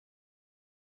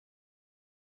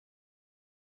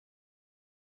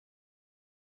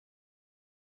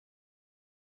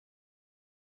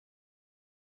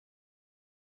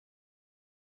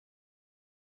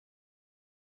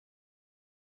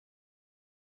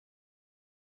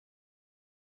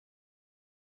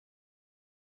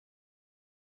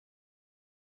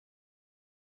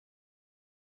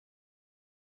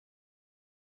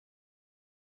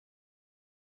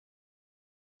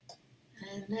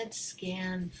 And let's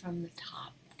scan from the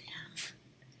top down.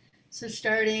 So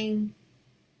starting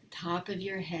the top of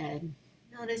your head,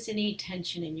 notice any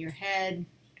tension in your head,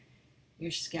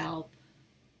 your scalp.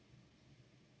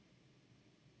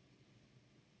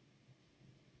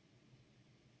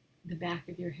 the back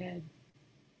of your head,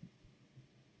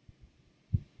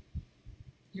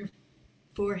 your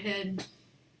forehead,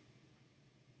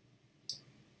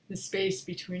 the space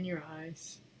between your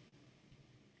eyes.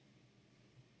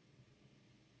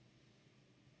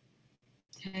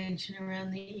 Tension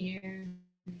around the ears.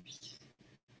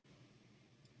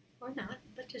 Or not,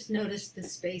 but just notice the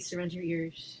space around your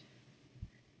ears,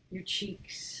 your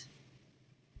cheeks,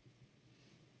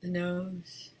 the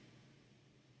nose.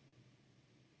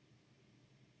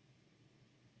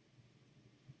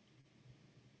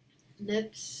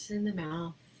 Lips and the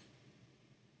mouth,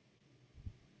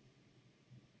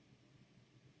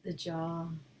 the jaw.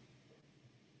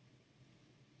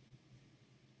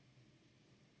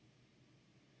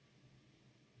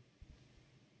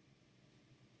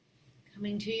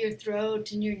 Coming to your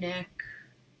throat and your neck,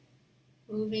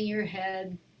 moving your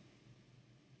head,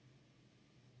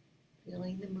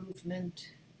 feeling the movement.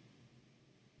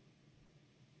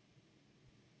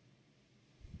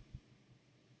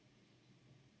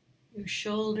 Your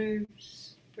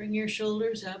shoulders, bring your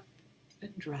shoulders up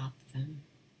and drop them.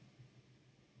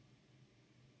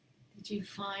 Did you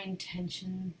find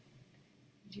tension?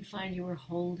 Did you find you were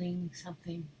holding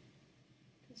something?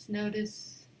 Just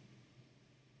notice.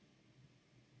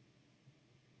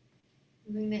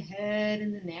 Moving the head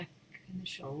and the neck and the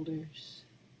shoulders.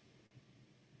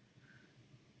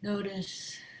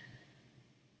 Notice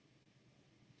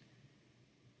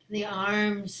the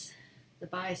arms, the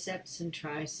biceps and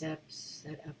triceps,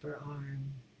 that upper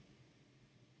arm.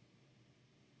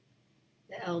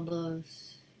 The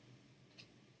elbows.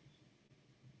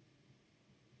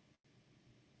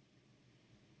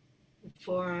 The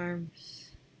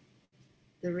forearms.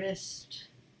 The wrist,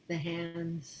 the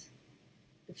hands.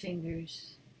 The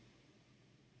fingers.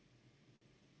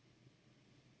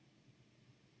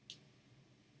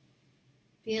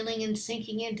 Feeling and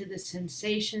sinking into the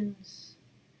sensations,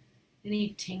 any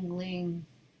tingling,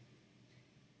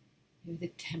 maybe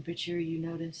the temperature you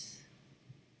notice.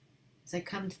 As I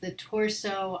come to the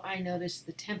torso, I notice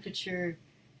the temperature,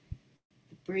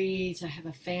 the breeze. I have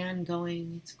a fan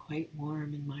going. It's quite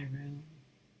warm in my room.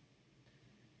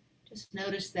 Just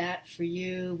notice that for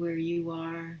you, where you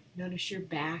are. Notice your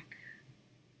back,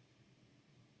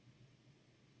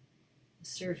 the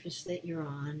surface that you're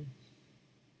on.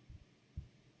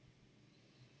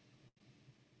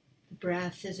 The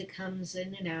breath as it comes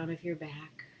in and out of your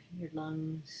back, your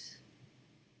lungs,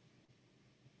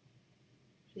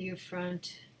 to your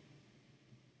front,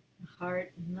 the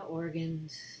heart and the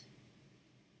organs,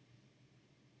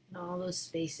 and all those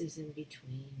spaces in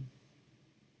between.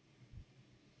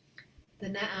 The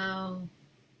now,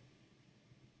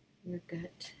 your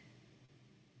gut,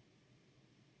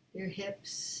 your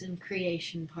hips and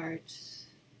creation parts,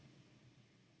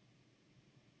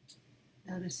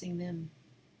 noticing them.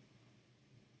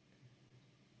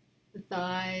 The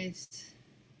thighs,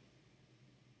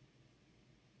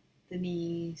 the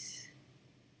knees,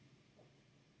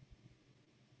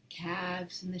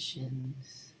 calves and the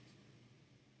shins,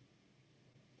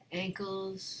 the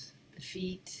ankles, the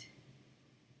feet,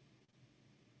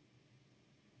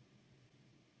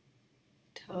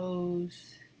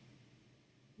 toes.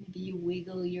 Maybe you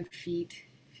wiggle your feet,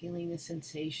 feeling the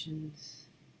sensations.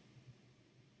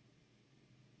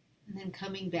 And then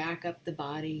coming back up the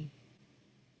body,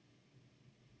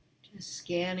 just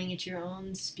scanning at your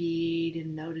own speed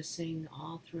and noticing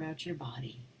all throughout your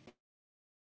body.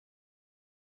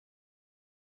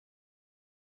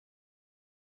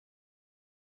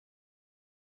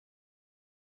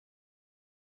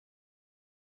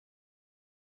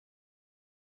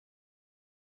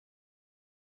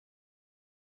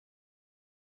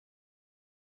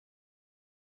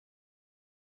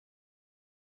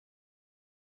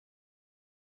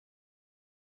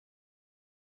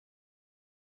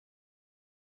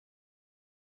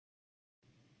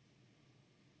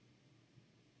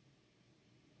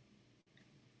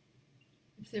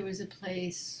 If there was a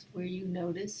place where you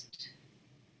noticed,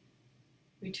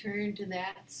 return to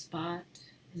that spot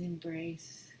and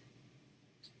embrace.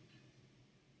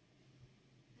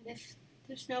 And if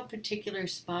there's no particular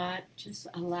spot, just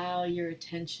allow your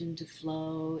attention to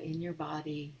flow in your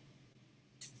body.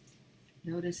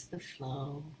 Notice the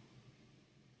flow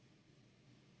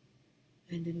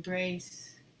and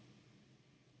embrace.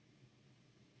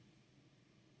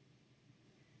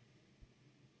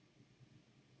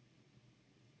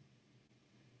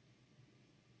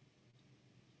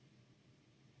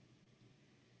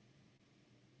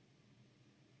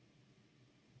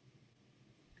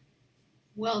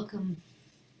 Welcome,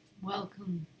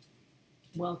 welcome,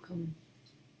 welcome.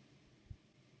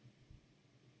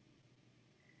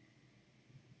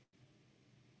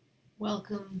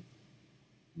 Welcome,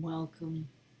 welcome,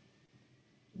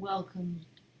 welcome.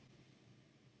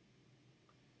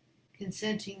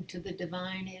 Consenting to the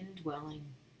divine indwelling,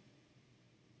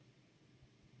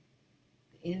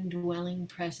 the indwelling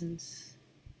presence.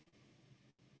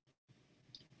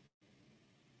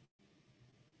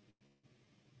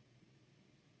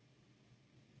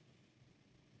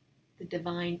 The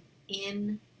divine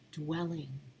indwelling,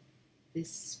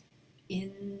 this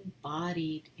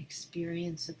embodied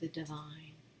experience of the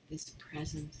divine, this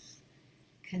presence,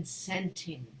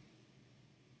 consenting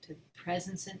to the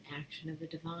presence and action of the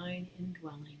divine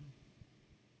indwelling,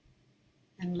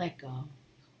 and let go.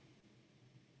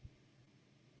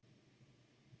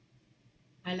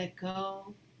 I let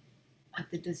go of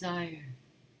the desire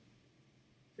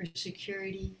for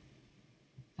security,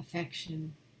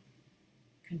 affection,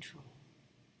 control,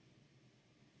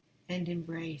 and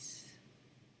embrace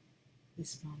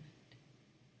this moment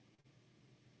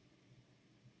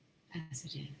as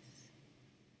it is.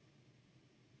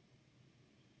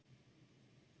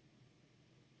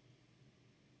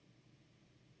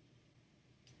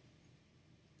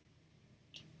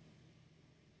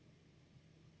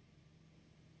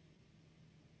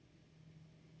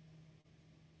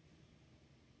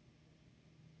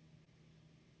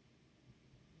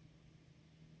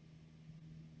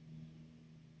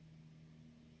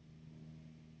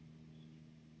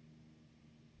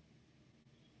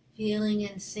 Feeling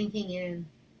and sinking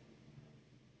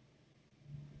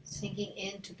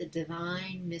into the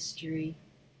divine mystery,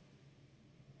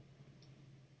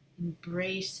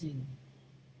 embracing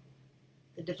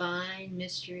the divine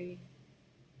mystery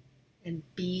and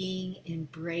being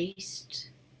embraced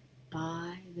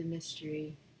by the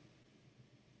mystery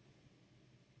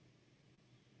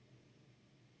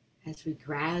as we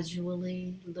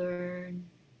gradually learn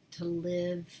to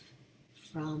live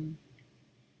from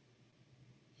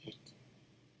it,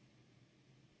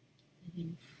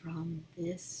 living from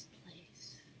this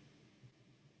place.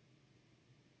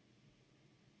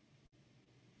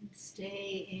 And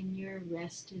stay in your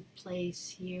rested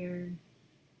place here,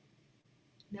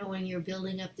 knowing you're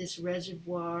building up this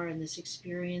reservoir and this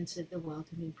experience of the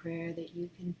welcoming prayer that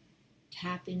you can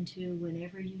tap into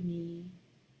whenever you need.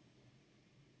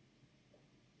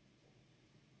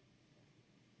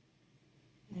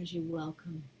 As you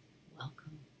welcome,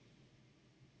 welcome,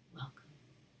 welcome.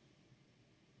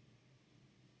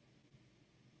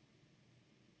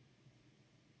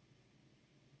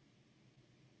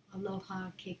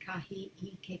 Aloha ke kahi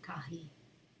I ke kahi.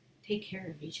 Take care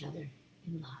of each other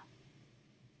in love.